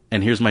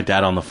 And here's my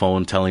dad on the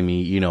phone telling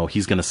me,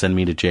 he's going to send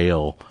me to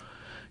jail,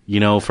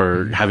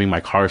 for having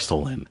my car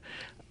stolen.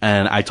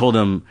 And I told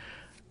him,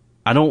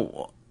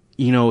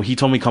 he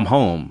told me come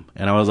home,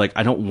 and I was like,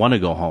 I don't want to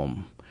go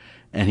home.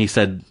 And he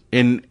said,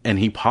 and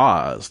he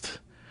paused.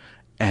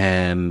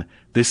 And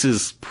this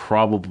is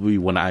probably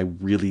when I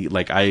really,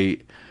 I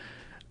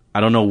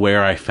don't know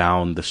where I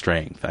found the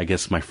strength. I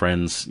guess my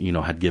friends,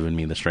 had given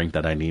me the strength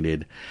that I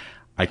needed.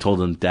 I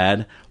told him,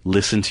 Dad,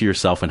 listen to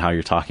yourself and how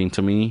you're talking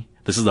to me.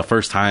 This is the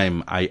first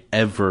time I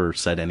ever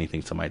said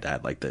anything to my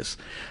dad like this.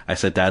 I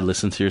said, Dad,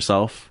 listen to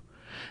yourself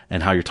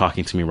and how you're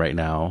talking to me right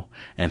now,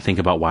 and think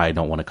about why I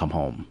don't want to come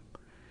home.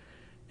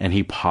 And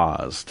he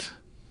paused,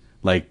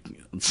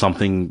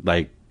 something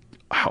like,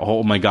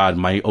 oh my God,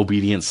 my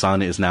obedient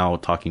son is now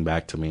talking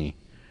back to me.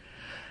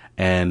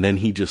 And then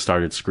he just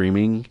started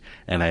screaming,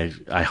 and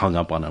I hung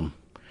up on him.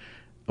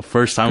 The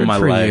first time in my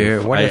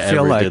life I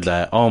ever did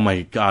that. Oh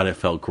my God, it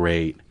felt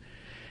great.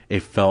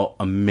 It felt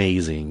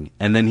amazing.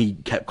 And then he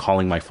kept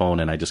calling my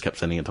phone, and I just kept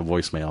sending it to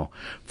voicemail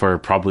for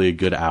probably a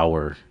good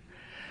hour.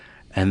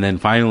 And then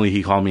finally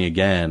he called me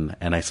again,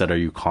 and I said, are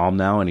you calm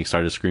now? And he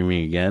started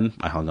screaming again.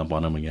 I hung up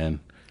on him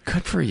again.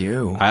 Good for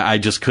you. I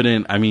just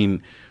couldn't. I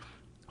mean,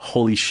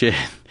 holy shit.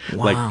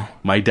 Wow.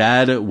 My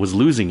dad was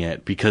losing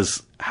it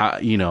because how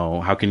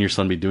can your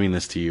son be doing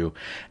this to you?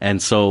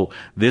 And so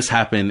this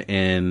happened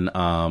in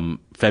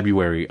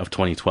February of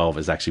 2012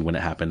 is actually when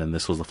it happened. And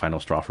this was the final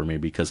straw for me,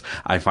 because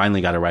I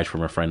finally got a ride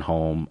from a friend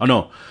home. Oh,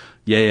 no.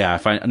 Yeah.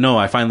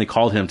 I finally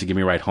called him to give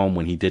me a ride home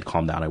when he did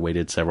calm down. I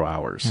waited several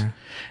hours. Yeah.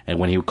 And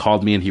when he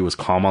called me and he was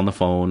calm on the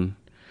phone,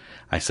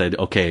 I said,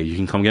 okay, you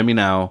can come get me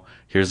now.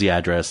 Here's the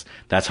address.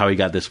 That's how he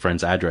got this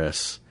friend's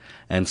address.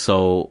 And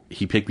so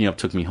he picked me up,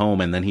 took me home,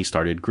 and then he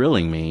started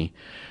grilling me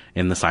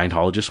in the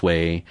Scientologist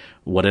way.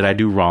 What did I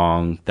do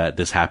wrong that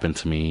this happened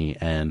to me?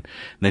 And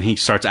then he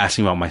starts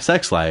asking about my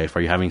sex life.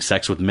 Are you having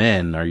sex with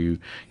men? Are you,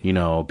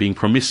 being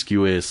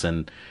promiscuous?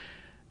 And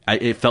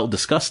it felt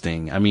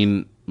disgusting. I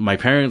mean, my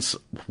parents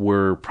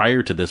were,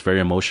 prior to this, very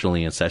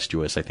emotionally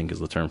incestuous, I think is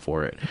the term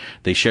for it.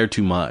 They shared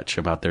too much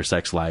about their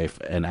sex life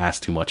and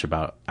asked too much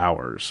about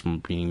ours,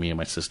 being me and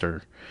my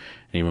sister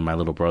and even my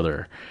little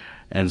brother.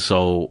 And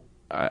so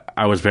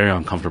I was very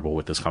uncomfortable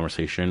with this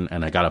conversation,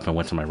 and I got up and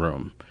went to my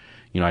room.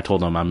 I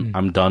told them,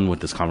 I'm done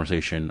with this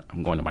conversation.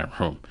 I'm going to my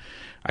room.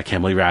 I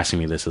can't believe you're asking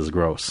me this. This is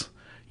gross.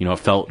 It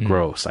felt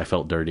gross. I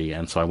felt dirty.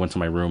 And so I went to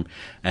my room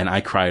and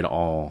I cried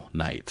all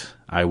night.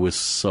 I was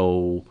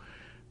so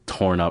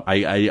torn up.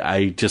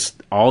 I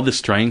just, all the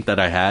strength that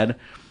I had,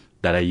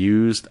 that I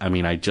used,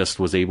 I just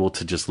was able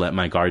to just let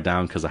my guard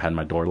down because I had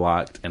my door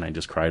locked, and I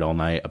just cried all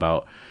night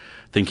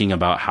thinking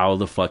about how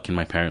the fuck can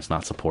my parents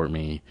not support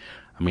me?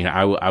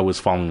 I was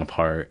falling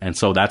apart. And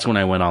so that's when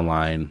I went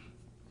online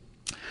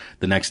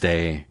the next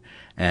day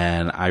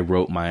and I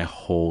wrote my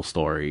whole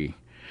story.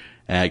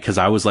 Because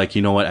I was like,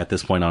 you know what? At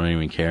this point, I don't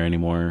even care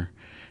anymore.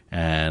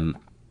 And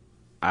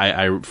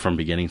I from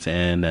beginning to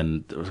end,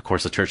 and of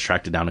course, the church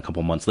tracked it down a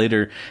couple months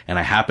later. And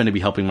I happened to be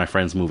helping my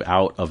friends move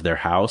out of their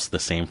house, the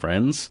same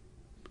friends.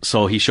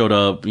 So he showed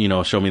up,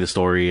 showed me the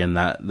story, and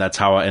that's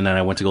how. And then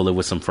I went to go live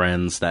with some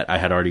friends that I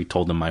had already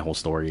told them my whole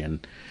story,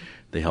 and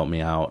they helped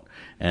me out.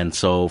 And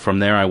so from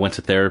there, I went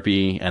to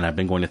therapy, and I've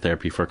been going to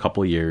therapy for a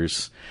couple of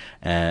years.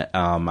 And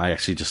I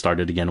actually just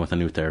started again with a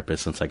new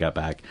therapist since I got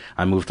back.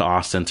 I moved to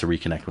Austin to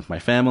reconnect with my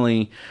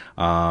family.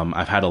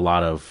 I've had a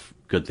lot of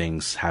good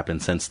things happen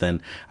since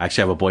then. I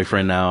actually have a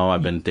boyfriend now.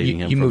 I've been dating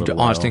him. You for moved to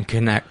Austin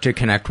to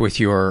connect with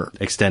your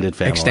extended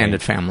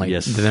family.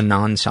 Yes, the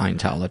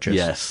non-Scientologists.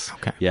 Yes.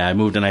 Okay. Yeah, I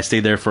moved and I stayed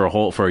there for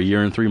a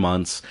year and 3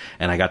 months,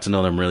 and I got to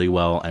know them really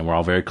well, and we're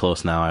all very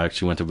close now. I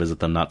actually went to visit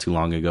them not too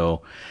long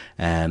ago,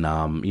 and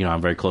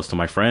I'm very close to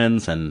my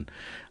friends, and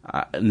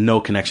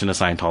no connection to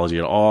Scientology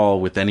at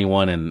all with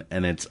anyone,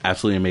 and it's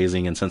absolutely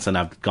amazing. And since then,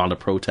 I've gone to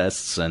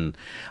protests, and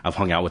I've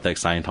hung out with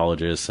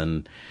ex-Scientologists,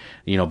 and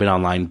been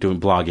online doing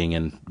blogging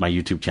and my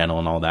YouTube channel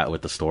and all that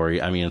with the story.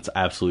 It's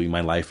absolutely,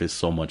 my life is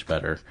so much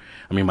better.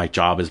 My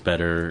job is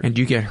better. And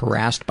do you get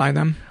harassed by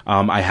them?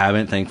 I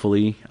haven't,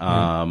 thankfully.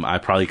 I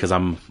probably, because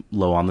I'm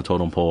low on the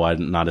totem pole,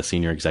 I'm not a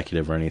senior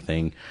executive or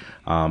anything.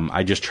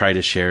 I just try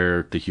to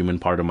share the human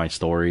part of my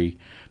story,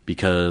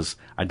 because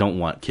I don't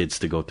want kids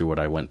to go through what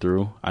I went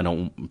through.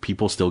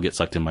 People still get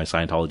sucked in my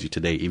Scientology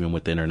today, even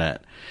with the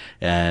internet.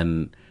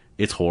 And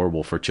it's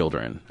horrible for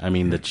children.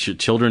 The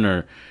children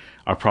are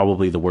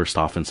probably the worst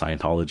off in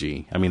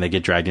Scientology. They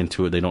get dragged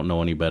into it. They don't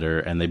know any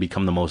better. And they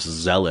become the most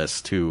zealous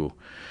too.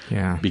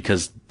 Yeah.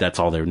 Because that's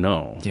all they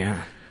know.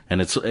 Yeah.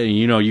 And it's,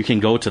 you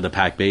can go to the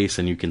pack base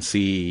and you can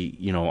see,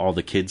 all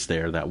the kids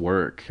there that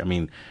work.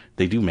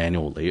 They do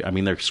manual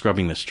labor. They're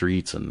scrubbing the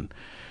streets and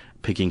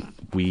picking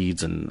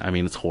weeds, and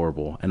it's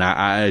horrible. And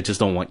I just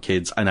don't want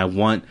kids, and I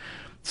want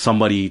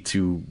somebody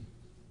to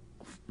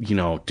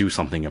do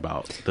something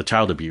about the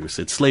child abuse.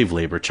 It's slave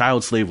labor.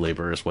 Child slave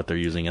labor is what they're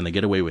using, and they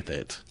get away with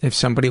it. If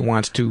somebody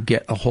wants to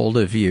get a hold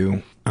of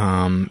you,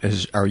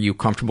 are you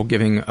comfortable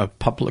giving a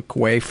public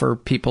way for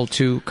people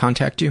to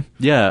contact you?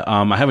 Yeah,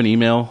 I have an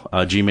email,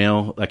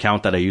 Gmail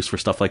account that I use for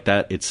stuff like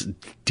that. It's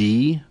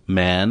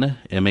dman,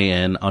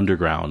 M-A-N,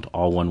 underground,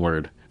 all one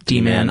word.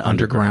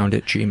 dmanunderground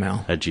at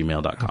gmail. At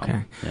gmail.com.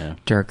 Okay. Yeah.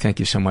 Derek, thank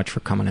you so much for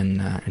coming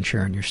in and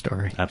sharing your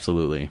story.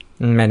 Absolutely.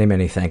 Many,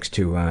 many thanks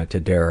to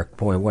Derek.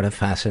 Boy, what a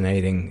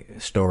fascinating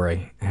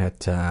story.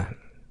 I'm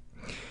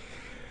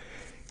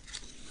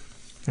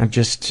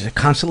just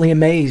constantly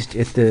amazed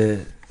at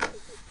the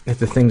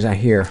things I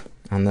hear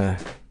on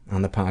the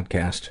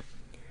podcast.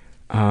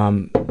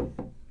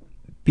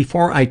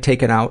 Before I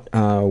take it out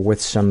with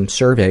some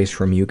surveys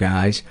from you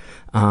guys,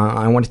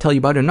 I want to tell you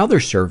about another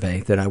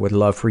survey that I would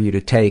love for you to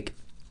take.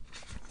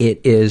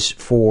 It is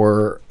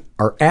for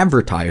our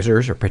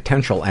advertisers or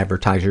potential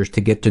advertisers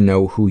to get to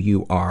know who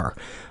you are,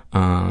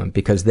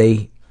 because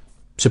they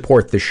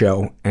support the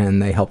show and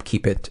they help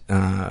keep it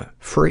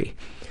free.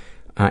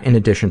 In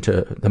addition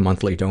to the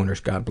monthly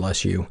donors, God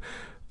bless you.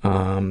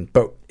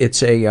 But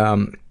it's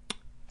a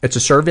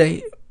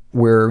survey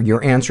where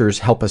your answers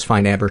help us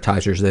find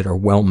advertisers that are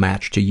well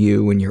matched to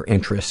you and your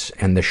interests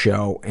and the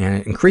show,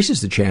 and it increases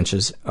the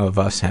chances of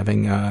us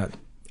having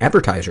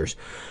advertisers,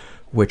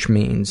 which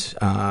means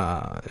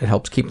it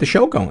helps keep the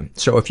show going.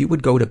 So if you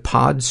would go to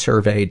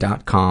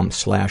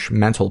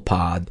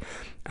podsurvey.com/mentalpod,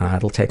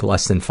 it'll take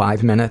less than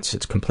 5 minutes.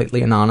 It's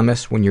completely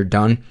anonymous when you're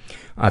done.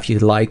 If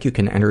you'd like, you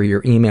can enter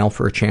your email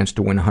for a chance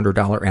to win a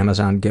 $100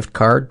 Amazon gift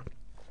card.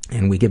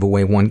 And we give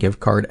away one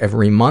gift card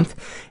every month.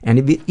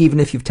 And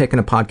even if you've taken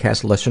a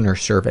podcast listener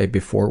survey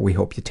before, we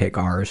hope you take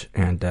ours.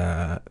 And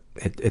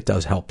it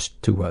does help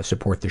to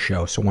support the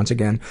show. So once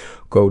again,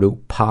 go to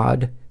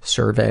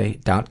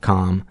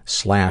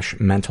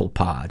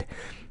podsurvey.com/mentalpod.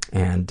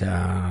 And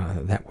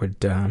that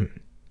would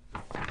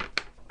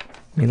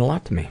mean a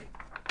lot to me.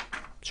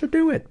 So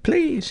do it,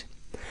 please.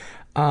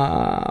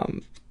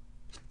 Also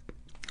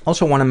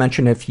want to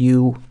mention, if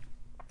you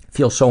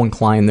feel so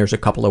inclined, there's a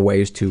couple of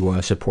ways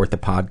to support the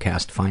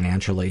podcast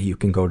financially. You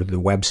can go to the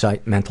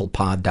website,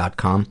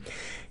 mentalpod.com,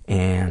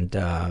 and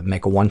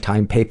make a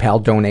one-time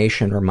PayPal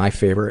donation, or my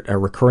favorite, a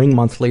recurring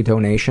monthly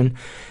donation.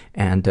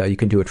 And you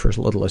can do it for as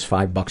little as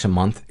 $5 a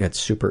month. It's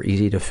super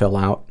easy to fill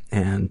out.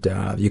 And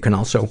you can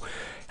also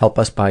help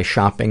us by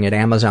shopping at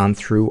Amazon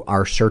through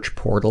our search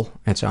portal.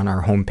 It's on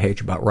our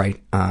homepage, about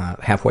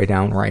halfway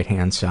down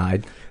right-hand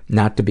side.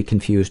 Not to be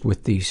confused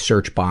with the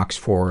search box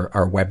for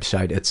our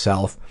website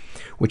itself,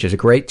 which is a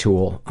great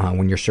tool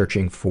when you're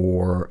searching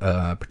for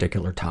a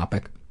particular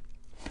topic.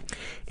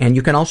 And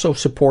you can also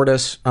support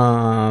us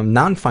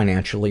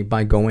non-financially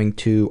by going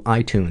to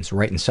iTunes,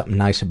 writing something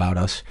nice about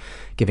us,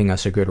 giving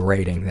us a good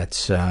rating.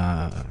 That's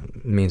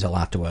means a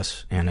lot to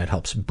us, and it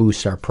helps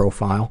boost our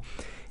profile.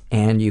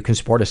 And you can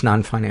support us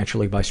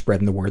non-financially by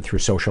spreading the word through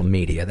social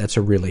media. That's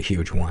a really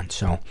huge one.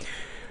 So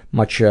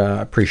much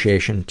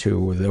appreciation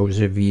to those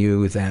of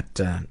you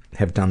that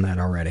have done that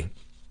already.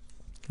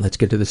 Let's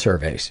get to the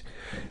surveys.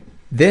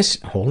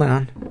 Hold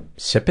on,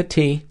 sip of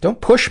tea.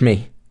 Don't push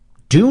me.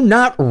 Do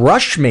not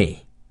rush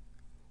me.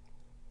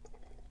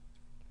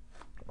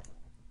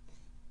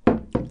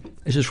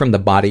 This is from the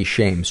body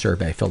shame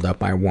survey filled out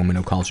by a woman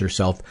who calls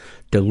herself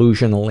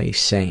delusionally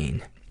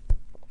sane.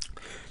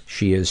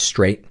 She is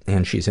straight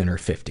and she's in her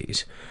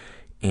 50s.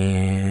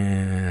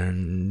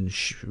 And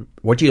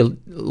what do you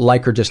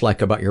like or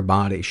dislike about your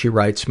body? She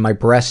writes, my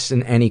breasts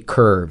and any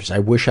curves. I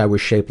wish I was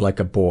shaped like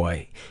a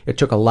boy. It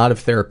took a lot of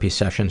therapy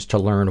sessions to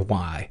learn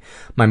why.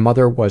 My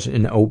mother was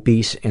an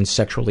obese and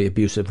sexually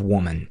abusive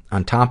woman.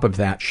 On top of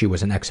that, she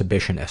was an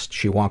exhibitionist.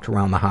 She walked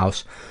around the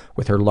house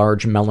with her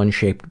large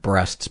melon-shaped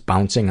breasts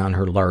bouncing on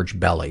her large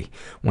belly.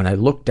 When I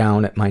looked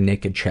down at my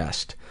naked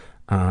chest,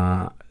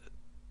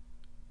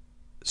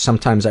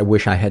 sometimes I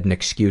wish I had an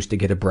excuse to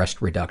get a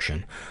breast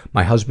reduction.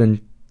 My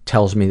husband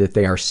tells me that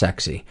they are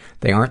sexy.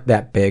 They aren't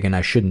that big and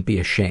I shouldn't be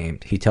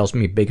ashamed. He tells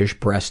me biggish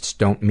breasts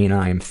don't mean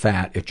I am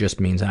fat, it just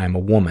means I am a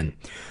woman.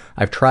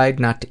 I've tried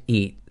not to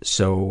eat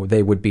so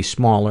they would be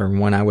smaller, and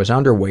when I was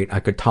underweight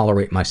I could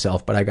tolerate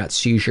myself, but I got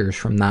seizures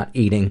from not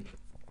eating,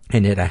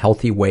 and at a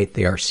healthy weight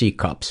they are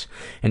C-cups.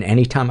 And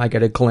anytime I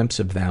get a glimpse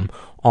of them,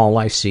 all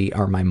I see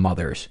are my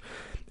mother's.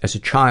 As a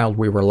child,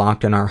 we were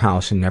locked in our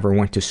house and never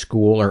went to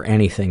school or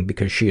anything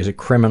because she is a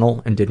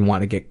criminal and didn't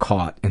want to get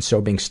caught. And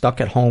so being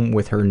stuck at home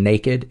with her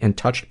naked and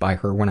touched by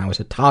her when I was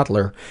a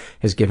toddler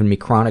has given me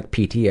chronic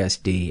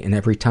PTSD. And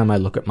every time I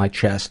look at my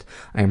chest,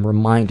 I am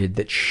reminded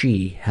that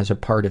she has a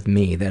part of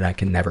me that I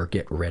can never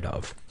get rid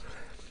of.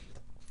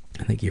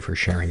 Thank you for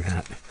sharing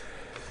that.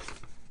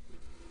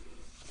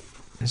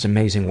 It's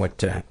amazing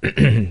what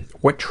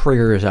what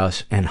triggers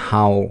us and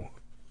how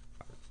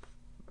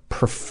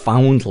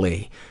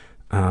profoundly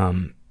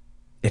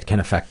it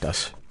can affect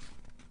us.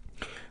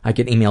 I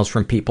get emails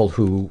from people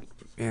who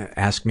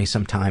ask me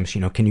sometimes,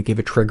 can you give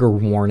a trigger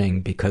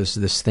warning because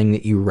this thing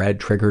that you read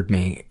triggered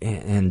me?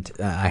 And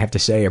I have to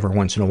say, every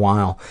once in a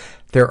while,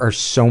 there are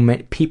so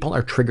many people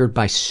are triggered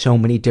by so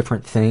many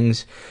different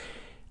things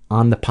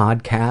on the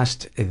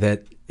podcast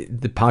that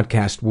the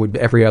podcast would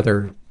every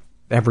other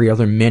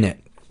minute,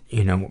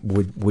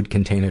 would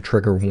contain a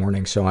trigger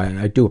warning. So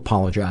I do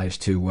apologize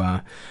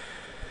to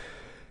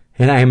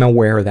and I am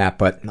aware of that,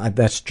 but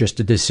that's just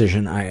a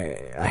decision I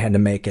had to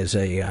make as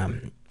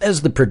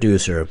the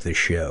producer of the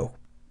show.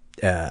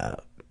 We're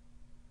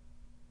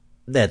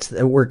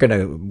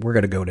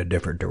gonna go in a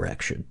different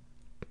direction.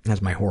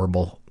 That's my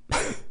horrible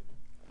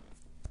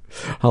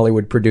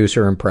Hollywood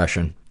producer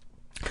impression.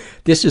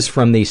 This is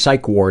from the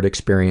psych ward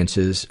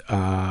experiences.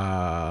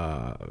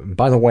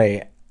 By the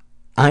way,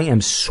 I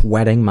am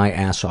sweating my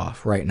ass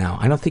off right now.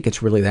 I don't think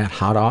it's really that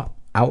hot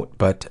out,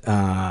 but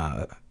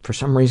for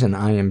some reason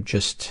I am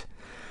just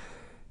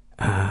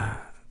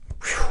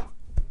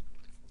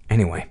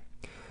anyway.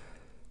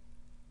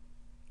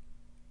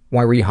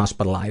 Why were you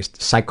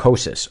hospitalized?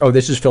 Psychosis. Oh,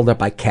 this is filled out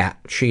by Kat.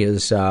 She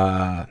is in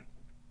her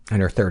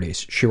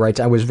 30s. She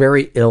writes, I was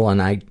very ill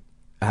and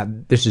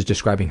this is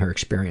describing her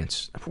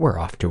experience. We're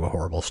off to a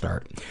horrible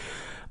start.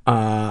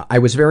 I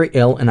was very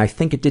ill and I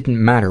think it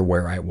didn't matter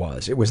where I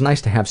was. It was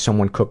nice to have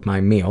someone cook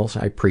my meals.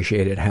 I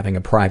appreciated having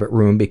a private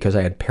room because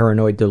I had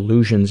paranoid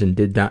delusions and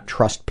did not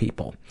trust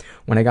people.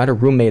 When I got a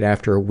roommate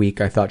after a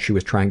week, I thought she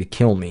was trying to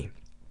kill me.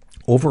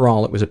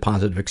 Overall, it was a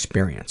positive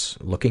experience.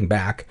 Looking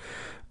back,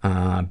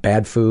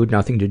 bad food,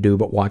 nothing to do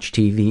but watch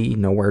TV,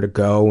 nowhere to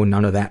go,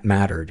 none of that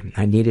mattered.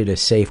 I needed a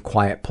safe,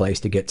 quiet place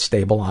to get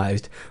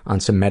stabilized on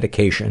some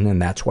medication,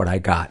 and that's what I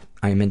got.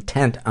 I am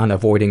intent on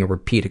avoiding a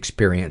repeat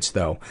experience,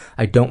 though.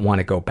 I don't want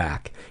to go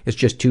back. It's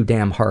just too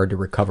damn hard to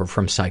recover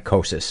from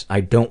psychosis.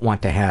 I don't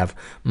want to have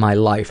my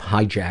life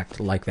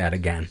hijacked like that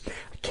again.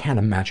 I can't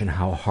imagine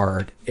how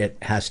hard it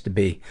has to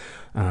be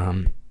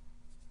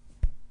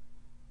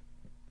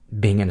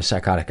being in a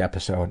psychotic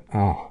episode.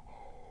 Oh.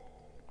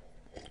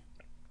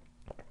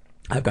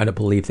 I've got to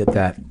believe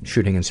that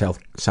shooting in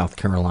South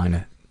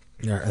Carolina,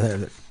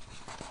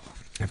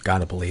 I've got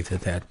to believe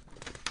that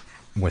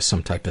was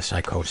some type of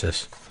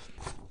psychosis.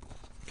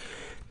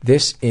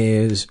 This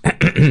is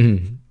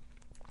Shame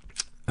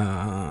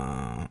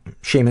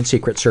and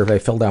Secret survey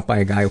filled out by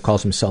a guy who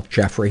calls himself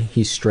Jeffrey.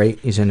 He's straight.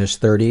 He's in his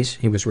 30s.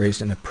 He was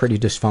raised in a pretty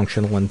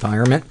dysfunctional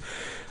environment.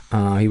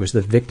 He was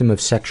the victim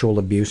of sexual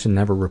abuse and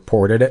never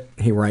reported it.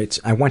 He writes,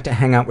 I went to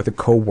hang out with a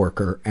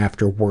coworker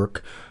after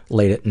work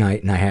late at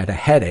night and I had a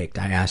headache.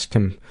 I asked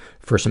him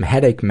for some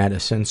headache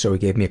medicine, so he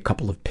gave me a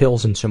couple of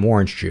pills and some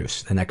orange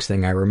juice. The next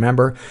thing I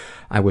remember,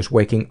 I was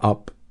waking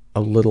up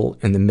a little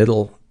in the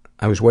middle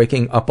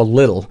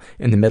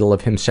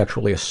of him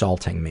sexually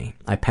assaulting me.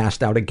 I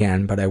passed out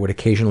again, but I would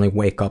occasionally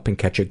wake up and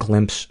catch a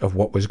glimpse of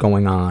what was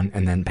going on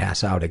and then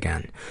pass out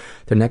again.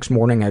 The next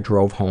morning I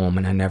drove home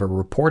and I never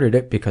reported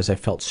it because I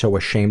felt so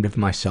ashamed of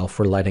myself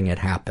for letting it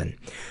happen.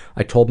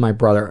 I told my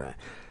brother,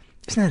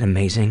 isn't that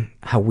amazing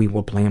how we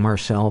will blame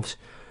ourselves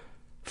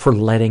for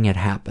letting it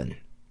happen?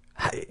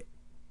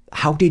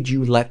 How did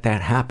you let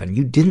that happen?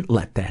 You didn't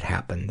let that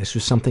happen. This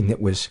was something that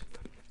was...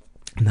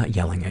 I'm not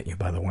yelling at you,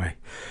 by the way.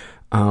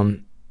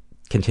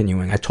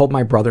 Continuing, I told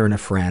my brother and a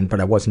friend, but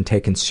I wasn't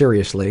taken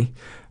seriously,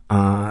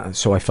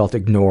 so I felt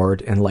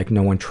ignored and like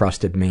no one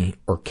trusted me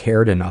or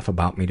cared enough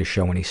about me to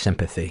show any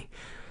sympathy.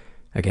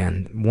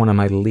 Again, one of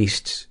my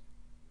least...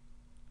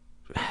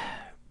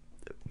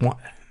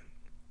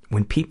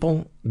 When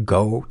people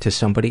go to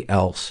somebody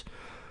else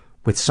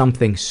with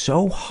something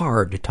so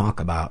hard to talk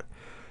about,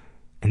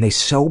 and they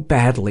so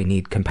badly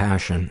need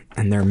compassion,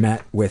 and they're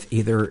met with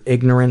either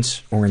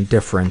ignorance or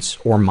indifference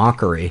or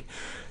mockery,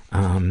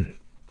 I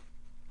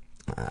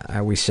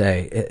always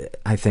say,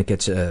 I think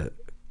it's an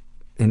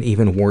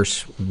even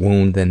worse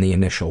wound than the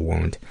initial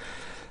wound.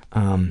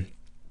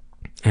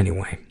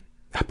 Anyway,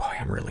 oh boy,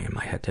 I'm really in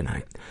my head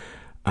tonight.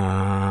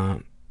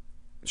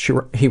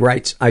 He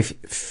writes,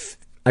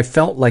 I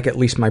felt like at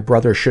least my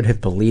brother should have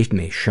believed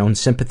me, shown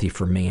sympathy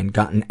for me, and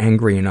gotten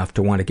angry enough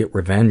to want to get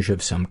revenge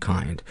of some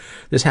kind.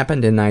 This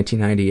happened in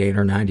 1998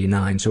 or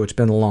 99, so it's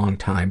been a long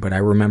time, but I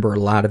remember a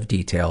lot of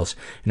details,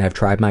 and I've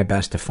tried my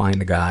best to find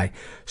the guy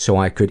so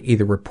I could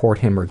either report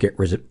him or get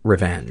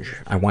revenge.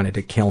 I wanted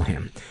to kill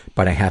him,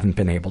 but I haven't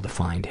been able to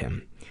find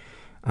him.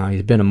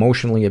 He's been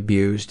emotionally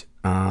abused.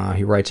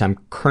 He writes, I'm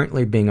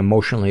currently being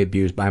emotionally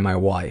abused by my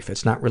wife.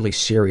 It's not really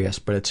serious,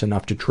 but it's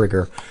enough to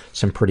trigger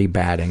some pretty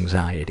bad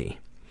anxiety.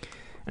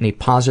 Any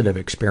positive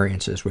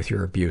experiences with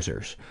your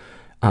abusers?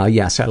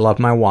 Yes, I love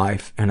my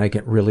wife, and I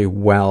get really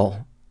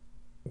well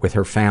with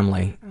her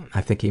family.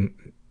 I think he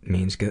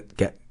means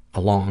get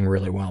along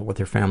really well with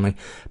her family.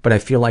 But I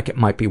feel like it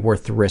might be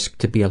worth the risk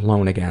to be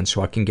alone again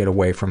so I can get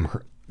away from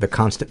the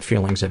constant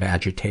feelings of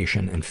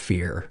agitation and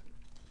fear.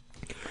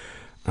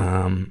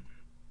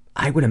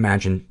 I would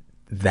imagine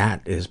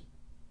that is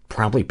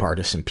probably part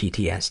of some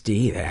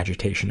PTSD, the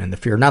agitation and the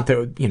fear. Not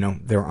that,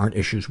 there aren't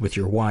issues with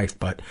your wife,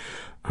 but...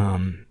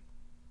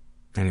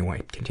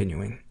 Anyway,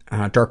 continuing.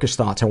 Darkest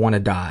thoughts. I want to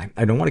die.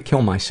 I don't want to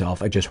kill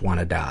myself. I just want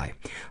to die.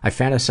 I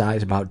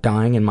fantasize about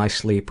dying in my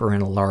sleep or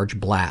in a large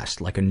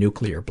blast, like a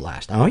nuclear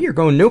blast. Oh, you're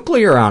going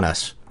nuclear on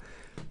us.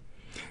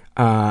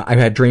 I've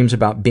had dreams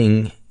about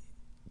being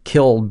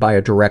killed by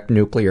a direct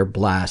nuclear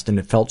blast, and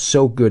it felt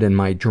so good in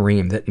my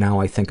dream that now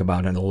I think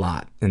about it a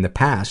lot. In the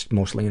past,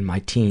 mostly in my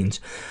teens,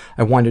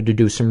 I wanted to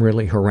do some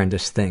really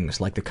horrendous things,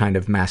 like the kind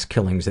of mass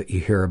killings that you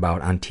hear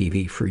about on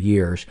TV for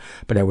years,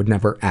 but I would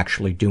never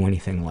actually do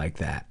anything like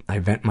that. I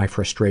vent my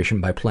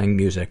frustration by playing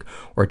music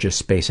or just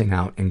spacing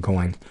out and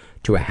going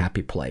to a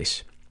happy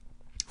place.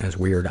 That's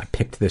weird. I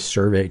picked this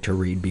survey to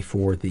read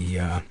before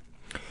the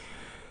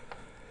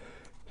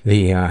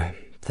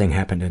thing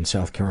happened in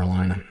South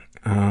Carolina.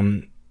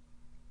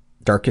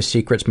 Darkest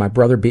secrets. My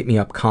brother beat me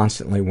up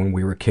constantly when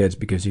we were kids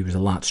because he was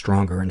a lot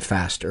stronger and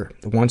faster.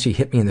 Once he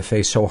hit me in the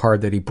face so hard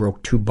that he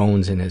broke 2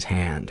 bones in his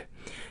hand.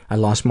 I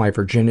lost my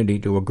virginity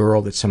to a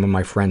girl that some of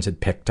my friends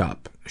had picked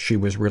up. She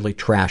was really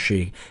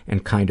trashy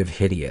and kind of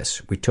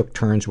hideous. We took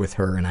turns with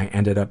her and I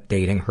ended up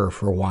dating her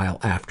for a while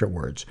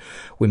afterwards.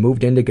 We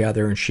moved in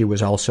together and she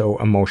was also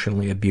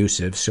emotionally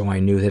abusive, so I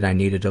knew that I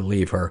needed to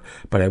leave her,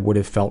 but I would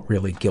have felt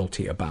really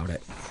guilty about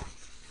it.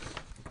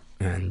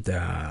 And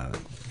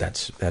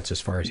that's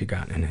as far as he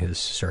got in his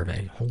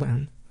survey. Hold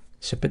on.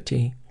 Sip of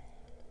tea.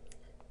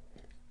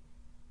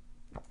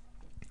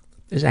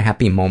 There's a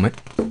happy moment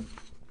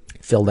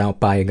filled out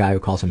by a guy who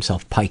calls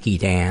himself Pikey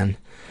Dan.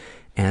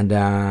 And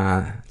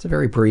it's a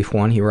very brief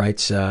one. He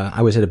writes,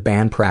 I was at a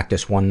band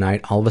practice one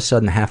night. All of a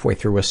sudden, halfway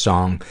through a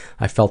song,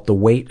 I felt the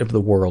weight of the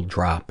world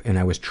drop, and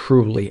I was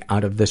truly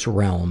out of this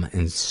realm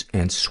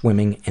and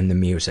swimming in the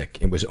music.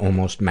 It was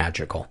almost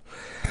magical.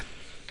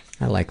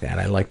 I like that.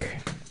 I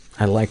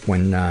like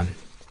when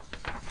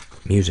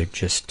music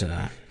just,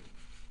 I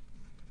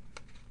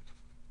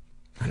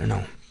don't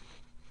know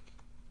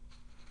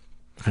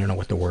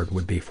what the word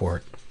would be for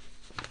it.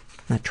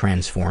 Not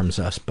transforms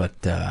us, but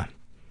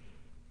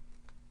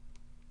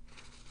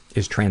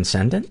is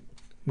transcendent?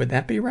 Would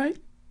that be right?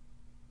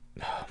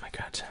 Oh my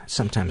God,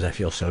 sometimes I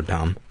feel so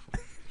dumb.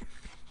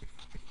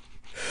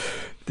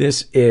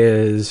 This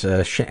is,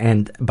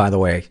 and by the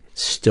way,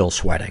 still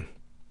sweating.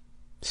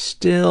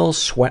 Still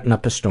sweating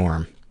up a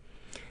storm.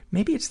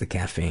 Maybe it's the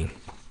caffeine.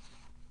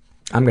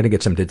 I'm going to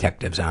get some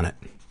detectives on it.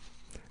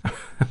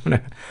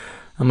 I'm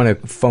going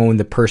to phone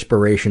the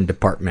perspiration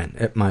department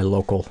at my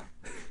local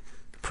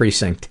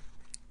precinct.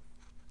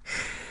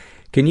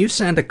 Can you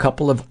send a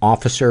couple of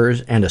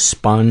officers and a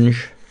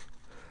sponge?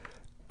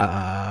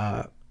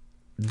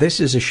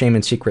 This is a shame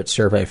and secret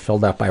survey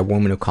filled out by a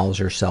woman who calls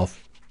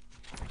herself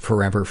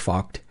Forever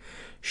Fucked.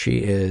 She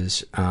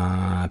is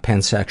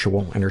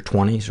pansexual, in her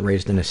 20s,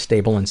 raised in a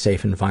stable and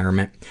safe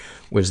environment,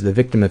 was the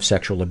victim of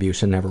sexual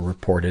abuse and never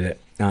reported it.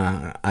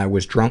 I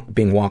was drunk,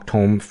 being walked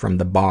home from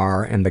the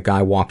bar, and the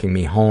guy walking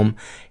me home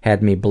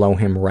had me blow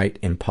him right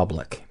in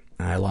public.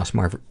 I lost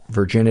my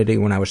virginity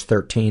when I was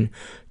 13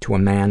 to a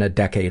man a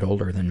decade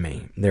older than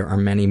me. There are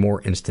many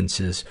more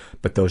instances,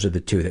 but those are the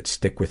two that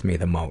stick with me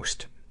the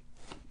most.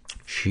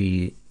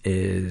 She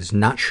is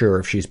not sure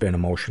if she's been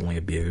emotionally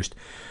abused.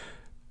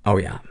 Oh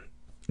yeah,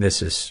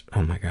 this is,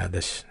 oh my God,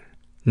 this,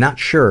 not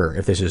sure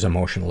if this is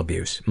emotional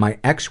abuse. My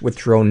ex would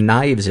throw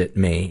knives at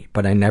me,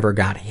 but I never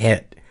got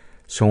hit,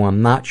 so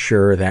I'm not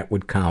sure that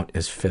would count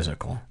as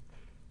physical.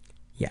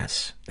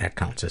 Yes, that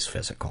counts as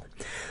physical.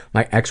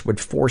 My ex would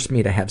force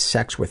me to have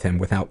sex with him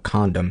without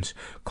condoms,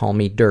 call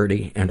me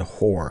dirty and a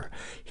whore.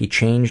 He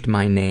changed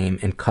my name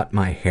and cut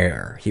my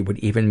hair. He would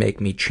even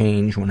make me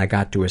change when I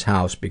got to his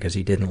house because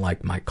he didn't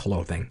like my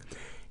clothing.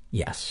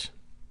 Yes,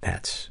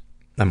 that's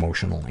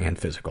emotional and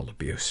physical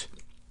abuse.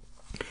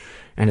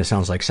 And it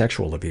sounds like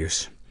sexual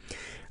abuse.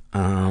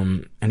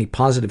 Any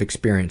positive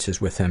experiences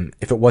with him?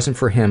 If it wasn't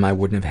for him, I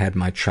wouldn't have had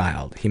my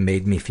child. He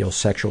made me feel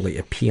sexually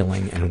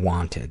appealing and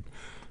wanted.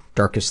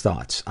 Darkest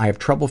thoughts. I have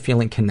trouble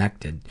feeling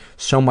connected.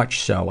 So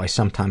much so, I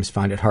sometimes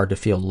find it hard to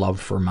feel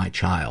love for my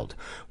child.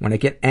 When I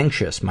get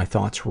anxious, my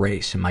thoughts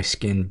race and my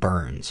skin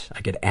burns.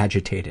 I get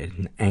agitated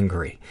and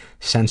angry.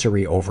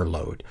 Sensory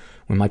overload.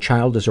 When my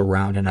child is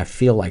around and I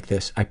feel like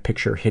this, I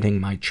picture hitting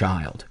my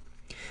child.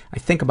 I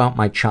think about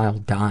my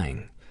child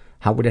dying.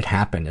 How would it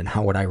happen and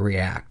how would I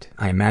react?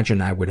 I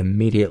imagine I would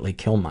immediately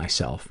kill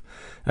myself.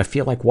 I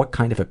feel like what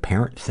kind of a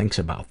parent thinks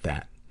about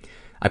that?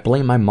 I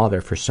blame my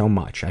mother for so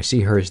much. I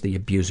see her as the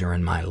abuser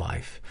in my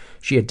life.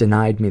 She had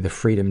denied me the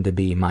freedom to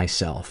be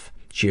myself.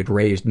 She had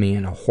raised me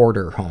in a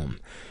hoarder home.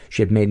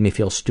 She had made me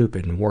feel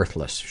stupid and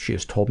worthless. She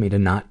has told me to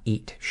not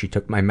eat. She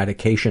took my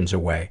medications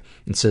away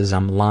and says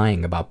I'm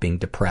lying about being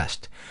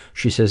depressed.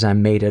 She says I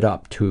made it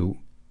up to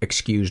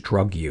excuse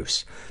drug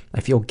use.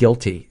 I feel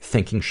guilty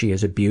thinking she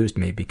has abused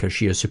me because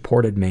she has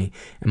supported me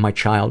and my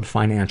child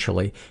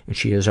financially, and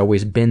she has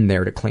always been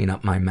there to clean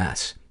up my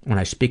mess. When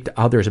I speak to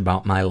others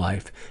about my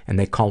life and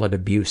they call it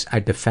abuse, I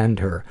defend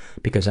her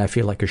because I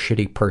feel like a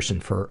shitty person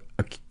for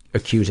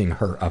accusing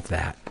her of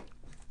that.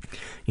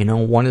 You know,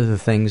 one of the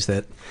things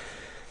that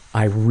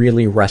I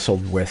really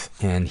wrestled with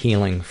in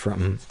healing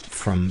from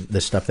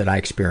the stuff that I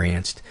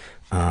experienced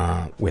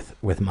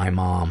with my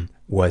mom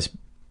was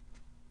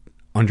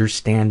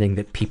understanding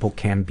that people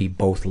can be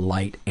both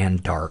light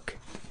and dark,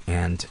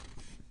 and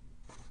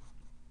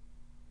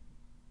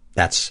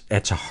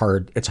it's a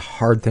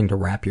hard thing to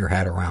wrap your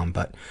head around.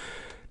 But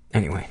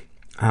anyway,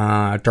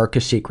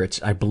 darkest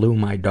secrets. I blew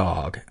my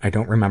dog. I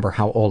don't remember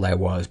how old I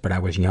was, but I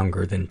was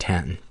younger than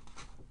 10.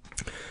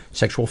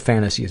 Sexual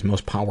fantasy is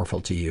most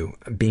powerful to you.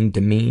 Being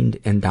demeaned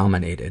and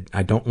dominated.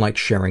 I don't like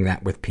sharing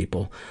that with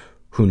people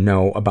who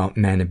know about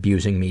men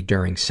abusing me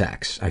during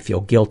sex. I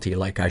feel guilty,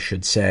 like I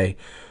should say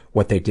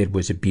what they did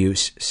was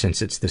abuse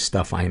since it's the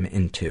stuff I'm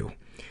into.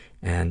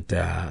 And,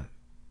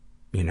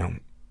 you know,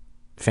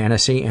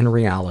 fantasy and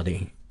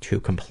reality, two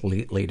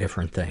completely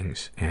different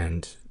things.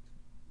 And,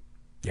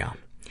 yeah,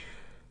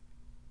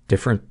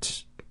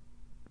 different.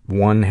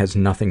 One has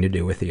nothing to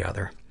do with the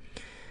other.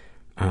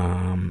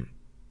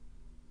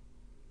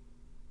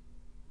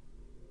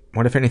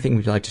 What, if anything,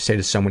 would you like to say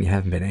to someone you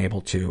haven't been able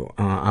to?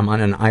 I'm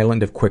on an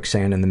island of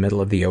quicksand in the middle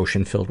of the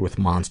ocean filled with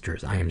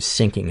monsters. I am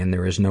sinking and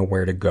there is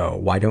nowhere to go.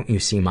 Why don't you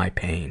see my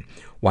pain?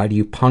 Why do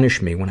you punish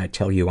me when I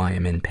tell you I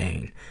am in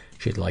pain?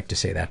 She'd like to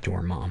say that to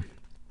her mom.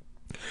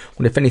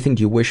 What, if anything,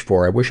 do you wish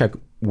for? I wish I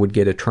would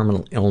get a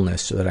terminal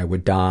illness so that I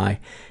would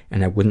die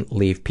and I wouldn't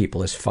leave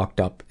people as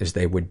fucked up as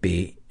they would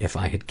be if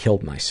I had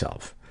killed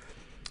myself.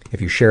 If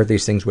you share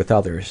these things with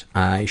others,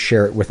 I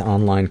share it with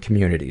online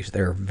communities.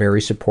 They're very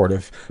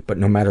supportive, but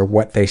no matter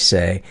what they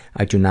say,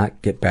 I do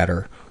not get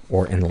better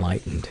or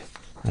enlightened.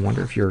 I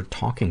wonder if you're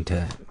talking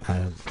to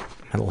a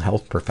mental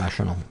health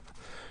professional,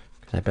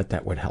 because I bet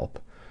that would help.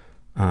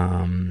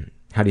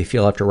 How do you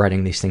feel after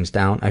writing these things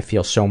down? I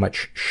feel so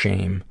much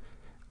shame.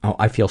 Oh,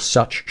 I feel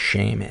such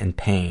shame and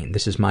pain.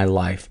 This is my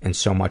life, and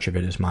so much of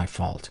it is my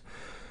fault.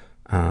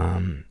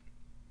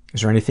 Is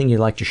there anything you'd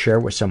like to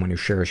share with someone who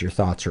shares your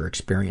thoughts or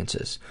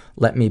experiences?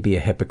 Let me be a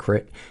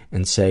hypocrite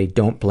and say,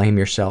 don't blame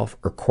yourself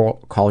or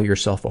call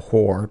yourself a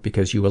whore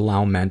because you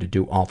allow men to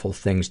do awful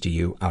things to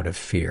you out of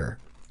fear.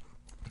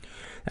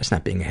 That's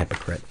not being a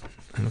hypocrite.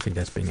 I don't think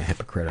that's being a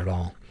hypocrite at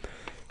all.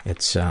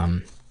 It's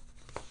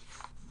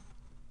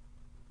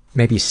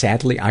maybe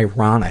sadly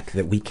ironic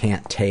that we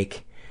can't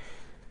take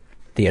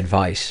the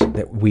advice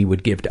that we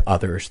would give to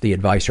others, the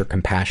advice or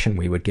compassion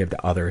we would give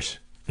to others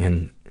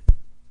in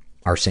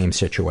our same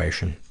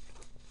situation.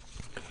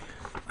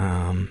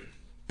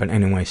 But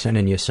anyway,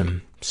 sending you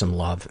some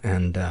love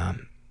and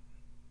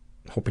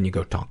hoping you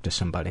go talk to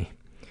somebody.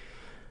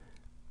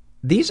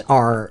 These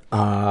are,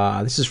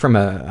 this is from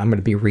I'm going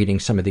to be reading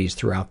some of these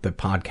throughout the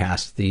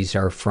podcast. These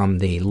are from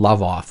the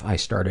Love Off I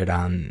started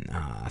on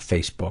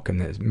Facebook.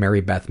 And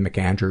Mary Beth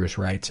McAndrews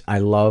writes, I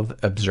love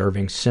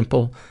observing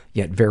simple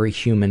yet very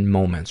human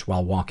moments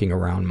while walking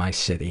around my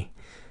city.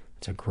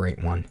 It's a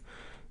great one.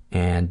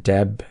 And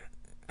Deb,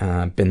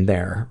 been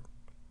there,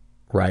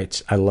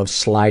 writes, I love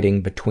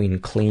sliding between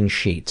clean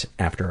sheets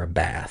after a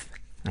bath.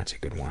 That's a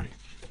good one.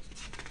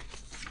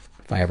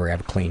 If I ever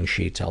have clean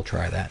sheets, I'll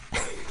try that.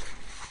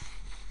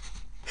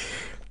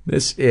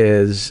 This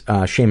is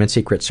a Shame and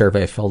Secret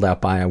survey filled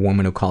out by a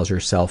woman who calls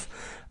herself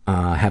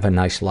Have a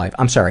Nice Life.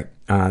 I'm sorry.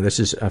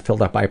 This is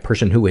filled out by a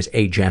person who is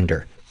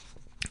agender.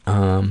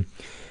 And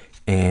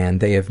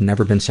they have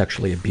never been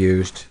sexually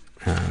abused.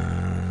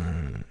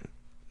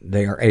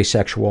 They are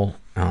asexual,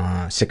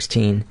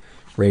 16,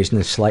 raised in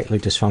a slightly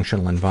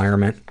dysfunctional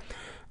environment.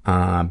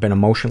 Been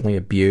emotionally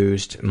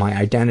abused. My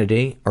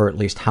identity, or at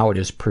least how it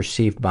is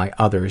perceived by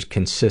others,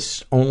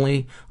 consists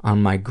only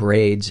on my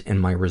grades and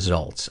my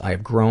results. I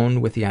have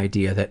grown with the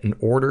idea that in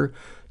order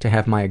to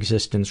have my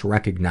existence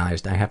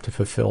recognized, I have to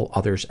fulfill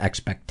others'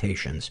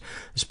 expectations,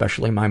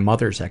 especially my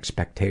mother's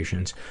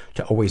expectations,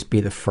 to always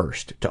be the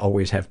first, to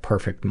always have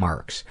perfect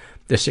marks.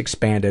 This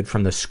expanded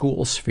from the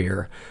school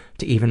sphere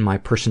to even my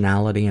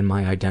personality and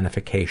my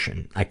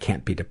identification. I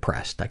can't be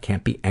depressed. I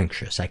can't be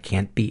anxious. I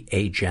can't be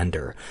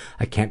agender.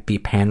 I can't be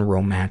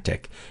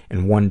pan-romantic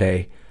and one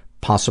day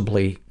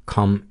possibly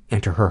come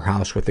into her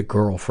house with a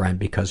girlfriend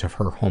because of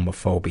her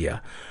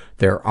homophobia.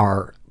 There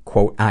are,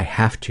 quote, I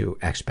have to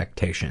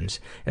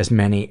expectations, as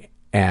many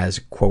as,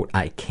 quote,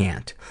 I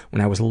can't.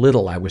 When I was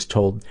little, I was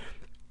told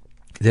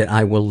that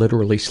I will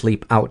literally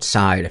sleep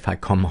outside if I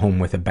come home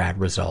with a bad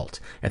result.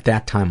 At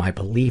that time, I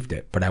believed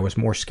it, but I was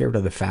more scared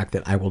of the fact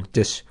that I will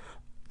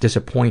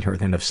disappoint her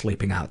than of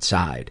sleeping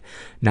outside.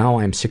 Now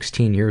I'm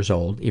 16 years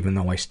old, even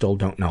though I still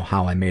don't know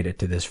how I made it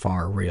to this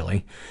far,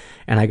 really.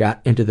 And I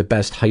got into the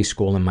best high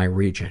school in my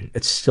region.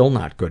 It's still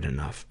not good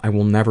enough. I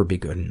will never be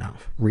good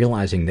enough.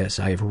 Realizing this,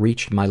 I have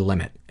reached my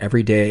limit.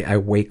 Every day I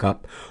wake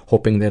up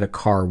hoping that a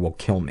car will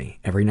kill me.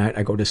 Every night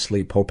I go to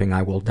sleep hoping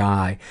I will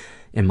die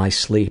in my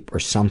sleep or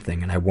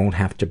something, and I won't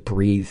have to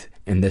breathe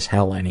in this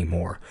hell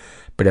anymore.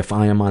 But if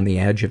I am on the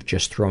edge of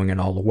just throwing it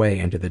all away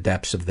into the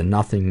depths of the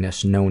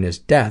nothingness known as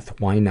death,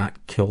 why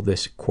not kill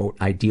this, quote,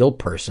 ideal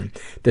person,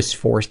 this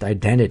forced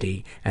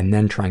identity, and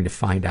then trying to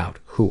find out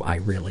who I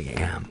really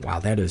am? Wow,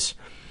 that is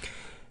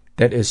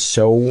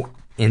so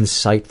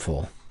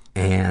insightful.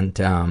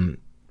 And,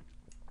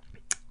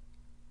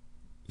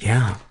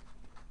 yeah,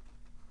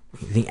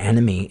 the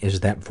enemy is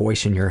that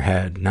voice in your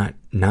head, not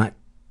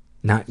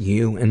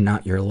you and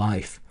not your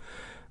life.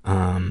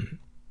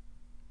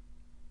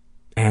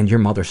 And your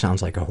mother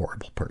sounds like a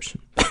horrible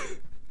person.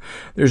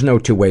 There's no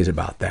two ways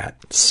about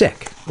that.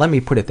 Sick. Let me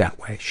put it that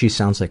way. She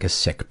sounds like a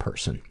sick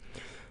person.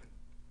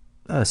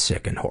 A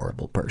sick and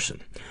horrible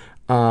person.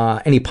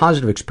 Any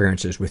positive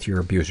experiences with your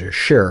abuser?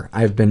 Sure.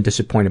 I've been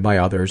disappointed by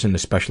others and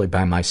especially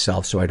by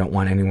myself, so I don't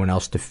want anyone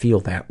else to feel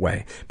that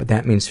way. But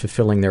that means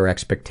fulfilling their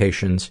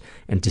expectations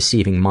and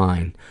deceiving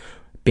mine.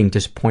 Being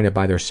disappointed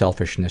by their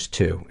selfishness,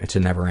 too. It's a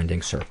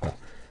never-ending circle.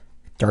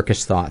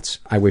 Darkest thoughts.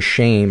 I was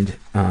shamed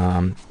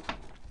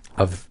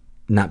of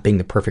not being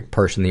the perfect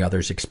person the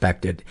others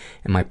expected,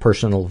 and my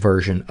personal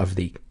version of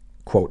the,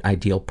 quote,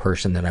 ideal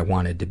person that I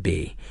wanted to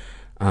be.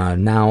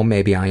 Now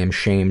maybe I am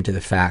shamed to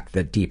the fact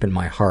that deep in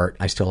my heart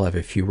I still have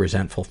a few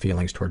resentful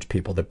feelings towards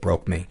people that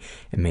broke me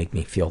and made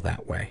me feel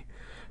that way.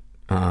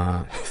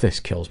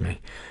 This kills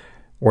me.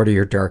 What are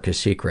your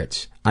darkest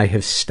secrets? I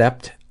have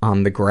stepped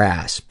on the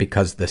grass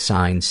because the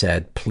sign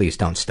said, please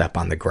don't step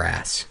on the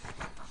grass.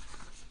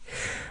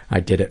 I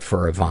did it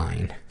for a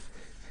vine.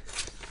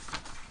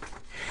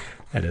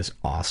 That is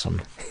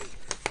awesome.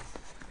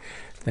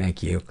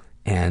 Thank you.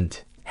 And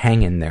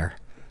hang in there.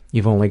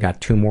 You've only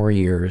got 2 more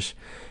years,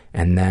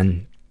 and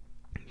then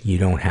you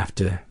don't have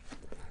to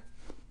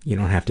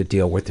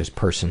deal with this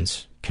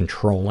person's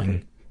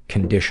controlling,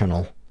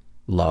 conditional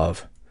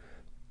love.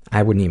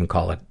 I wouldn't even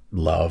call it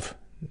love.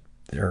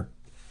 Their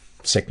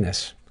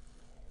sickness.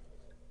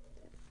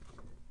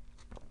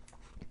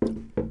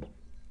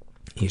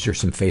 These are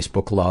some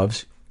Facebook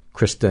loves.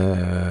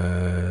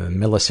 Krista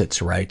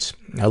Millicitz writes,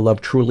 I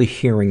love truly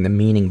hearing the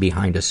meaning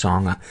behind a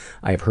song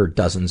I have heard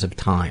dozens of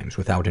times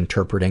without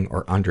interpreting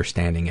or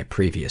understanding it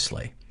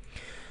previously.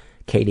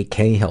 Katie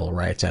Cahill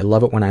writes, I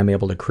love it when I'm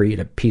able to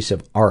create a piece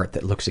of art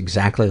that looks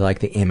exactly like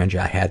the image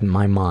I had in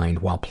my mind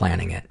while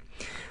planning it.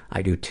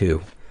 I do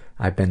too.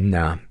 I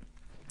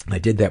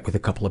did that with a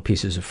couple of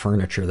pieces of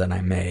furniture that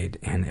I made,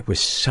 and it was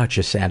such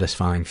a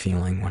satisfying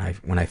feeling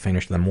when I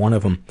finished them. One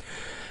of them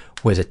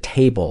was a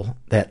table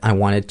that I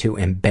wanted to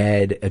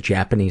embed a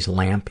Japanese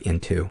lamp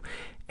into,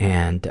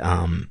 and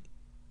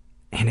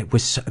it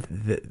was,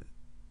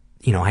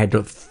 I had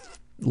to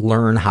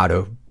learn how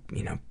to,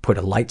 put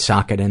a light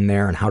socket in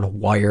there and how to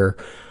wire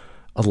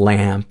a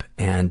lamp,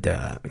 and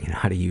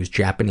how to use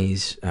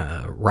Japanese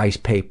rice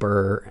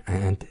paper,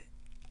 and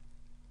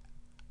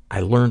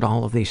I learned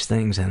all of these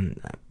things,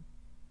 and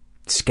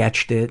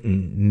sketched it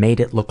and made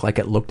it look like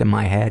it looked in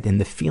my head.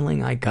 And the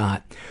feeling I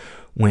got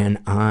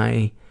when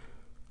I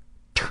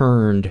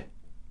turned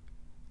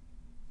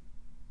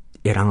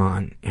it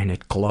on and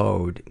it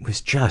glowed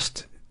was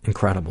just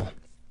incredible.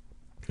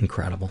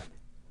 Incredible.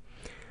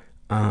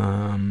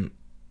 Let's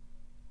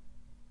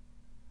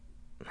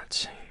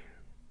see.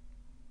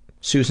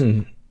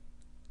 Susan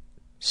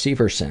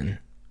Severson,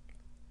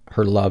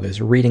 her love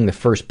is reading the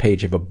first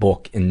page of a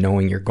book and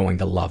knowing you're going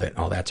to love it.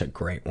 Oh, that's a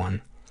great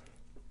one.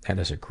 That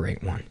is a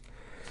great one.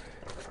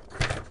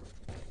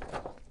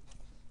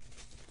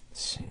 Let's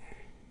see.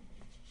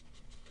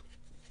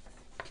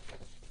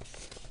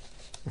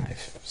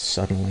 I've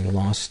suddenly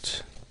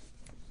lost...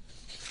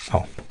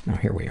 Oh, now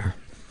here we are.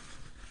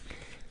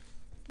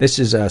 This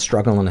is a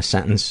struggle in a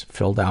sentence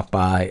filled out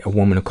by a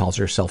woman who calls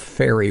herself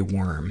Fairy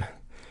Worm.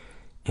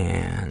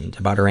 And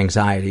about her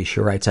anxiety, she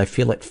writes, I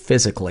feel it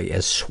physically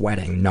as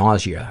sweating,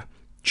 nausea,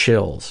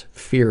 chills,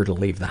 fear to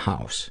leave the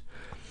house.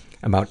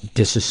 About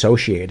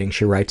disassociating,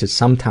 she writes, it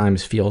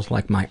sometimes feels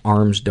like my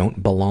arms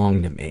don't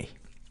belong to me.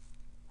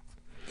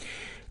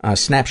 A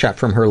snapshot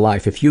from her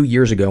life. A few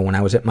years ago, when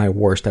I was at my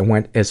worst, I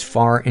went as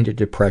far into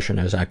depression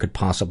as I could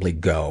possibly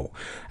go.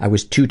 I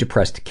was too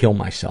depressed to kill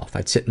myself.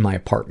 I'd sit in my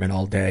apartment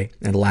all day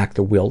and lack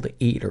the will to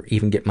eat or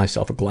even get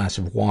myself a glass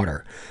of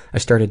water. I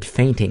started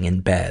fainting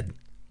in bed.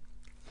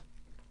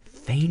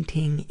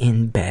 Fainting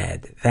in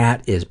bed.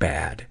 That is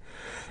bad.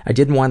 I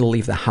didn't want to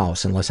leave the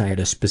house unless I had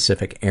a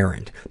specific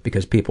errand,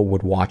 because people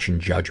would watch and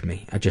judge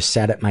me. I just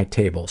sat at my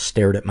table,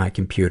 stared at my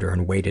computer,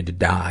 and waited to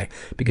die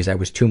because I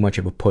was too much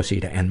of a pussy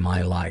to end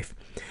my life.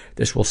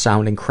 This will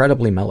sound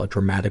incredibly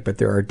melodramatic, but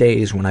there are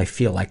days when I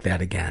feel like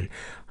that again.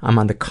 I'm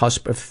on the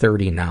cusp of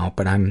 30 now,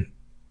 but I'm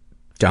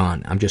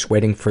done. I'm just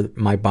waiting for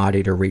my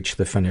body to reach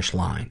the finish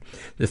line.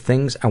 The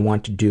things I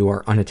want to do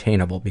are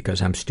unattainable because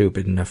I'm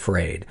stupid and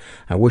afraid.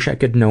 I wish I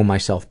could know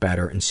myself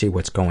better and see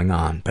what's going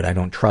on, but I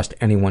don't trust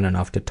anyone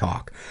enough to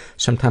talk.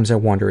 Sometimes I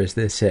wonder, is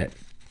this it?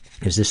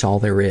 Is this all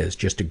there is?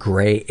 Just a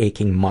gray,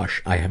 aching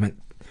mush I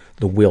haven't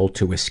the will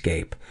to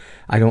escape?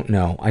 I don't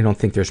know. I don't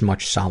think there's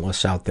much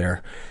solace out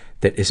there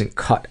that isn't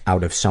cut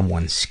out of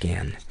someone's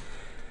skin.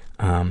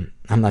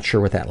 I'm not sure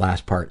what that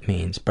last part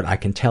means, but I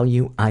can tell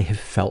you I have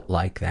felt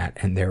like that,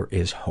 and there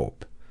is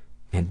hope.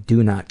 And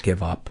do not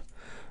give up.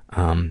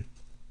 And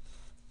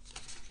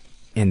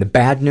the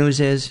bad news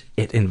is,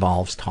 it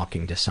involves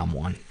talking to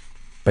someone.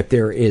 But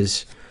there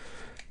is,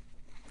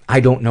 I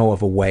don't know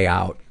of a way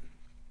out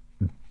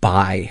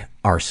by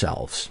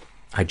ourselves.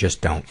 I just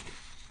don't.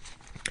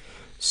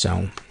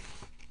 So,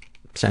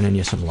 sending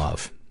you some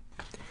love.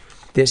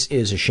 This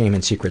is a shame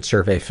and secret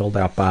survey filled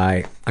out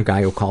by a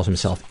guy who calls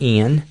himself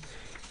Ian.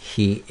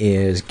 He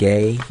is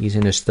gay. He's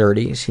in his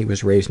 30s. He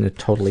was raised in a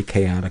totally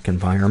chaotic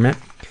environment.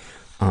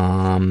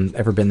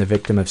 Ever been the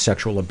victim of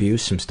sexual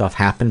abuse? Some stuff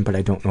happened, but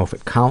I don't know if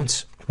it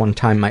counts. One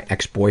time, my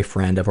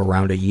ex-boyfriend of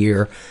around a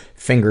year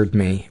fingered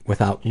me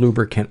without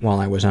lubricant while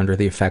I was under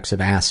the effects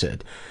of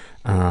acid.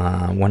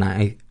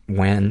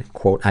 When,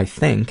 quote, I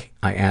think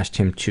I asked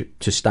him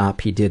to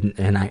stop, he didn't,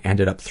 and I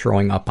ended up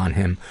throwing up on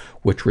him,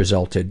 which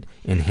resulted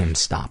in him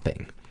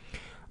stopping.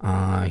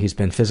 He's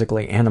been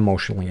physically and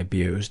emotionally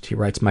abused. He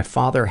writes, my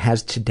father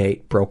has to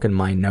date broken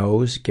my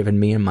nose, given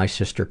me and my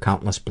sister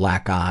countless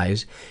black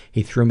eyes.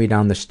 He threw me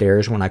down the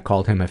stairs when I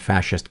called him a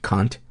fascist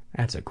cunt.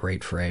 That's a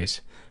great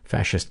phrase.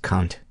 Fascist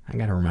cunt. I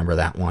gotta remember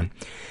that one.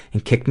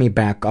 And kicked me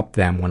back up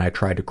them when I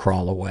tried to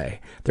crawl away.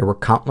 There were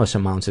countless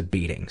amounts of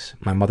beatings.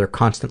 My mother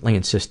constantly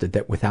insisted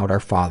that without our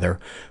father,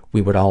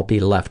 we would all be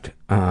left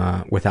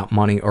without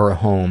money or a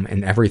home,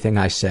 and everything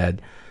I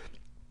said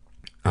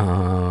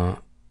I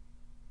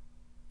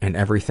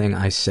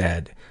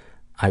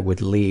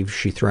would leave,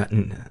 she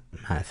threatened.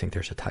 I think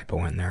there's a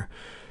typo in there.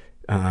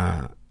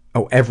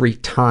 Every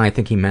time, I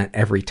think he meant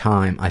every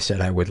time I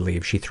said I would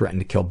leave, she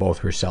threatened to kill both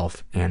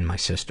herself and my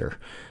sister.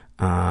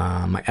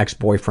 My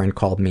ex-boyfriend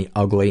called me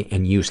ugly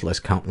and useless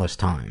countless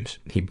times.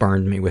 He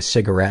burned me with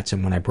cigarettes,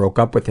 and when I broke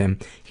up with him,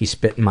 he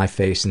spit in my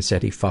face and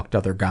said he fucked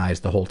other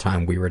guys the whole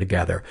time we were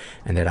together,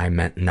 and that I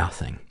meant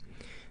nothing.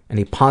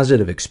 Any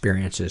positive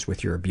experiences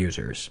with your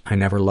abusers? I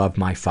never loved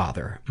my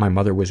father. My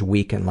mother was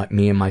weak and let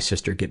me and my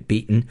sister get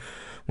beaten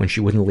when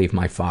she wouldn't leave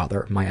my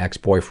father. My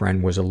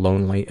ex-boyfriend was a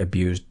lonely,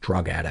 abused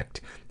drug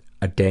addict.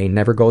 A day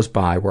never goes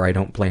by where I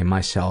don't blame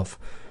myself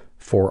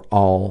for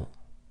all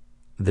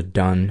the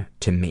done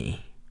to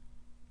me.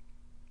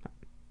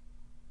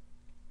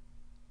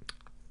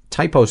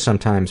 Typos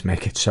sometimes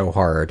make it so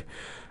hard.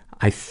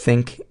 I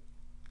think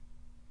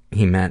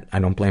he meant I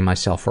don't blame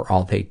myself for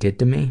all they did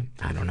to me.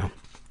 I don't know.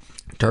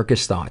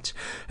 Darkest thoughts.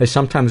 I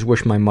sometimes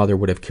wish my mother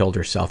would have killed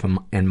herself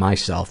and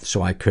myself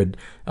so I could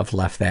have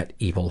left that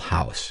evil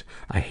house.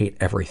 I hate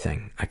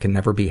everything. I can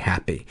never be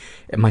happy.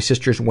 At my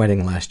sister's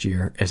wedding last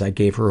year, as I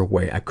gave her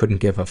away, I couldn't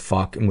give a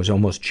fuck and was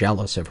almost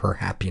jealous of her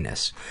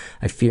happiness.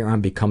 I fear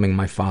I'm becoming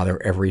my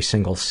father every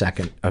single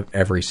second of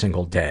every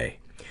single day.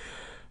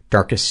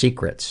 Darkest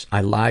secrets. I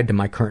lied to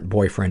my current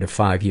boyfriend of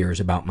 5 years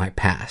about my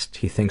past.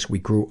 He thinks we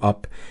grew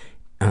up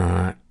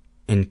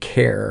in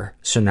care,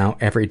 so now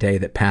every day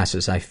that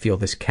passes I feel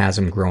this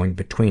chasm growing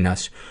between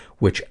us,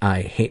 which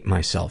I hate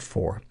myself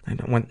for. I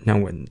don't want,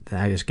 no,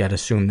 I just gotta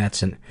assume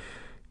that's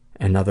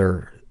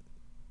another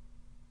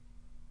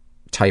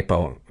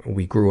typo.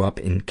 We grew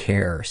up in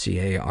care,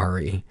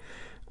 C-A-R-E.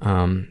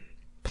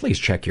 Please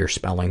check your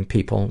spelling,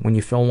 people, when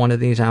you fill one of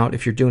these out.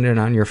 If you're doing it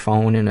on your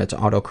phone and it's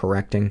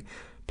auto-correcting,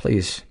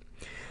 please.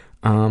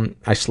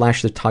 I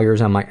slash the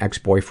tires on my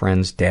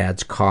ex-boyfriend's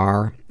dad's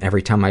car.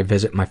 Every time I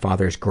visit my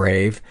father's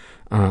grave,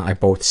 I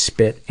both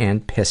spit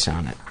and piss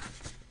on it.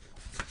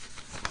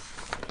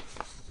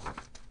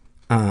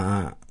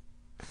 That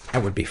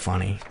would be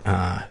funny.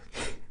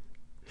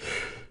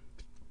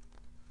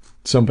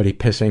 Somebody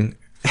pissing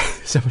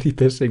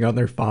on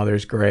their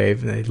father's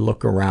grave, and they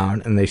look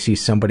around and they see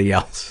somebody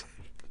else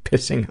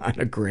pissing on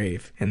a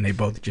grave, and they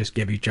both just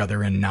give each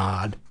other a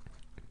nod.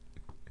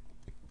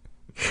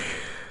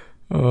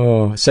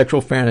 Oh, sexual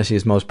fantasy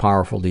is most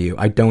powerful to you.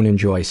 I don't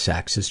enjoy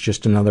sex. It's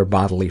just another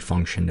bodily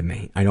function to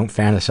me. I don't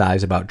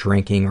fantasize about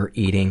drinking or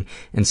eating,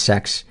 and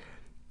sex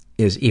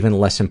is even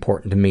less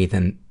important to me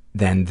than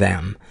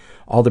them.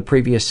 All the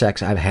previous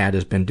sex I've had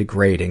has been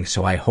degrading,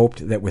 so I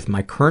hoped that with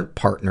my current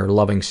partner,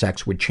 loving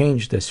sex would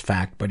change this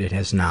fact, but it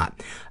has not.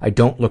 I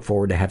don't look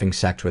forward to having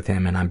sex with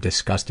him, and I'm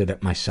disgusted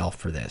at myself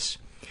for this.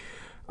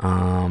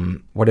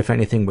 What, if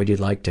anything, would you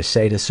like to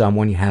say to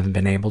someone you haven't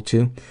been able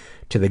to?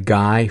 To the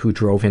guy who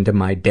drove into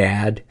my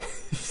dad,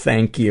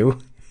 thank you.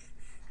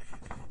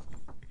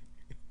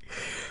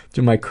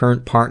 To my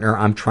current partner,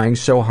 I'm trying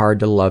so hard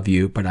to love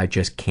you, but I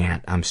just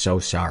can't. I'm so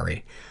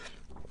sorry.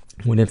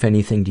 What, if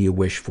anything, do you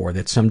wish for?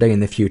 That someday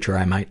in the future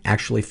I might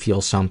actually feel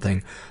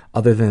something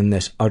other than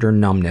this utter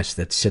numbness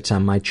that sits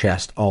on my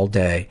chest all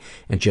day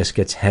and just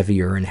gets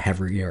heavier and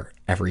heavier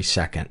every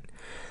second.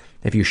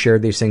 Have you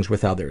shared these things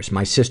with others?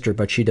 My sister,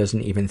 but she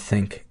doesn't even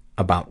think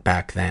about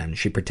back then.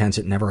 She pretends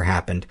it never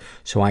happened,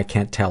 so I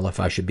can't tell if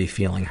I should be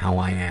feeling how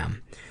I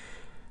am.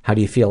 How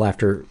do you feel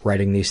after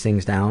writing these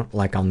things down?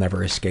 Like I'll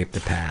never escape the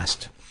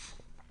past.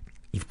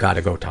 You've got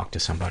to go talk to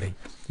somebody.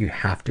 You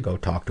have to go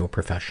talk to a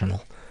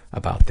professional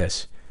about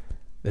this.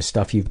 The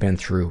stuff you've been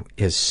through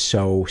is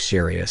so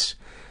serious.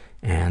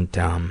 And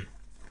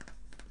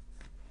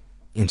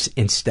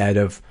instead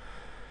of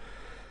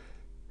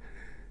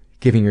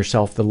giving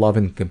yourself the love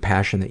and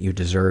compassion that you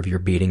deserve, you're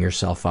beating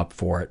yourself up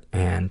for it.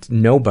 And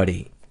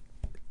nobody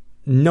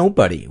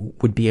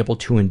would be able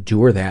to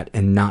endure that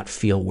and not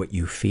feel what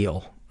you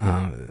feel.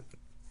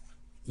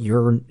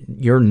 Your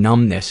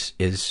numbness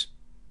is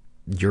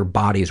your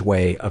body's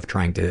way of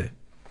trying to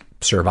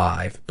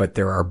survive, but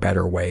there are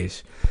better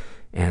ways,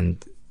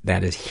 and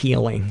that is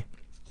healing.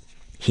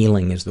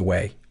 Healing is the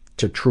way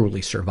to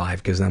truly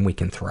survive, because then we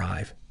can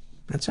thrive.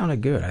 That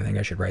sounded good. I think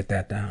I should write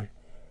that down.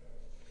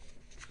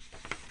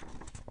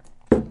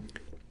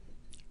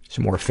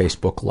 Some more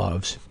Facebook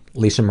loves.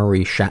 Lisa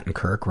Marie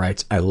Shattenkirk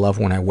writes, I love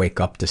when I wake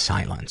up to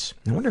silence.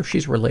 I wonder if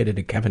she's related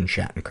to Kevin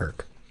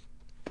Shattenkirk,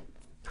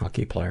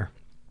 hockey player.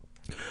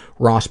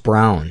 Ross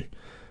Brown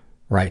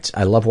writes,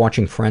 I love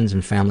watching friends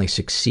and family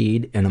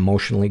succeed and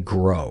emotionally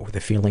grow.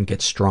 The feeling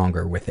gets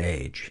stronger with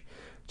age.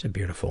 It's a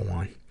beautiful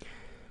one.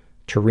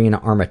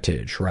 Tarina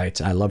Armitage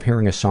writes, I love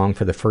hearing a song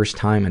for the first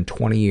time in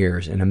 20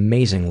 years and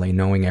amazingly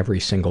knowing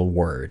every single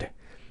word.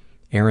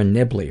 Aaron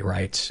Nibley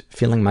writes,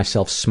 feeling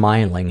myself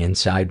smiling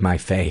inside my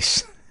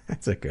face.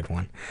 That's a good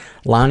one.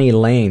 Lonnie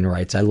Lane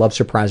writes, I love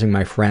surprising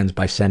my friends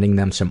by sending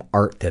them some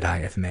art that I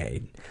have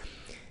made.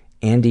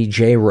 Andy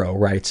J. Rowe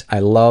writes, I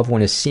love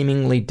when a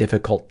seemingly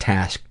difficult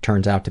task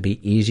turns out to be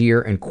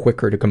easier and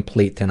quicker to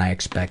complete than I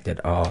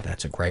expected. Oh,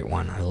 that's a great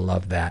one. I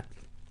love that.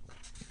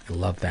 I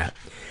love that.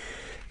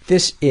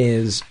 This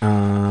is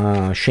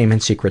a Shame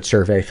and Secret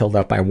survey filled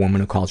out by a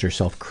woman who calls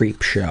herself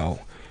Creep Show.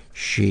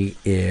 She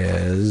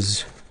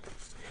is...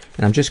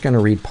 And I'm just going to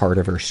read part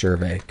of her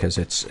survey because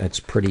it's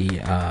pretty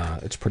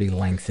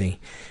lengthy.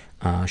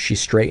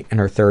 She's straight, in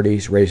her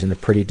 30s, raised in a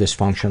pretty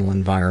dysfunctional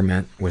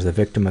environment, was the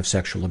victim of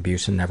sexual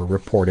abuse and never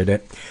reported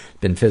it,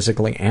 been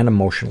physically and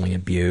emotionally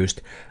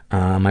abused.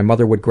 My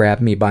mother would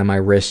grab me by my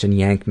wrists and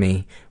yank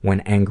me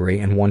when angry,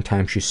 and one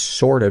time she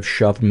sort of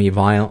shoved me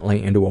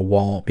violently into a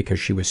wall because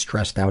she was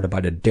stressed out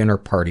about a dinner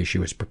party she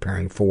was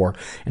preparing for,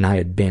 and I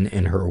had been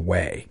in her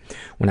way.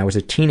 When I was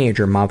a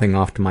teenager mouthing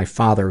off to my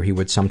father, he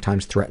would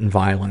sometimes threaten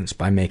violence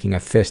by making a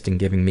fist and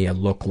giving me a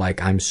look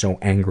like, I'm so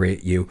angry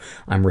at you,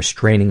 I'm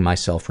restraining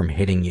myself from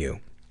hitting you.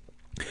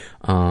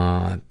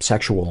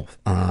 Sexual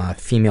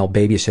female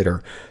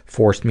babysitter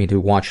forced me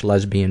to watch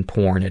lesbian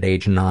porn at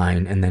age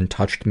 9 and then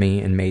touched me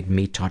and made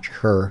me touch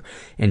her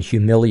and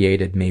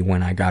humiliated me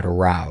when I got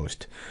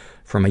aroused.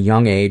 From a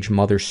young age,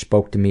 mother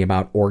spoke to me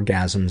about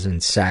orgasms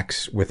and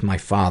sex with my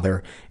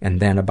father and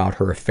then about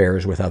her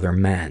affairs with other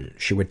men.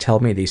 She would tell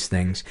me these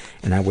things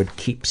and I would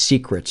keep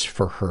secrets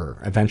for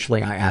her.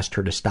 Eventually I asked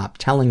her to stop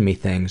telling me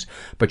things,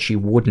 but she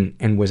wouldn't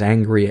and was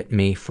angry at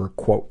me for,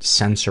 quote,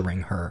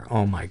 censoring her.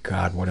 Oh my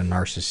God, what a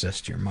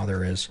narcissist your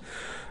mother is.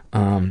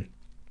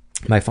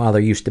 My father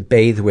used to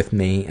bathe with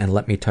me and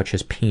let me touch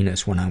his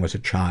penis when I was a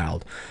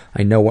child.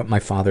 I know what my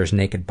father's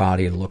naked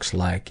body looks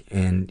like,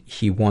 and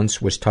he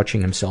once was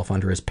touching himself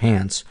under his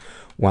pants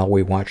while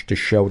we watched a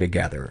show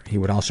together. He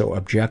would also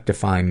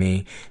objectify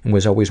me and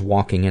was always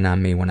walking in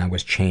on me when I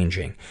was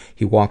changing.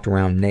 He walked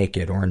around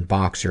naked or in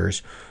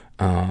boxers,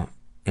 and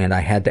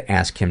I had to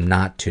ask him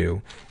not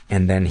to,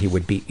 and then he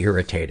would be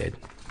irritated.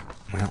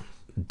 Well,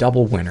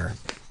 double winner.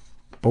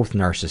 Both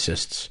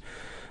narcissists.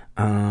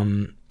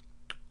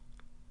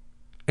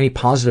 Any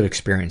positive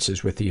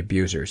experiences with the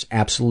abusers?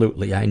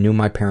 Absolutely. I knew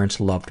my parents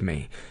loved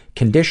me.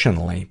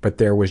 Conditionally, but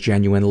there was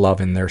genuine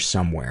love in there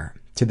somewhere.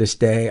 To this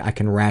day, I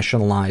can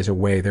rationalize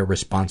away their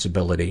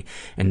responsibility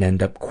and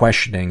end up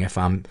questioning if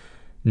I'm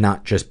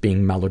not just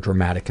being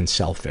melodramatic and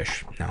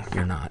selfish. No,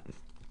 you're not.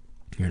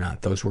 You're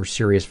not. Those were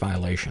serious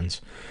violations.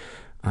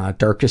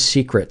 Darkest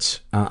secrets.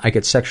 I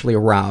get sexually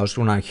aroused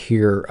when I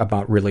hear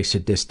about really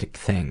sadistic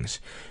things.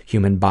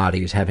 Human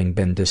bodies having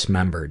been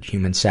dismembered,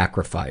 human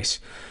sacrifice,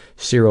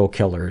 serial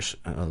killers,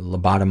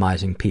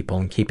 lobotomizing people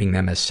and keeping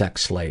them as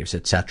sex slaves,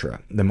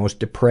 etc. The most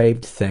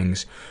depraved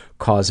things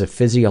cause a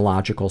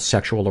physiological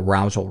sexual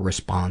arousal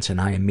response,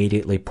 and I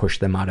immediately push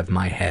them out of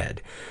my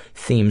head.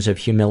 Themes of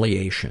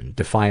humiliation,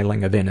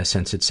 defiling of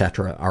innocence,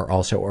 etc. are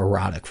also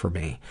erotic for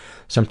me.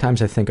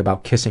 Sometimes I think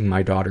about kissing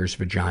my daughter's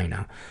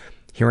vagina.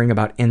 Hearing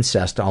about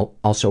incest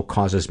also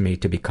causes me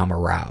to become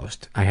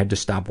aroused. I had to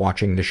stop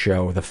watching the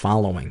show The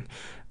Following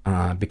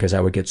because I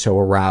would get so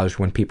aroused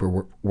when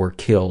people were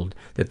killed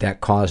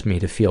that caused me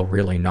to feel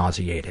really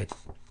nauseated.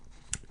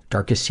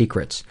 Darkest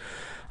secrets.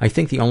 I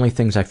think the only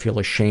things I feel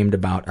ashamed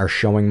about are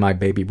showing my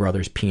baby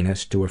brother's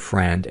penis to a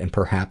friend and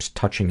perhaps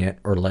touching it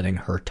or letting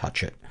her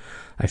touch it.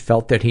 I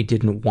felt that he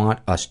didn't want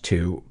us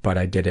to, but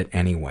I did it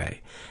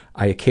anyway.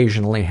 I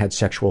occasionally had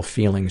sexual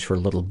feelings for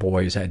little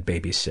boys I'd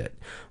babysit.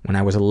 When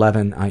I was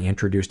 11, I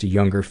introduced a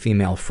younger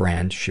female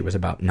friend, she was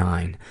about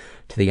 9,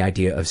 to the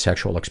idea of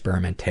sexual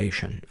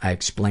experimentation. I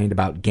explained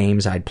about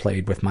games I'd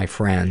played with my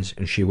friends,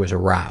 and she was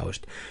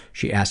aroused.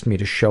 She asked me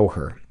to show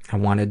her. I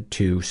wanted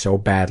to so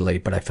badly,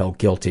 but I felt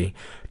guilty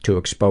to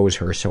expose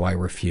her, so I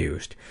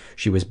refused.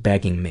 She was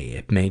begging me.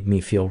 It made me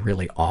feel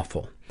really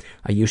awful.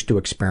 I used to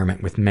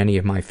experiment with many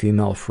of my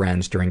female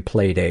friends during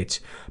play dates,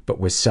 but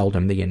was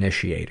seldom the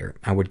initiator.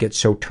 I would get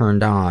so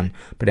turned on,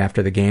 but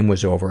after the game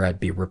was over, I'd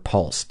be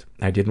repulsed.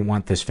 I didn't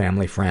want this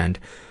family friend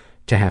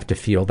to have to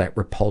feel that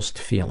repulsed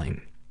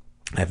feeling.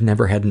 I've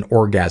never had an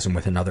orgasm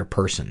with another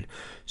person.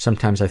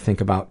 Sometimes I think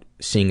about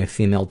seeing a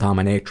female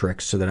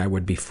dominatrix so that I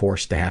would be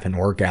forced to have an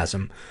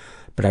orgasm.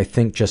 But I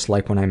think just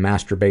like when I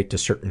masturbate to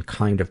certain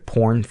kind of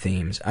porn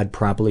themes, I'd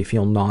probably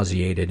feel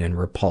nauseated and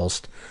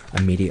repulsed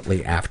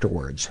immediately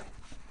afterwards.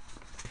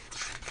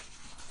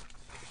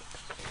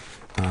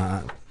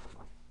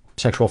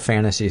 Sexual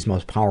fantasies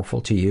most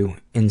powerful to you.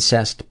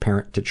 Incest,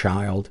 parent to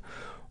child.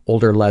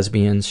 Older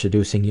lesbian,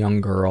 seducing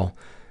young girl.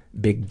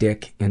 Big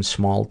dick in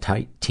small,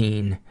 tight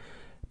teen.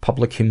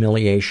 Public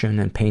humiliation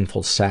and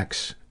painful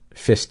sex.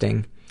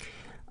 Fisting.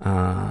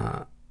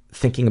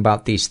 Thinking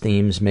about these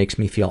themes makes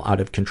me feel out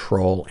of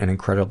control and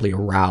incredibly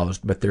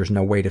aroused, but there's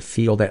no way to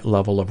feel that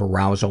level of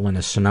arousal in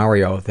a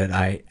scenario that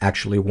I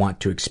actually want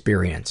to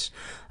experience.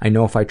 I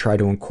know if I try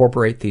to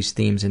incorporate these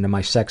themes into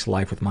my sex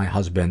life with my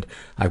husband,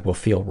 I will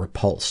feel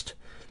repulsed.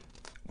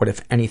 What,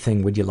 if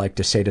anything, would you like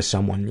to say to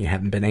someone you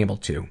haven't been able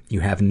to?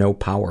 You have no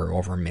power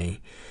over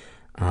me.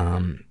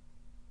 And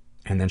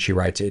then she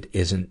writes, it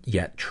isn't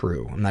yet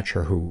true. I'm not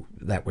sure who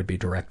that would be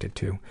directed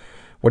to.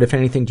 What, if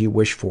anything, do you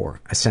wish for?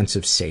 A sense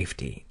of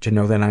safety, to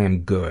know that I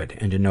am good,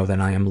 and to know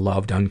that I am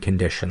loved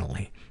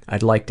unconditionally.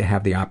 I'd like to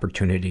have the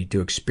opportunity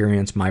to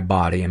experience my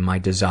body and my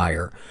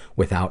desire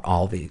without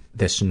all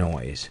this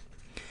noise.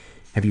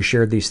 Have you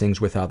shared these things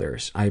with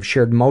others? I have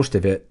shared most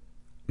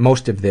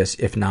of this,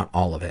 if not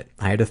all of it.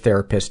 I had a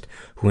therapist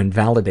who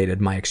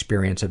invalidated my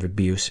experience of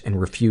abuse and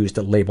refused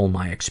to label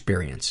my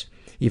experience.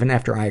 Even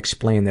after I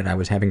explained that I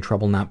was having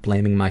trouble not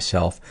blaming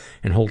myself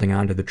and holding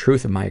on to the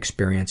truth of my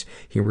experience,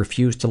 he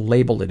refused to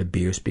label it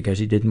abuse because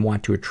he didn't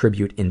want to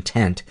attribute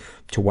intent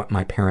to what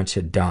my parents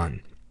had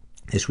done.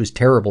 This was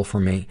terrible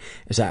for me,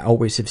 as I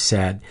always have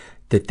said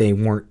that they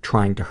weren't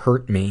trying to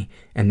hurt me,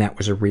 and that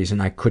was a reason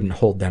I couldn't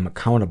hold them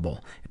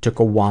accountable. It took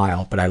a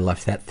while, but I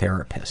left that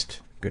therapist.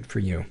 Good for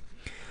you.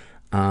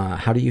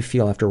 How do you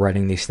feel after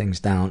writing these things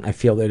down? I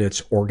feel that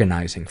it's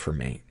organizing for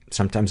me.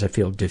 Sometimes I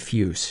feel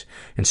diffuse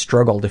and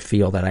struggle to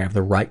feel that I have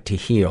the right to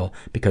heal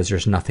because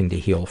there's nothing to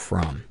heal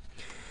from.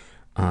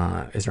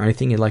 Is there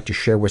anything you'd like to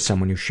share with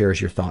someone who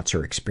shares your thoughts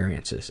or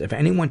experiences? If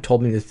anyone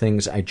told me the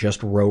things I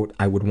just wrote,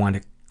 I would want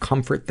to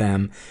comfort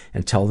them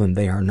and tell them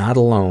they are not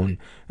alone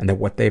and that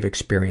what they've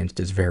experienced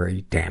is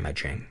very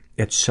damaging.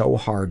 It's so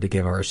hard to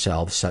give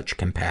ourselves such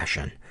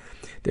compassion.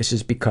 This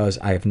is because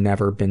I have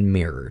never been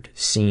mirrored,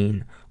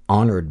 seen,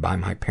 honored by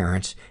my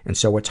parents, and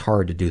so it's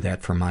hard to do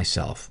that for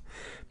myself.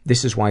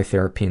 This is why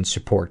therapy and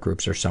support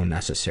groups are so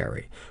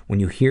necessary. When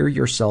you hear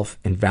yourself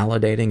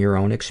invalidating your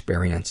own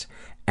experience,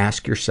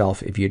 ask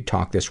yourself if you'd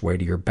talk this way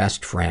to your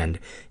best friend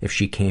if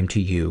she came to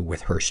you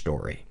with her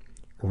story.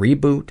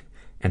 Reboot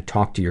and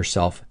talk to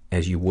yourself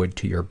as you would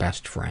to your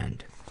best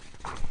friend.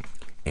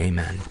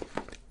 Amen.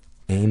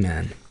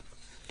 Amen.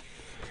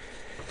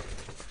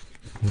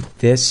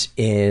 This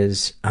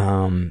is,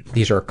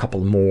 these are a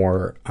couple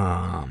more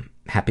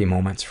happy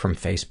moments from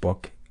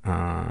Facebook.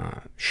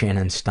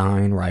 Shannon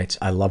Stein writes,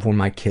 I love when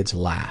my kids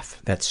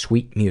laugh. That's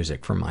sweet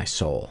music for my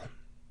soul.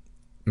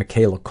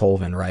 Michaela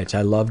Colvin writes,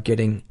 I love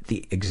getting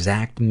the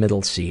exact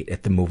middle seat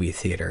at the movie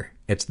theater.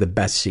 It's the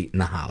best seat in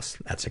the house.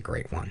 That's a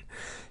great one.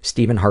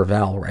 Stephen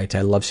Harvell writes,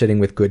 I love sitting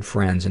with good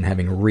friends and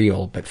having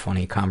real but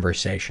funny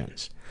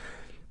conversations.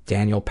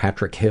 Daniel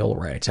Patrick Hill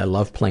writes, I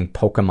love playing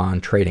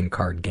Pokemon trading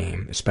card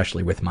game,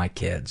 especially with my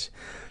kids.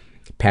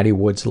 Patty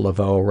Woods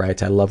Laveau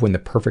writes, I love when the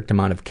perfect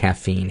amount of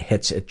caffeine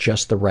hits at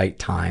just the right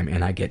time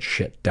and I get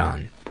shit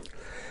done.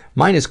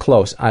 Mine is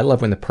close. I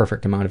love when the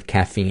perfect amount of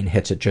caffeine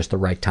hits at just the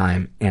right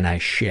time and I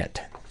shit.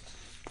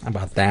 How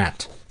about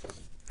that?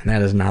 And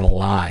that is not a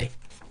lie.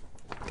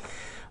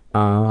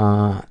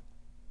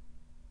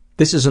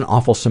 This is an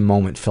awfulsome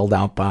moment filled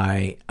out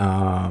by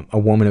a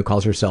woman who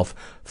calls herself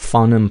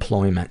Fun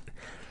Employment.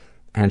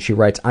 And she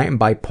writes, I am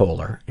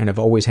bipolar and have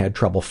always had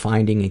trouble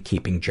finding and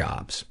keeping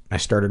jobs. I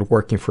started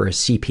working for a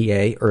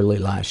CPA early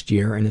last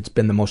year, and it's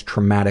been the most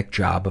traumatic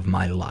job of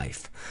my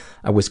life.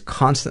 I was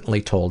constantly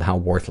told how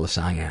worthless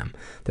I am,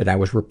 that I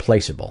was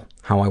replaceable,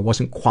 how I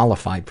wasn't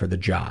qualified for the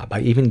job. I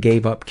even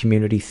gave up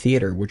community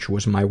theater, which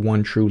was my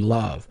one true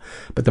love.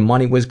 But the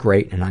money was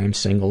great, and I am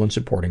single and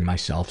supporting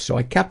myself, so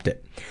I kept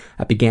it.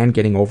 I began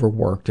getting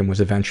overworked and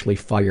was eventually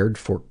fired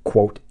for,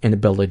 quote,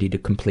 inability to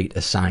complete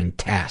assigned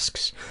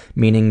tasks,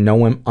 meaning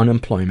no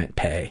unemployment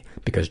pay,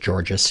 because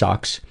Georgia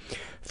sucks.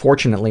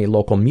 Fortunately, a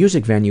local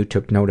music venue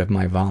took note of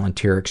my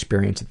volunteer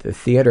experience at the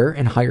theater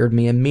and hired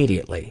me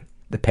immediately.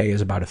 The pay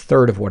is about a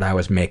third of what I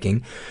was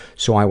making,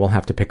 so I will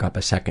have to pick up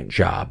a second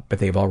job, but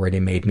they've already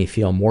made me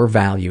feel more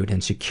valued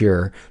and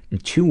secure in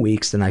 2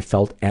 weeks than I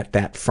felt at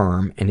that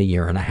firm in a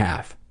year and a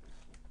half.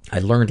 I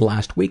learned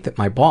last week that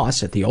my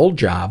boss at the old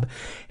job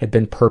had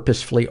been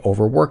purposefully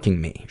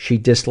overworking me. She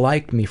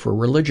disliked me for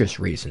religious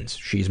reasons.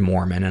 She's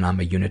Mormon and I'm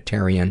a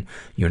Unitarian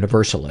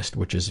Universalist,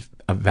 which is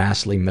a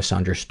vastly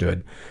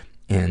misunderstood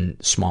in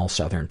small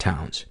southern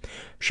towns.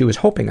 She was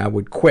hoping I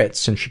would quit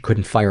since she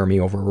couldn't fire me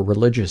over a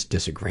religious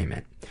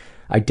disagreement.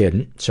 I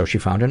didn't, so she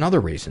found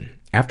another reason.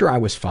 After I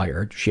was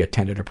fired, she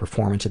attended a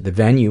performance at the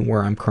venue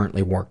where I'm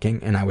currently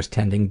working, and I was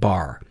tending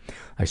bar.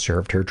 I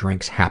served her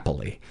drinks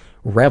happily,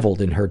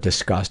 reveled in her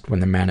disgust when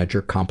the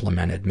manager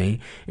complimented me,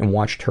 and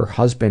watched her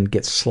husband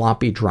get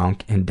sloppy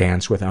drunk and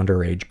dance with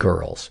underage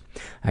girls.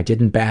 I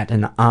didn't bat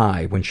an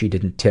eye when she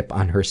didn't tip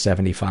on her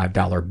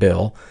 $75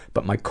 bill,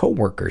 but my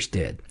coworkers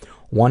did.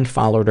 One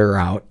followed her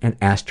out and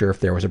asked her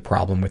if there was a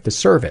problem with the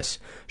service.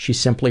 She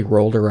simply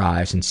rolled her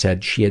eyes and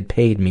said she had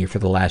paid me for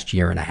the last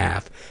year and a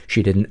half.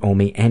 She didn't owe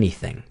me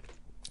anything.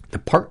 The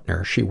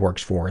partner she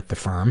works for at the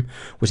firm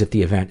was at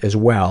the event as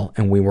well,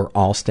 and we were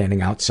all standing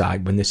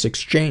outside when this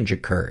exchange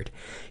occurred.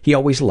 He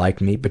always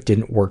liked me but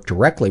didn't work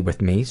directly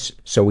with me,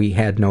 so he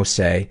had no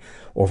say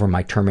over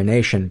my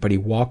termination, but he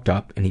walked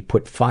up and he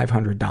put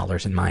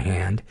 $500 in my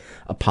hand,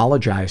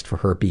 apologized for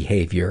her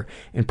behavior,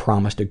 and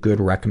promised a good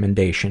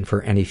recommendation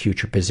for any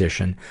future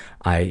position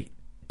I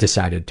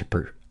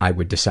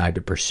would decide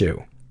to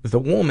pursue. The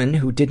woman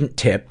who didn't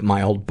tip,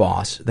 my old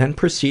boss, then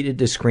proceeded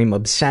to scream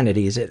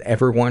obscenities at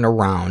everyone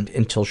around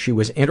until she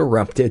was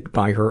interrupted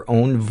by her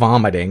own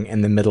vomiting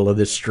in the middle of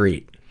the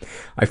street.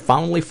 I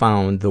finally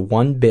found the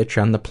one bitch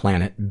on the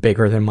planet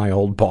bigger than my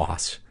old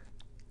boss.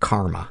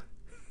 Karma.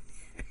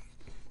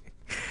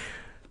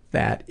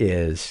 That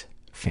is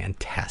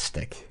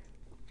fantastic.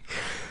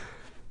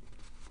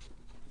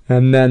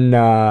 And then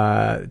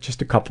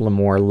just a couple of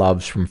more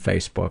loves from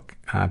Facebook.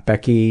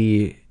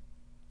 Becky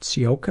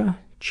Chioka?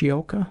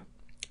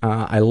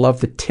 I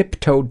love the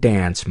tiptoe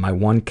dance my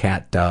one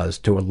cat does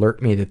to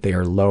alert me that they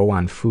are low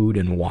on food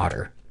and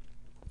water.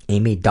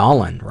 Amy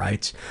Dolan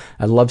writes,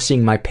 I love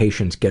seeing my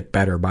patients get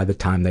better by the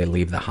time they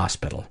leave the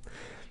hospital.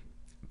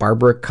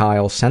 Barbara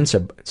Kyle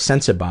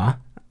Sensiba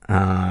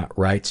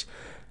writes,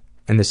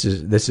 and this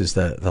is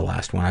the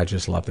last one. I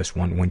just love this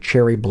one. When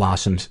cherry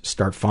blossoms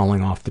start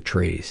falling off the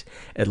trees,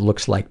 it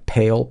looks like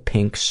pale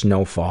pink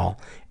snowfall,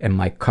 and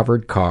my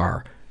covered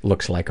car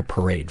looks like a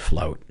parade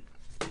float.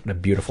 What a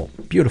beautiful,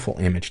 beautiful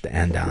image to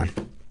end on.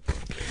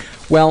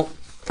 Well,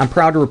 I'm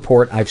proud to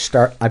report I've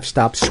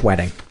stopped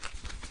sweating.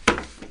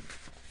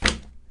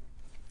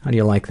 How do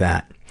you like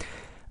that?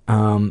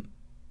 I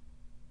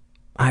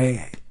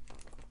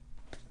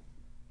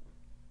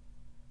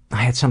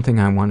had something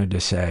I wanted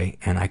to say,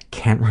 and I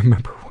can't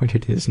remember what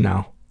it is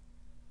now.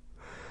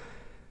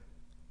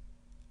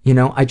 You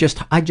know, I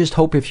just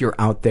hope if you're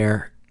out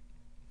there,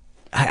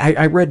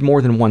 I read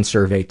more than one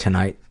survey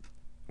tonight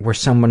where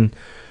someone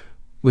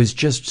was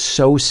just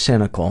so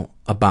cynical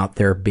about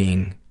there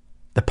being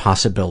the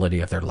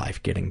possibility of their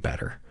life getting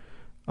better,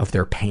 of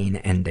their pain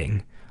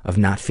ending, of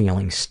not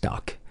feeling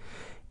stuck.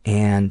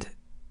 And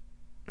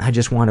I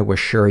just want to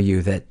assure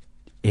you that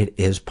it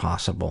is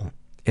possible.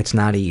 It's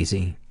not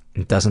easy.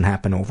 It doesn't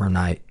happen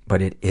overnight,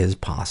 but it is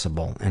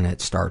possible. And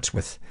it starts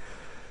with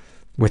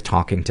with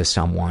talking to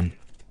someone.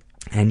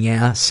 And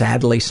yeah,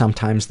 sadly,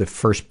 sometimes the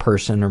first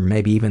person or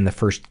maybe even the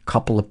first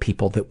couple of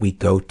people that we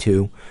go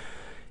to,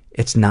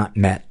 it's not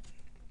met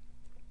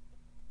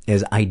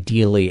as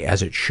ideally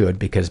as it should,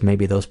 because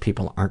maybe those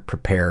people aren't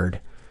prepared.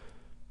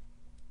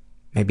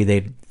 Maybe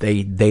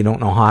they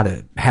don't know how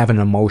to have an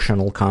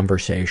emotional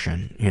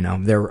conversation. You know,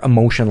 they're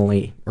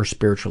emotionally or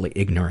spiritually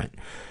ignorant.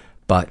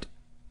 But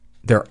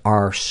there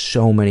are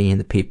so many in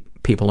the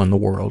people in the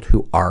world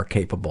who are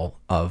capable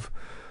of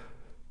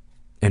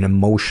an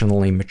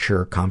emotionally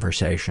mature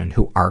conversation,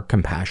 who are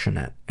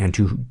compassionate, and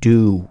who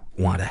do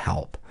want to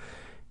help.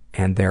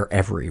 And they're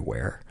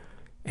everywhere.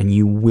 And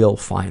you will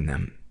find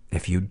them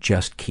if you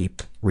just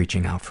keep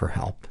reaching out for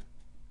help.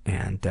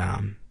 And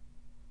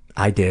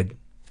I did.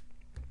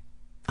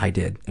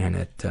 And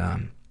it,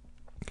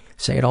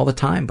 say it all the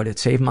time, but it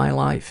saved my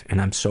life.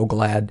 And I'm so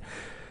glad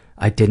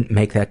I didn't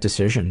make that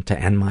decision to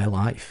end my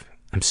life.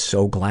 I'm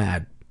so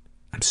glad.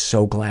 I'm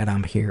so glad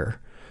I'm here.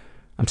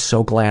 I'm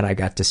so glad I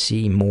got to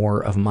see more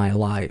of my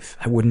life.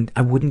 I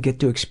wouldn't get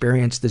to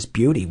experience this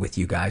beauty with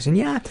you guys. And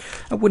yeah,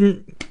 I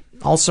wouldn't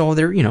also,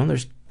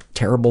 there's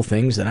terrible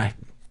things that I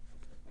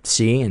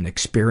see and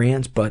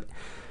experience, but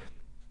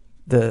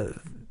the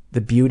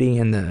beauty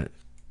and the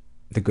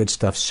good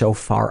stuff so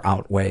far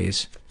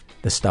outweighs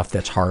the stuff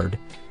that's hard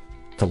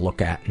to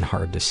look at and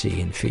hard to see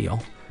and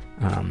feel.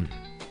 And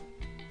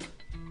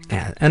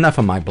enough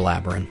of my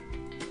blabbering.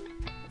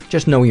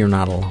 Just know you're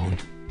not alone.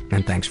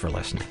 And thanks for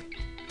listening.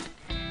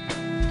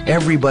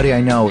 Everybody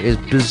I know is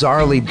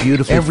bizarrely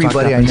beautifully Everybody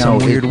fucked up I in some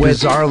know weird is way.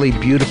 bizarrely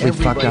beautifully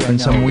Everybody fucked up I in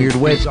some know weird is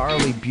way.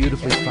 Bizarrely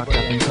beautifully fucked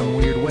up in some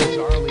weird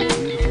way.